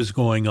what was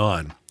going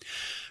on.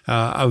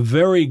 A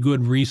very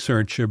good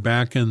researcher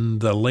back in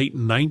the late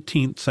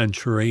 19th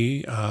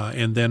century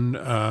and then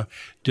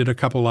did a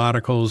couple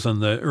articles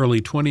in the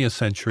early 20th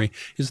century.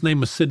 His name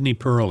was Sidney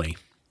Purley.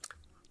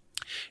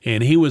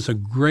 And he was a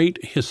great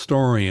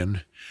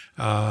historian,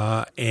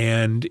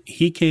 and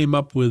he came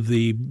up with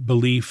the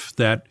belief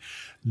that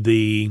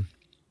the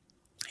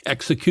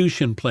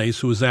execution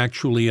place was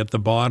actually at the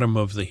bottom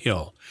of the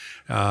hill,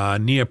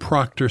 near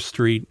Proctor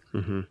Street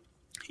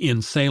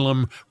in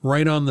Salem,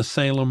 right on the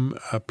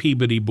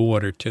Salem-Peabody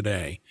border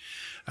today.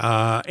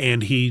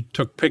 And he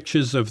took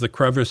pictures of the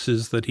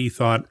crevices that he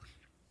thought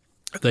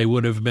they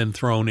would have been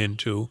thrown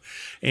into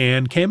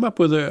and came up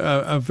with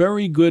a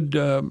very good,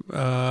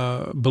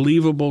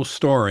 believable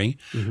story.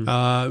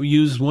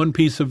 Used one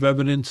piece of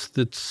evidence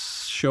that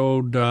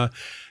showed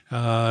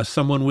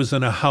someone was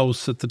in a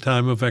house at the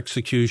time of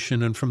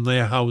execution, and from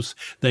their house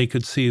they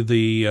could see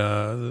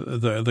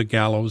the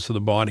gallows of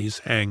the bodies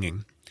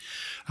hanging.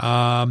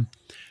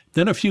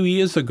 Then a few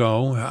years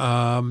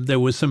ago, there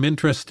was some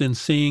interest in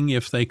seeing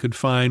if they could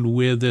find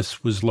where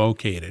this was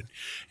located.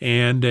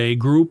 And a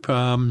group,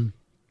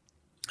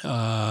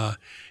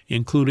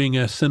 including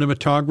a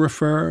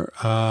cinematographer,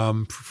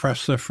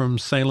 professor from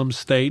Salem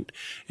State,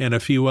 and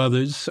a few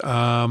others,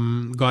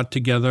 got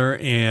together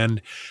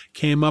and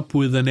came up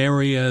with an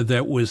area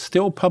that was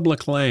still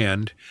public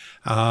land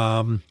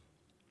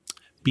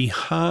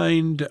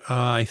behind,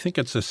 I think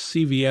it's a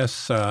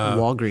CVS.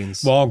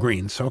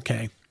 Walgreens,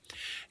 okay.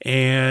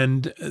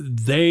 And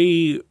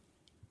they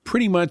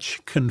pretty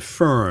much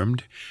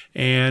confirmed,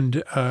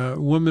 and a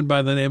woman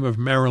by the name of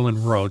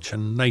Marilyn Roach, a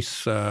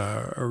nice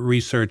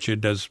researcher,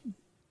 does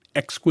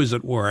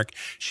exquisite work.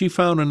 She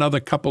found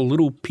another couple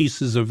little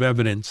pieces of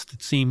evidence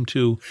that seemed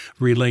to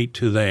relate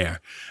to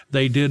there.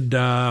 They did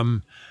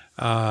underground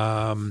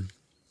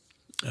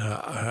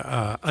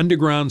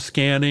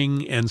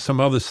scanning and some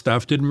other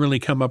stuff, didn't really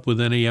come up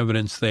with any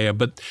evidence there,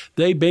 but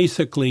they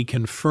basically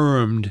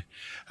confirmed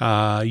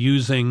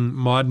using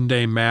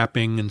modern-day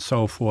mapping and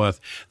so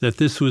forth, that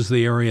this was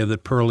the area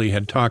that Purley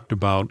had talked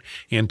about,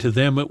 and to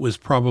them it was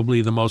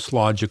probably the most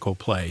logical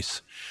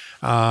place.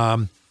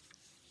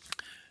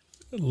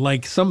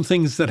 Like some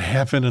things that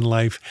happen in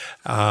life,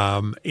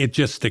 it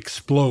just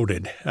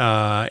exploded.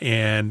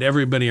 And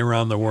everybody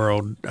around the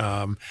world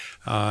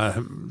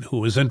who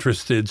was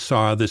interested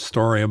saw this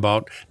story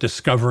about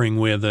discovering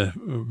where the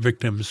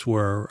victims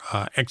were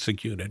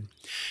executed.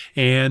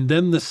 And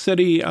then the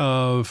city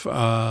of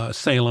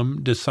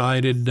Salem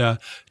decided to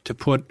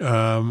put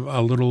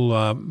a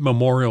little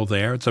memorial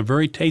there. It's a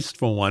very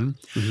tasteful one.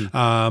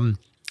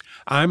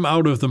 I'm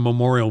out of the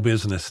memorial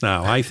business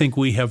now. I think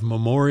we have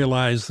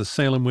memorialized the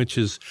Salem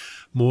witches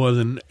more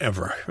than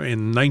ever.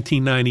 In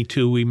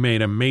 1992, we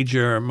made a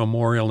major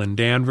memorial in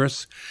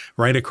Danvers,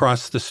 right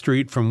across the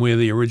street from where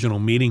the original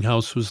meeting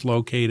house was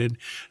located.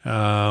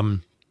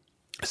 Salem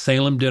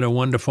did a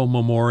wonderful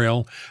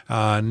memorial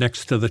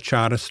next to the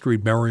Charter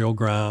Street burial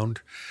ground.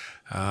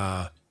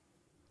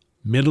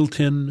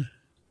 Middleton,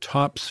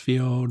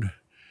 Topsfield,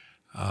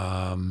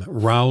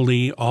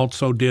 Rowley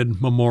also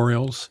did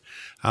memorials.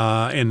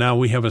 And now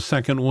we have a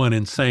second one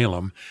in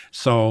Salem.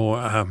 So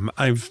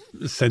I've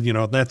said,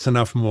 that's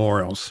enough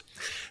memorials.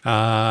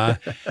 But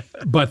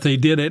they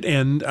did it.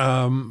 And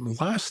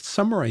last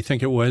summer, I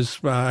think it was,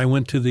 I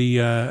went to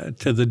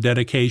the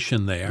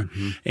dedication there.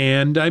 Mm-hmm.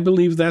 And I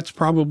believe that's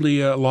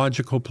probably a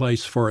logical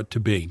place for it to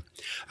be.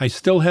 I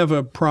still have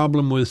a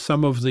problem with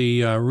some of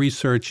the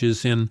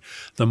researches in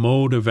the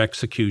mode of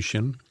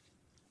execution.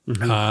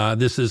 Mm-hmm.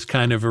 This is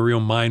kind of a real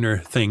minor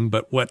thing,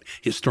 but what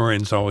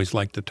historians always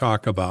like to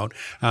talk about.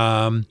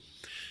 For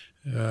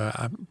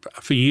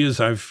years,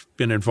 I've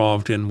been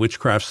involved in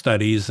witchcraft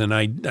studies, and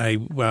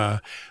I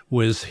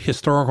was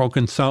historical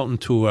consultant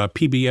to a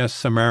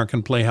PBS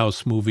American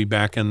Playhouse movie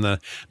back in the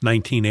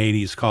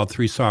 1980s called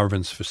Three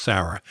Sovereigns for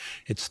Sarah.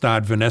 It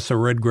starred Vanessa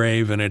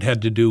Redgrave, and it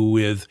had to do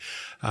with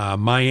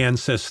my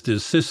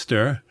ancestor's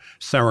sister,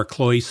 Sarah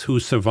Cloyce, who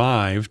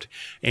survived,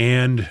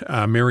 and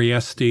Mary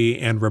Esty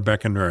and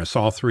Rebecca Nurse,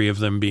 all three of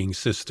them being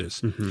sisters.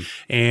 Mm-hmm.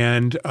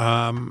 And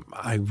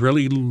I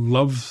really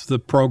love the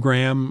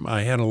program.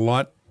 I had a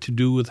lot to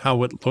do with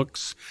how it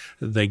looks.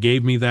 They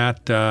gave me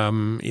that.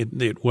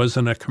 It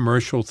wasn't a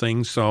commercial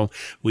thing, so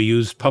we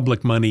used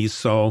public monies.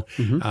 So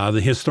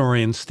the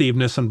historian Steve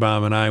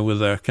Nissenbaum and I were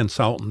the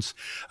consultants.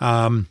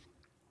 The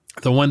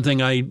one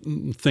thing I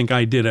think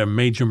I did a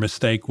major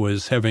mistake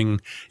was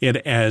having it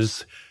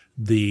as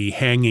the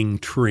hanging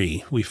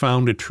tree. We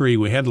found a tree.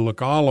 We had to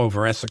look all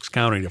over Essex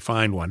County to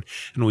find one,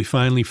 and we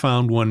finally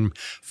found one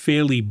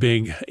fairly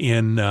big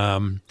in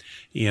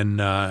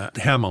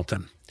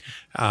Hamilton.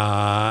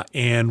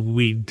 And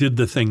we did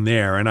the thing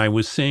there, and I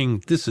was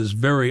saying, this is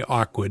very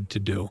awkward to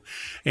do.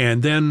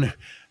 And then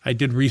I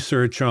did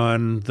research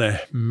on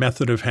the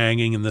method of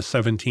hanging in the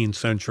 17th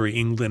century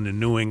England and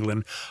New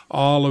England.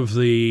 All of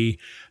the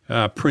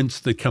prints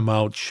that come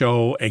out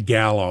show a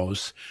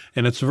gallows,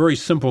 and it's a very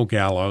simple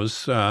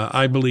gallows.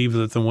 I believe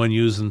that the one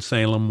used in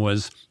Salem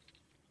was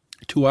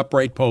 2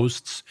 upright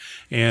posts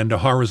and a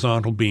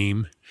horizontal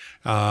beam,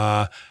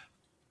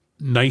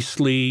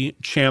 nicely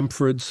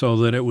chamfered so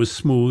that it was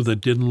smooth.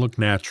 It didn't look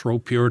natural.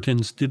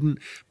 Puritans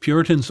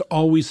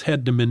always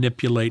had to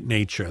manipulate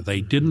nature.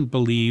 They didn't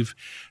believe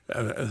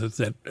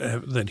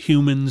that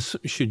humans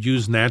should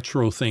use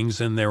natural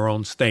things in their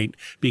own state,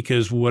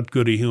 because what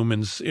good are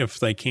humans if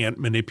they can't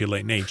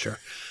manipulate nature?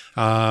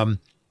 And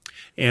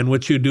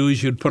what you do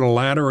is you'd put a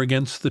ladder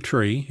against the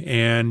tree,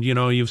 and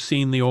you've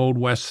seen the Old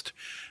West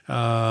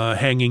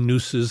hanging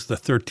nooses, the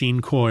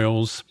 13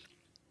 coils,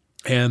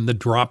 and the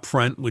drop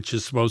front, which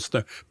is supposed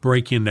to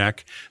break your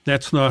neck.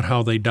 That's not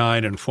how they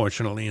died,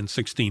 unfortunately, in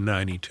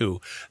 1692.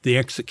 The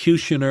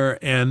executioner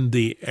and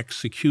the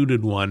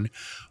executed one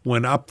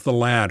went up the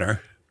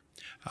ladder.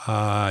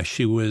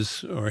 He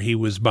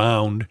was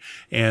bound,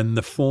 and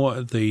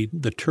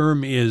the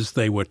term is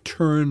they were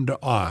turned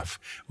off,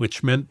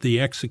 which meant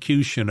the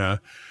executioner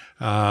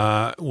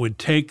would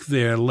take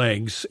their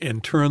legs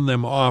and turn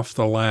them off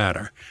the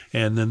ladder,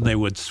 and then they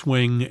would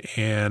swing,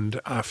 and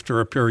after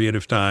a period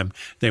of time,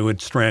 they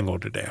would strangle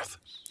to death.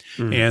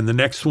 Mm. And the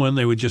next one,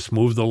 they would just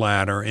move the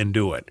ladder and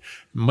do it.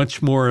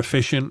 Much more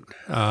efficient,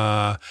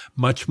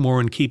 much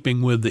more in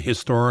keeping with the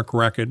historic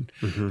record.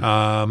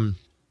 Mm-hmm.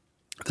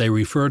 They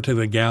refer to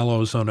the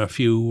gallows on a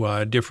few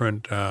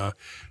different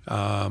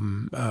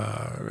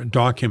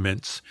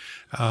documents,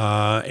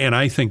 and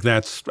I think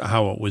that's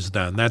how it was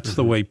done. That's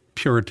the way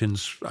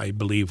Puritans, I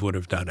believe, would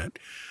have done it.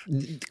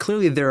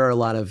 Clearly, there are a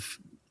lot of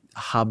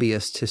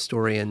hobbyist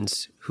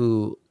historians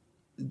who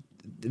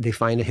they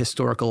find a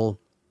historical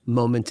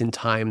moment in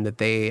time that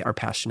they are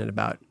passionate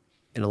about,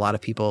 and a lot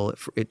of people,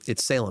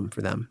 it's Salem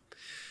for them.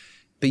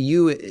 But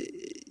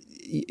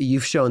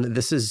you've shown that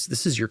this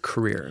is your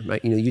career,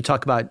 right? You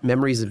talk about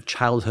memories of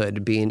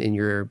childhood being in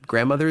your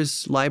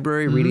grandmother's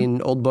library,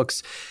 reading old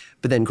books,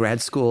 but then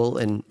grad school,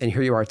 and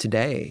here you are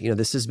today.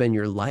 This has been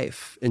your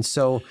life. And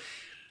so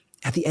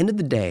at the end of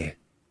the day,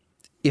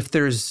 if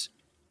there's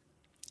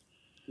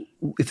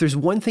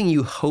one thing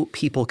you hope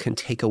people can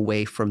take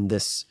away from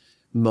this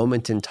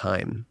moment in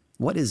time,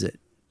 what is it?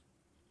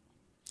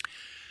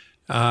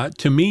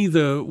 To me,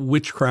 the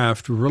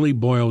witchcraft really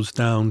boils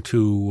down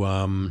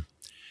to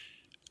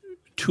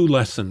 2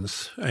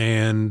 lessons.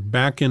 And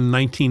back in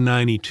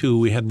 1992,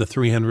 we had the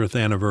 300th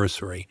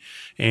anniversary.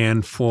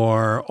 And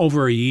for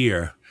over a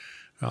year,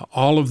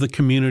 all of the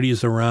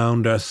communities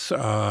around us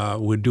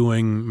were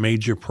doing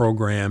major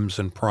programs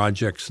and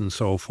projects and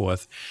so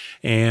forth.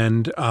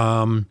 And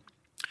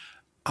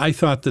I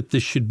thought that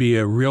this should be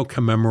a real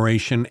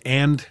commemoration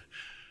and,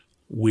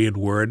 weird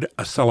word,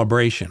 a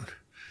celebration.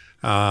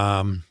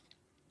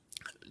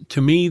 To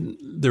me,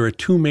 there are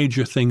 2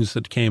 major things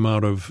that came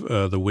out of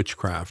the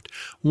witchcraft.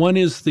 One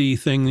is the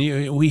thing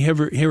we have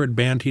here at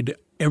Banty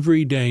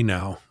every day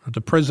now.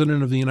 The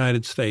President of the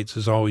United States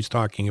is always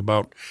talking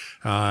about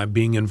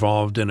being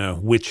involved in a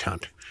witch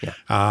hunt.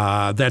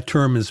 Yeah. That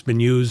term has been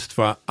used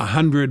for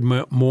 100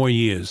 more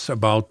years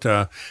about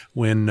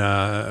when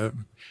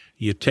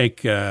You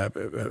take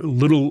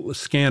little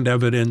scant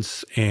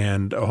evidence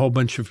and a whole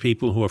bunch of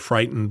people who are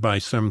frightened by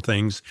some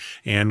things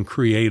and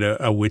create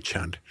a witch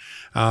hunt.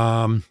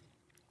 And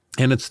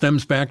it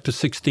stems back to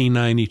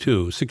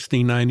 1692.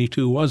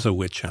 1692 was a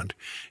witch hunt.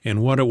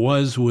 And what it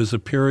was a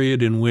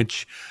period in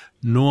which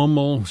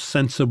normal,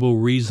 sensible,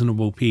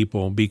 reasonable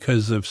people,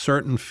 because of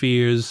certain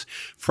fears,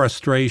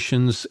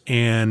 frustrations,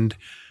 and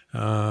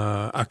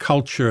a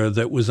culture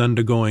that was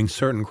undergoing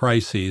certain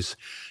crises,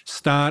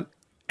 start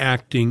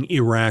acting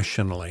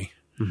irrationally.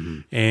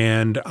 Mm-hmm.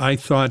 And I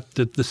thought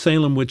that the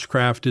Salem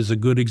witchcraft is a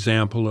good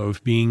example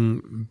of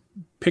being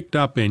picked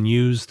up and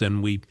used,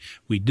 and we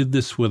did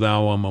this with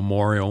our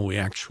memorial. We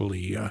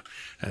actually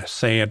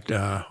say it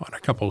on a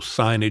couple of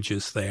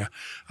signages there.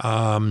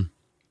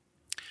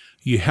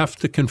 You have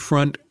to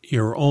confront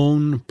your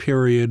own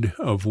period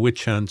of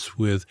witch hunts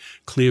with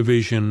clear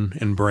vision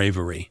and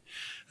bravery,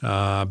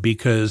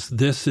 because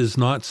this is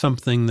not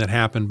something that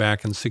happened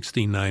back in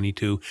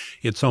 1692.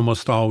 It's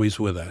almost always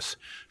with us.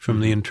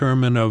 From the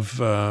internment of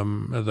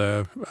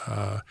the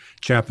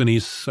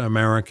Japanese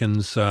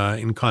Americans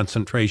in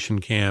concentration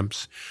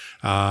camps,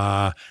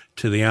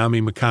 to the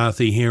Army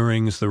McCarthy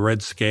hearings, the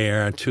Red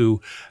Scare,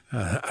 to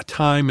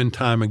time and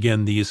time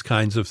again, these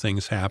kinds of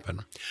things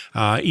happen.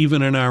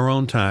 Even in our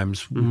own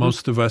times,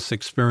 most of us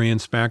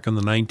experienced back in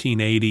the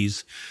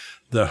 1980s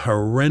the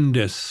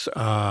horrendous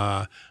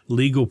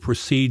legal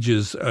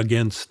procedures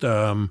against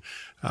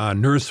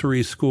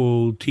nursery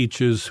school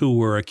teachers who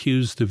were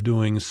accused of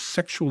doing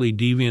sexually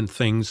deviant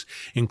things,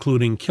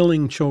 including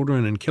killing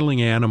children and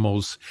killing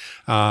animals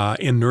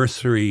in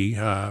nursery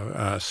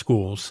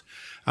schools,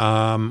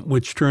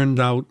 which turned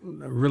out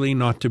really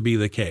not to be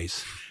the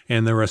case.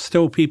 And there are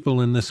still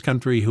people in this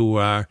country who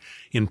are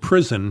in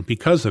prison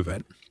because of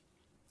it.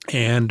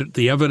 And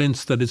the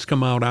evidence that has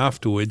come out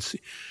afterwards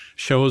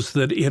shows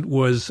that it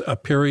was a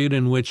period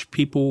in which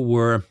people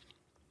were,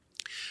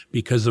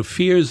 because of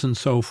fears and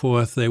so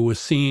forth, they were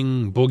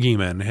seeing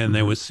boogeymen, and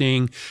they were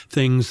seeing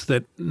things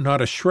that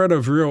not a shred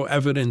of real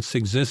evidence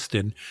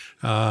existed.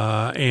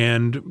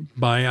 And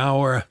by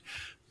our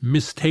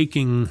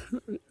mistaking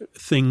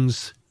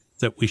things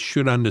that we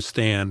should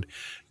understand,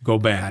 go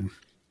bad.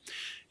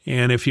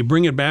 And if you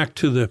bring it back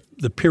to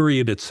the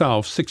period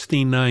itself,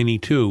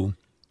 1692,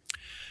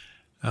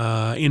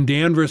 in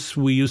Danvers,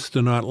 we used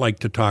to not like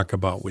to talk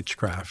about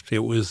witchcraft. It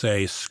was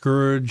a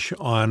scourge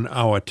on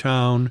our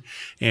town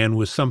and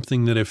was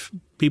something that if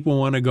people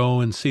want to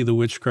go and see the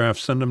witchcraft,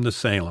 send them to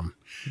Salem.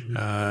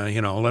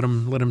 Let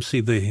them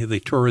see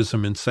the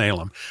tourism in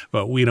Salem.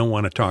 But we don't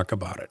want to talk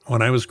about it.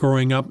 When I was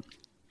growing up,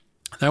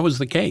 that was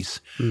the case.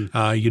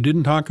 You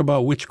didn't talk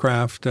about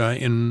witchcraft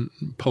in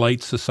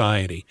polite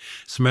society.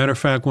 As a matter of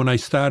fact, when I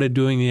started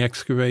doing the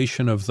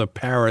excavation of the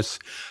Paris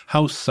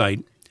house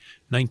site,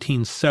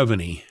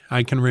 1970,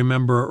 I can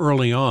remember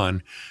early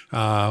on,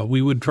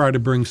 we would try to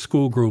bring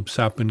school groups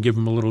up and give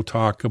them a little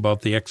talk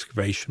about the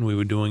excavation we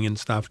were doing and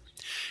stuff.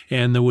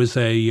 And there was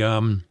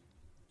two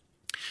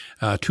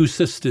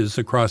sisters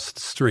across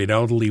the street,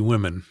 elderly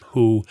women,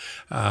 who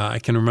I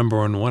can remember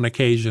on one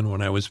occasion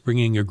when I was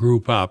bringing a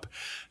group up,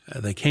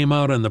 they came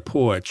out on the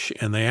porch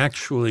and they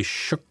actually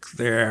shook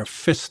their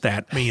fist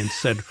at me and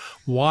said,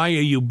 "Why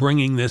are you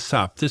bringing this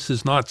up? This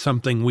is not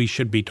something we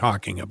should be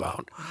talking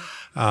about."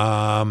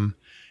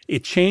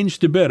 It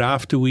changed a bit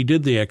after we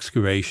did the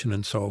excavation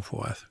and so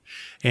forth.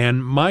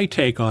 And my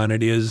take on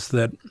it is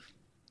that,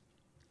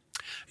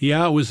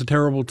 yeah, it was a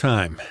terrible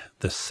time.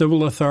 The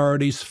civil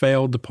authorities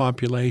failed the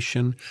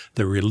population.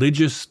 The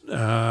religious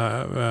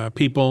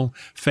people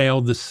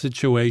failed the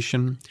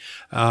situation.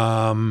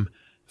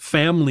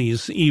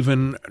 Families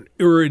even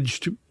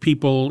urged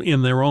people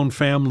in their own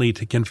family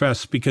to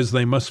confess because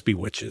they must be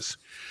witches.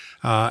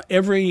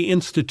 Every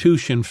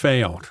institution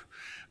failed.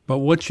 But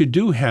what you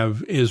do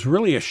have is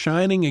really a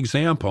shining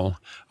example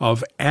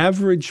of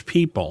average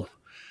people,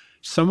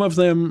 some of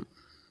them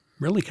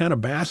really kind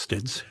of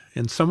bastards,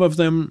 and some of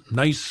them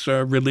nice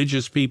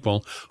religious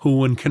people who,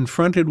 when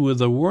confronted with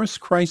the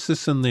worst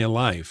crisis in their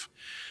life,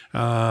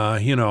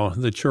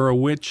 that you're a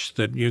witch,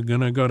 that you're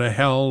going to go to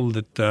hell,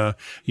 that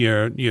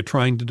you're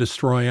trying to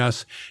destroy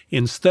us,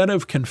 instead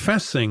of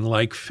confessing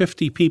like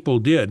 50 people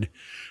did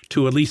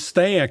to at least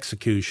stay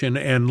execution,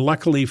 and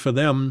luckily for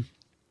them,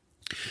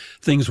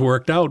 things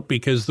worked out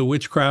because the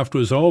witchcraft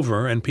was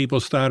over and people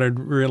started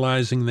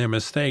realizing their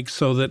mistakes,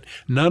 so that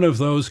none of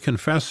those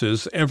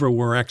confessors ever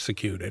were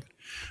executed.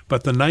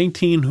 But the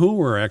 19 who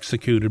were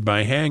executed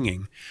by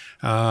hanging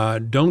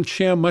don't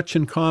share much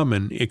in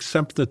common,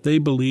 except that they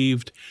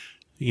believed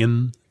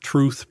in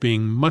truth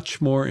being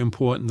much more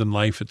important than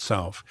life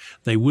itself.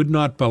 They would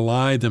not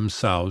belie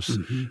themselves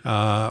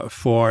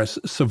for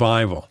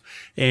survival.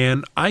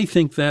 And I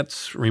think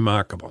that's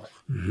remarkable.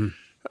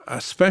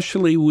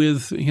 Especially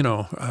with,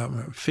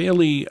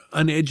 fairly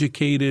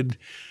uneducated,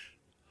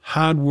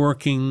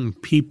 hardworking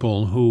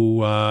people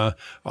who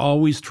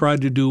always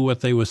tried to do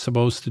what they were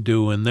supposed to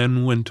do, and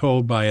then when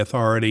told by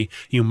authority,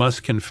 you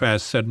must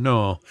confess, said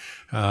no.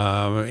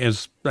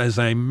 As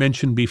I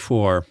mentioned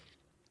before,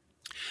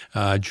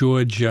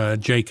 George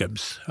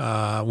Jacobs,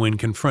 when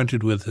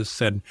confronted with this,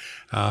 said,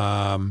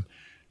 I'll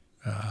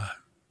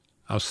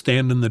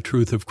stand in the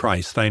truth of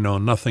Christ. I know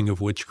nothing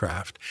of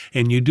witchcraft.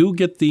 And you do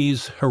get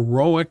these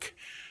heroic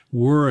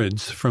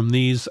words from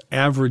these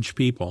average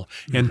people.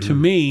 And to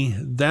me,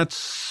 that's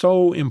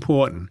so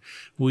important.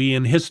 We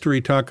in history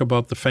talk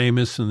about the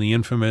famous and the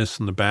infamous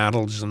and the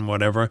battles and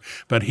whatever,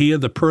 but here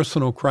the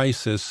personal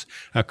crisis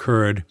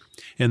occurred,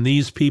 and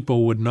these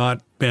people would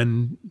not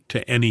bend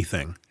to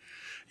anything.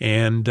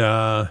 And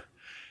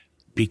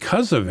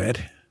because of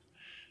it,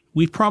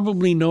 we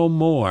probably know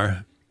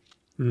more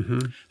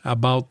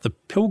about the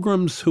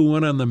pilgrims who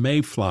went on the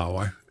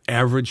Mayflower,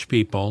 average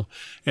people,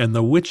 and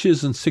the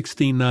witches in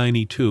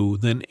 1692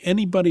 than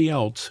anybody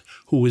else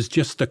who was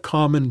just a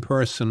common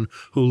person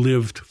who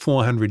lived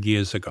 400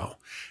 years ago.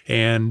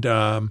 And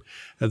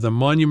the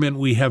monument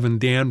we have in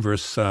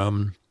Danvers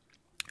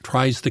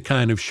tries to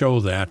kind of show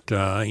that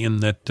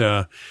in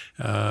that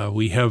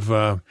we have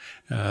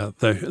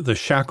the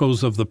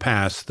shackles of the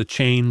past, the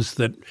chains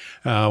that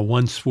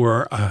once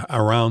were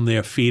around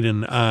their feet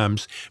and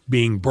arms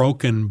being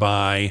broken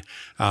by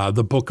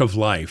the book of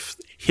life,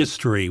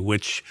 history,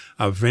 which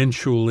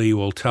eventually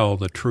will tell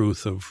the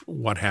truth of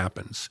what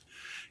happens.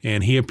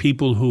 And here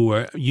people who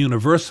were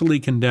universally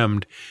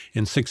condemned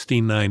in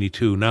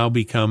 1692 now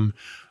become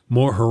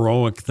more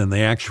heroic than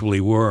they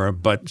actually were,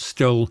 but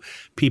still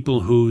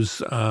people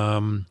whose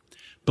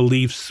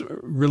beliefs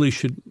really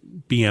should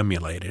be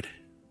emulated.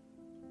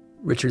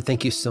 Richard,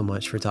 thank you so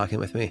much for talking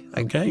with me.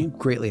 I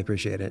greatly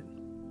appreciate it.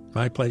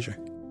 My pleasure.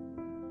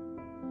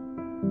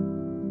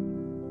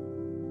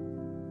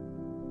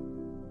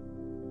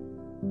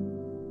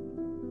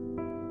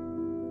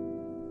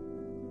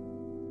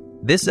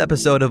 This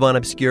episode of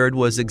Unobscured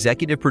was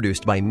executive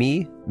produced by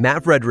me,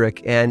 Matt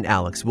Frederick, and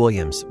Alex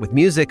Williams, with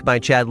music by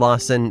Chad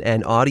Lawson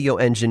and audio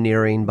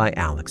engineering by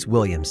Alex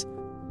Williams.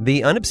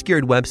 The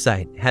Unobscured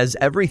website has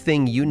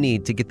everything you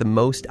need to get the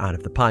most out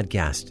of the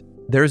podcast.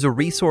 There's a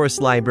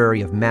resource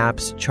library of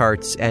maps,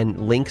 charts,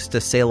 and links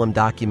to Salem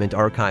document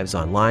archives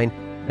online,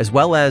 as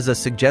well as a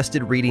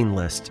suggested reading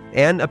list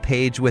and a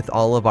page with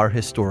all of our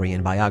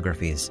historian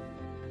biographies.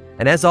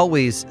 And as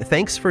always,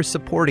 thanks for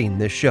supporting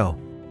this show.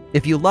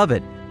 If you love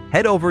it,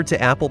 head over to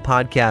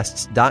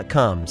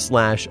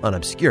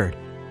applepodcasts.com/unobscured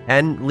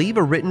and leave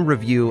a written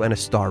review and a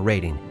star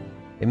rating.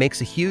 It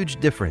makes a huge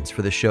difference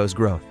for the show's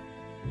growth.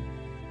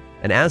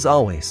 And as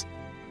always,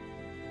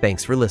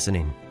 thanks for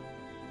listening.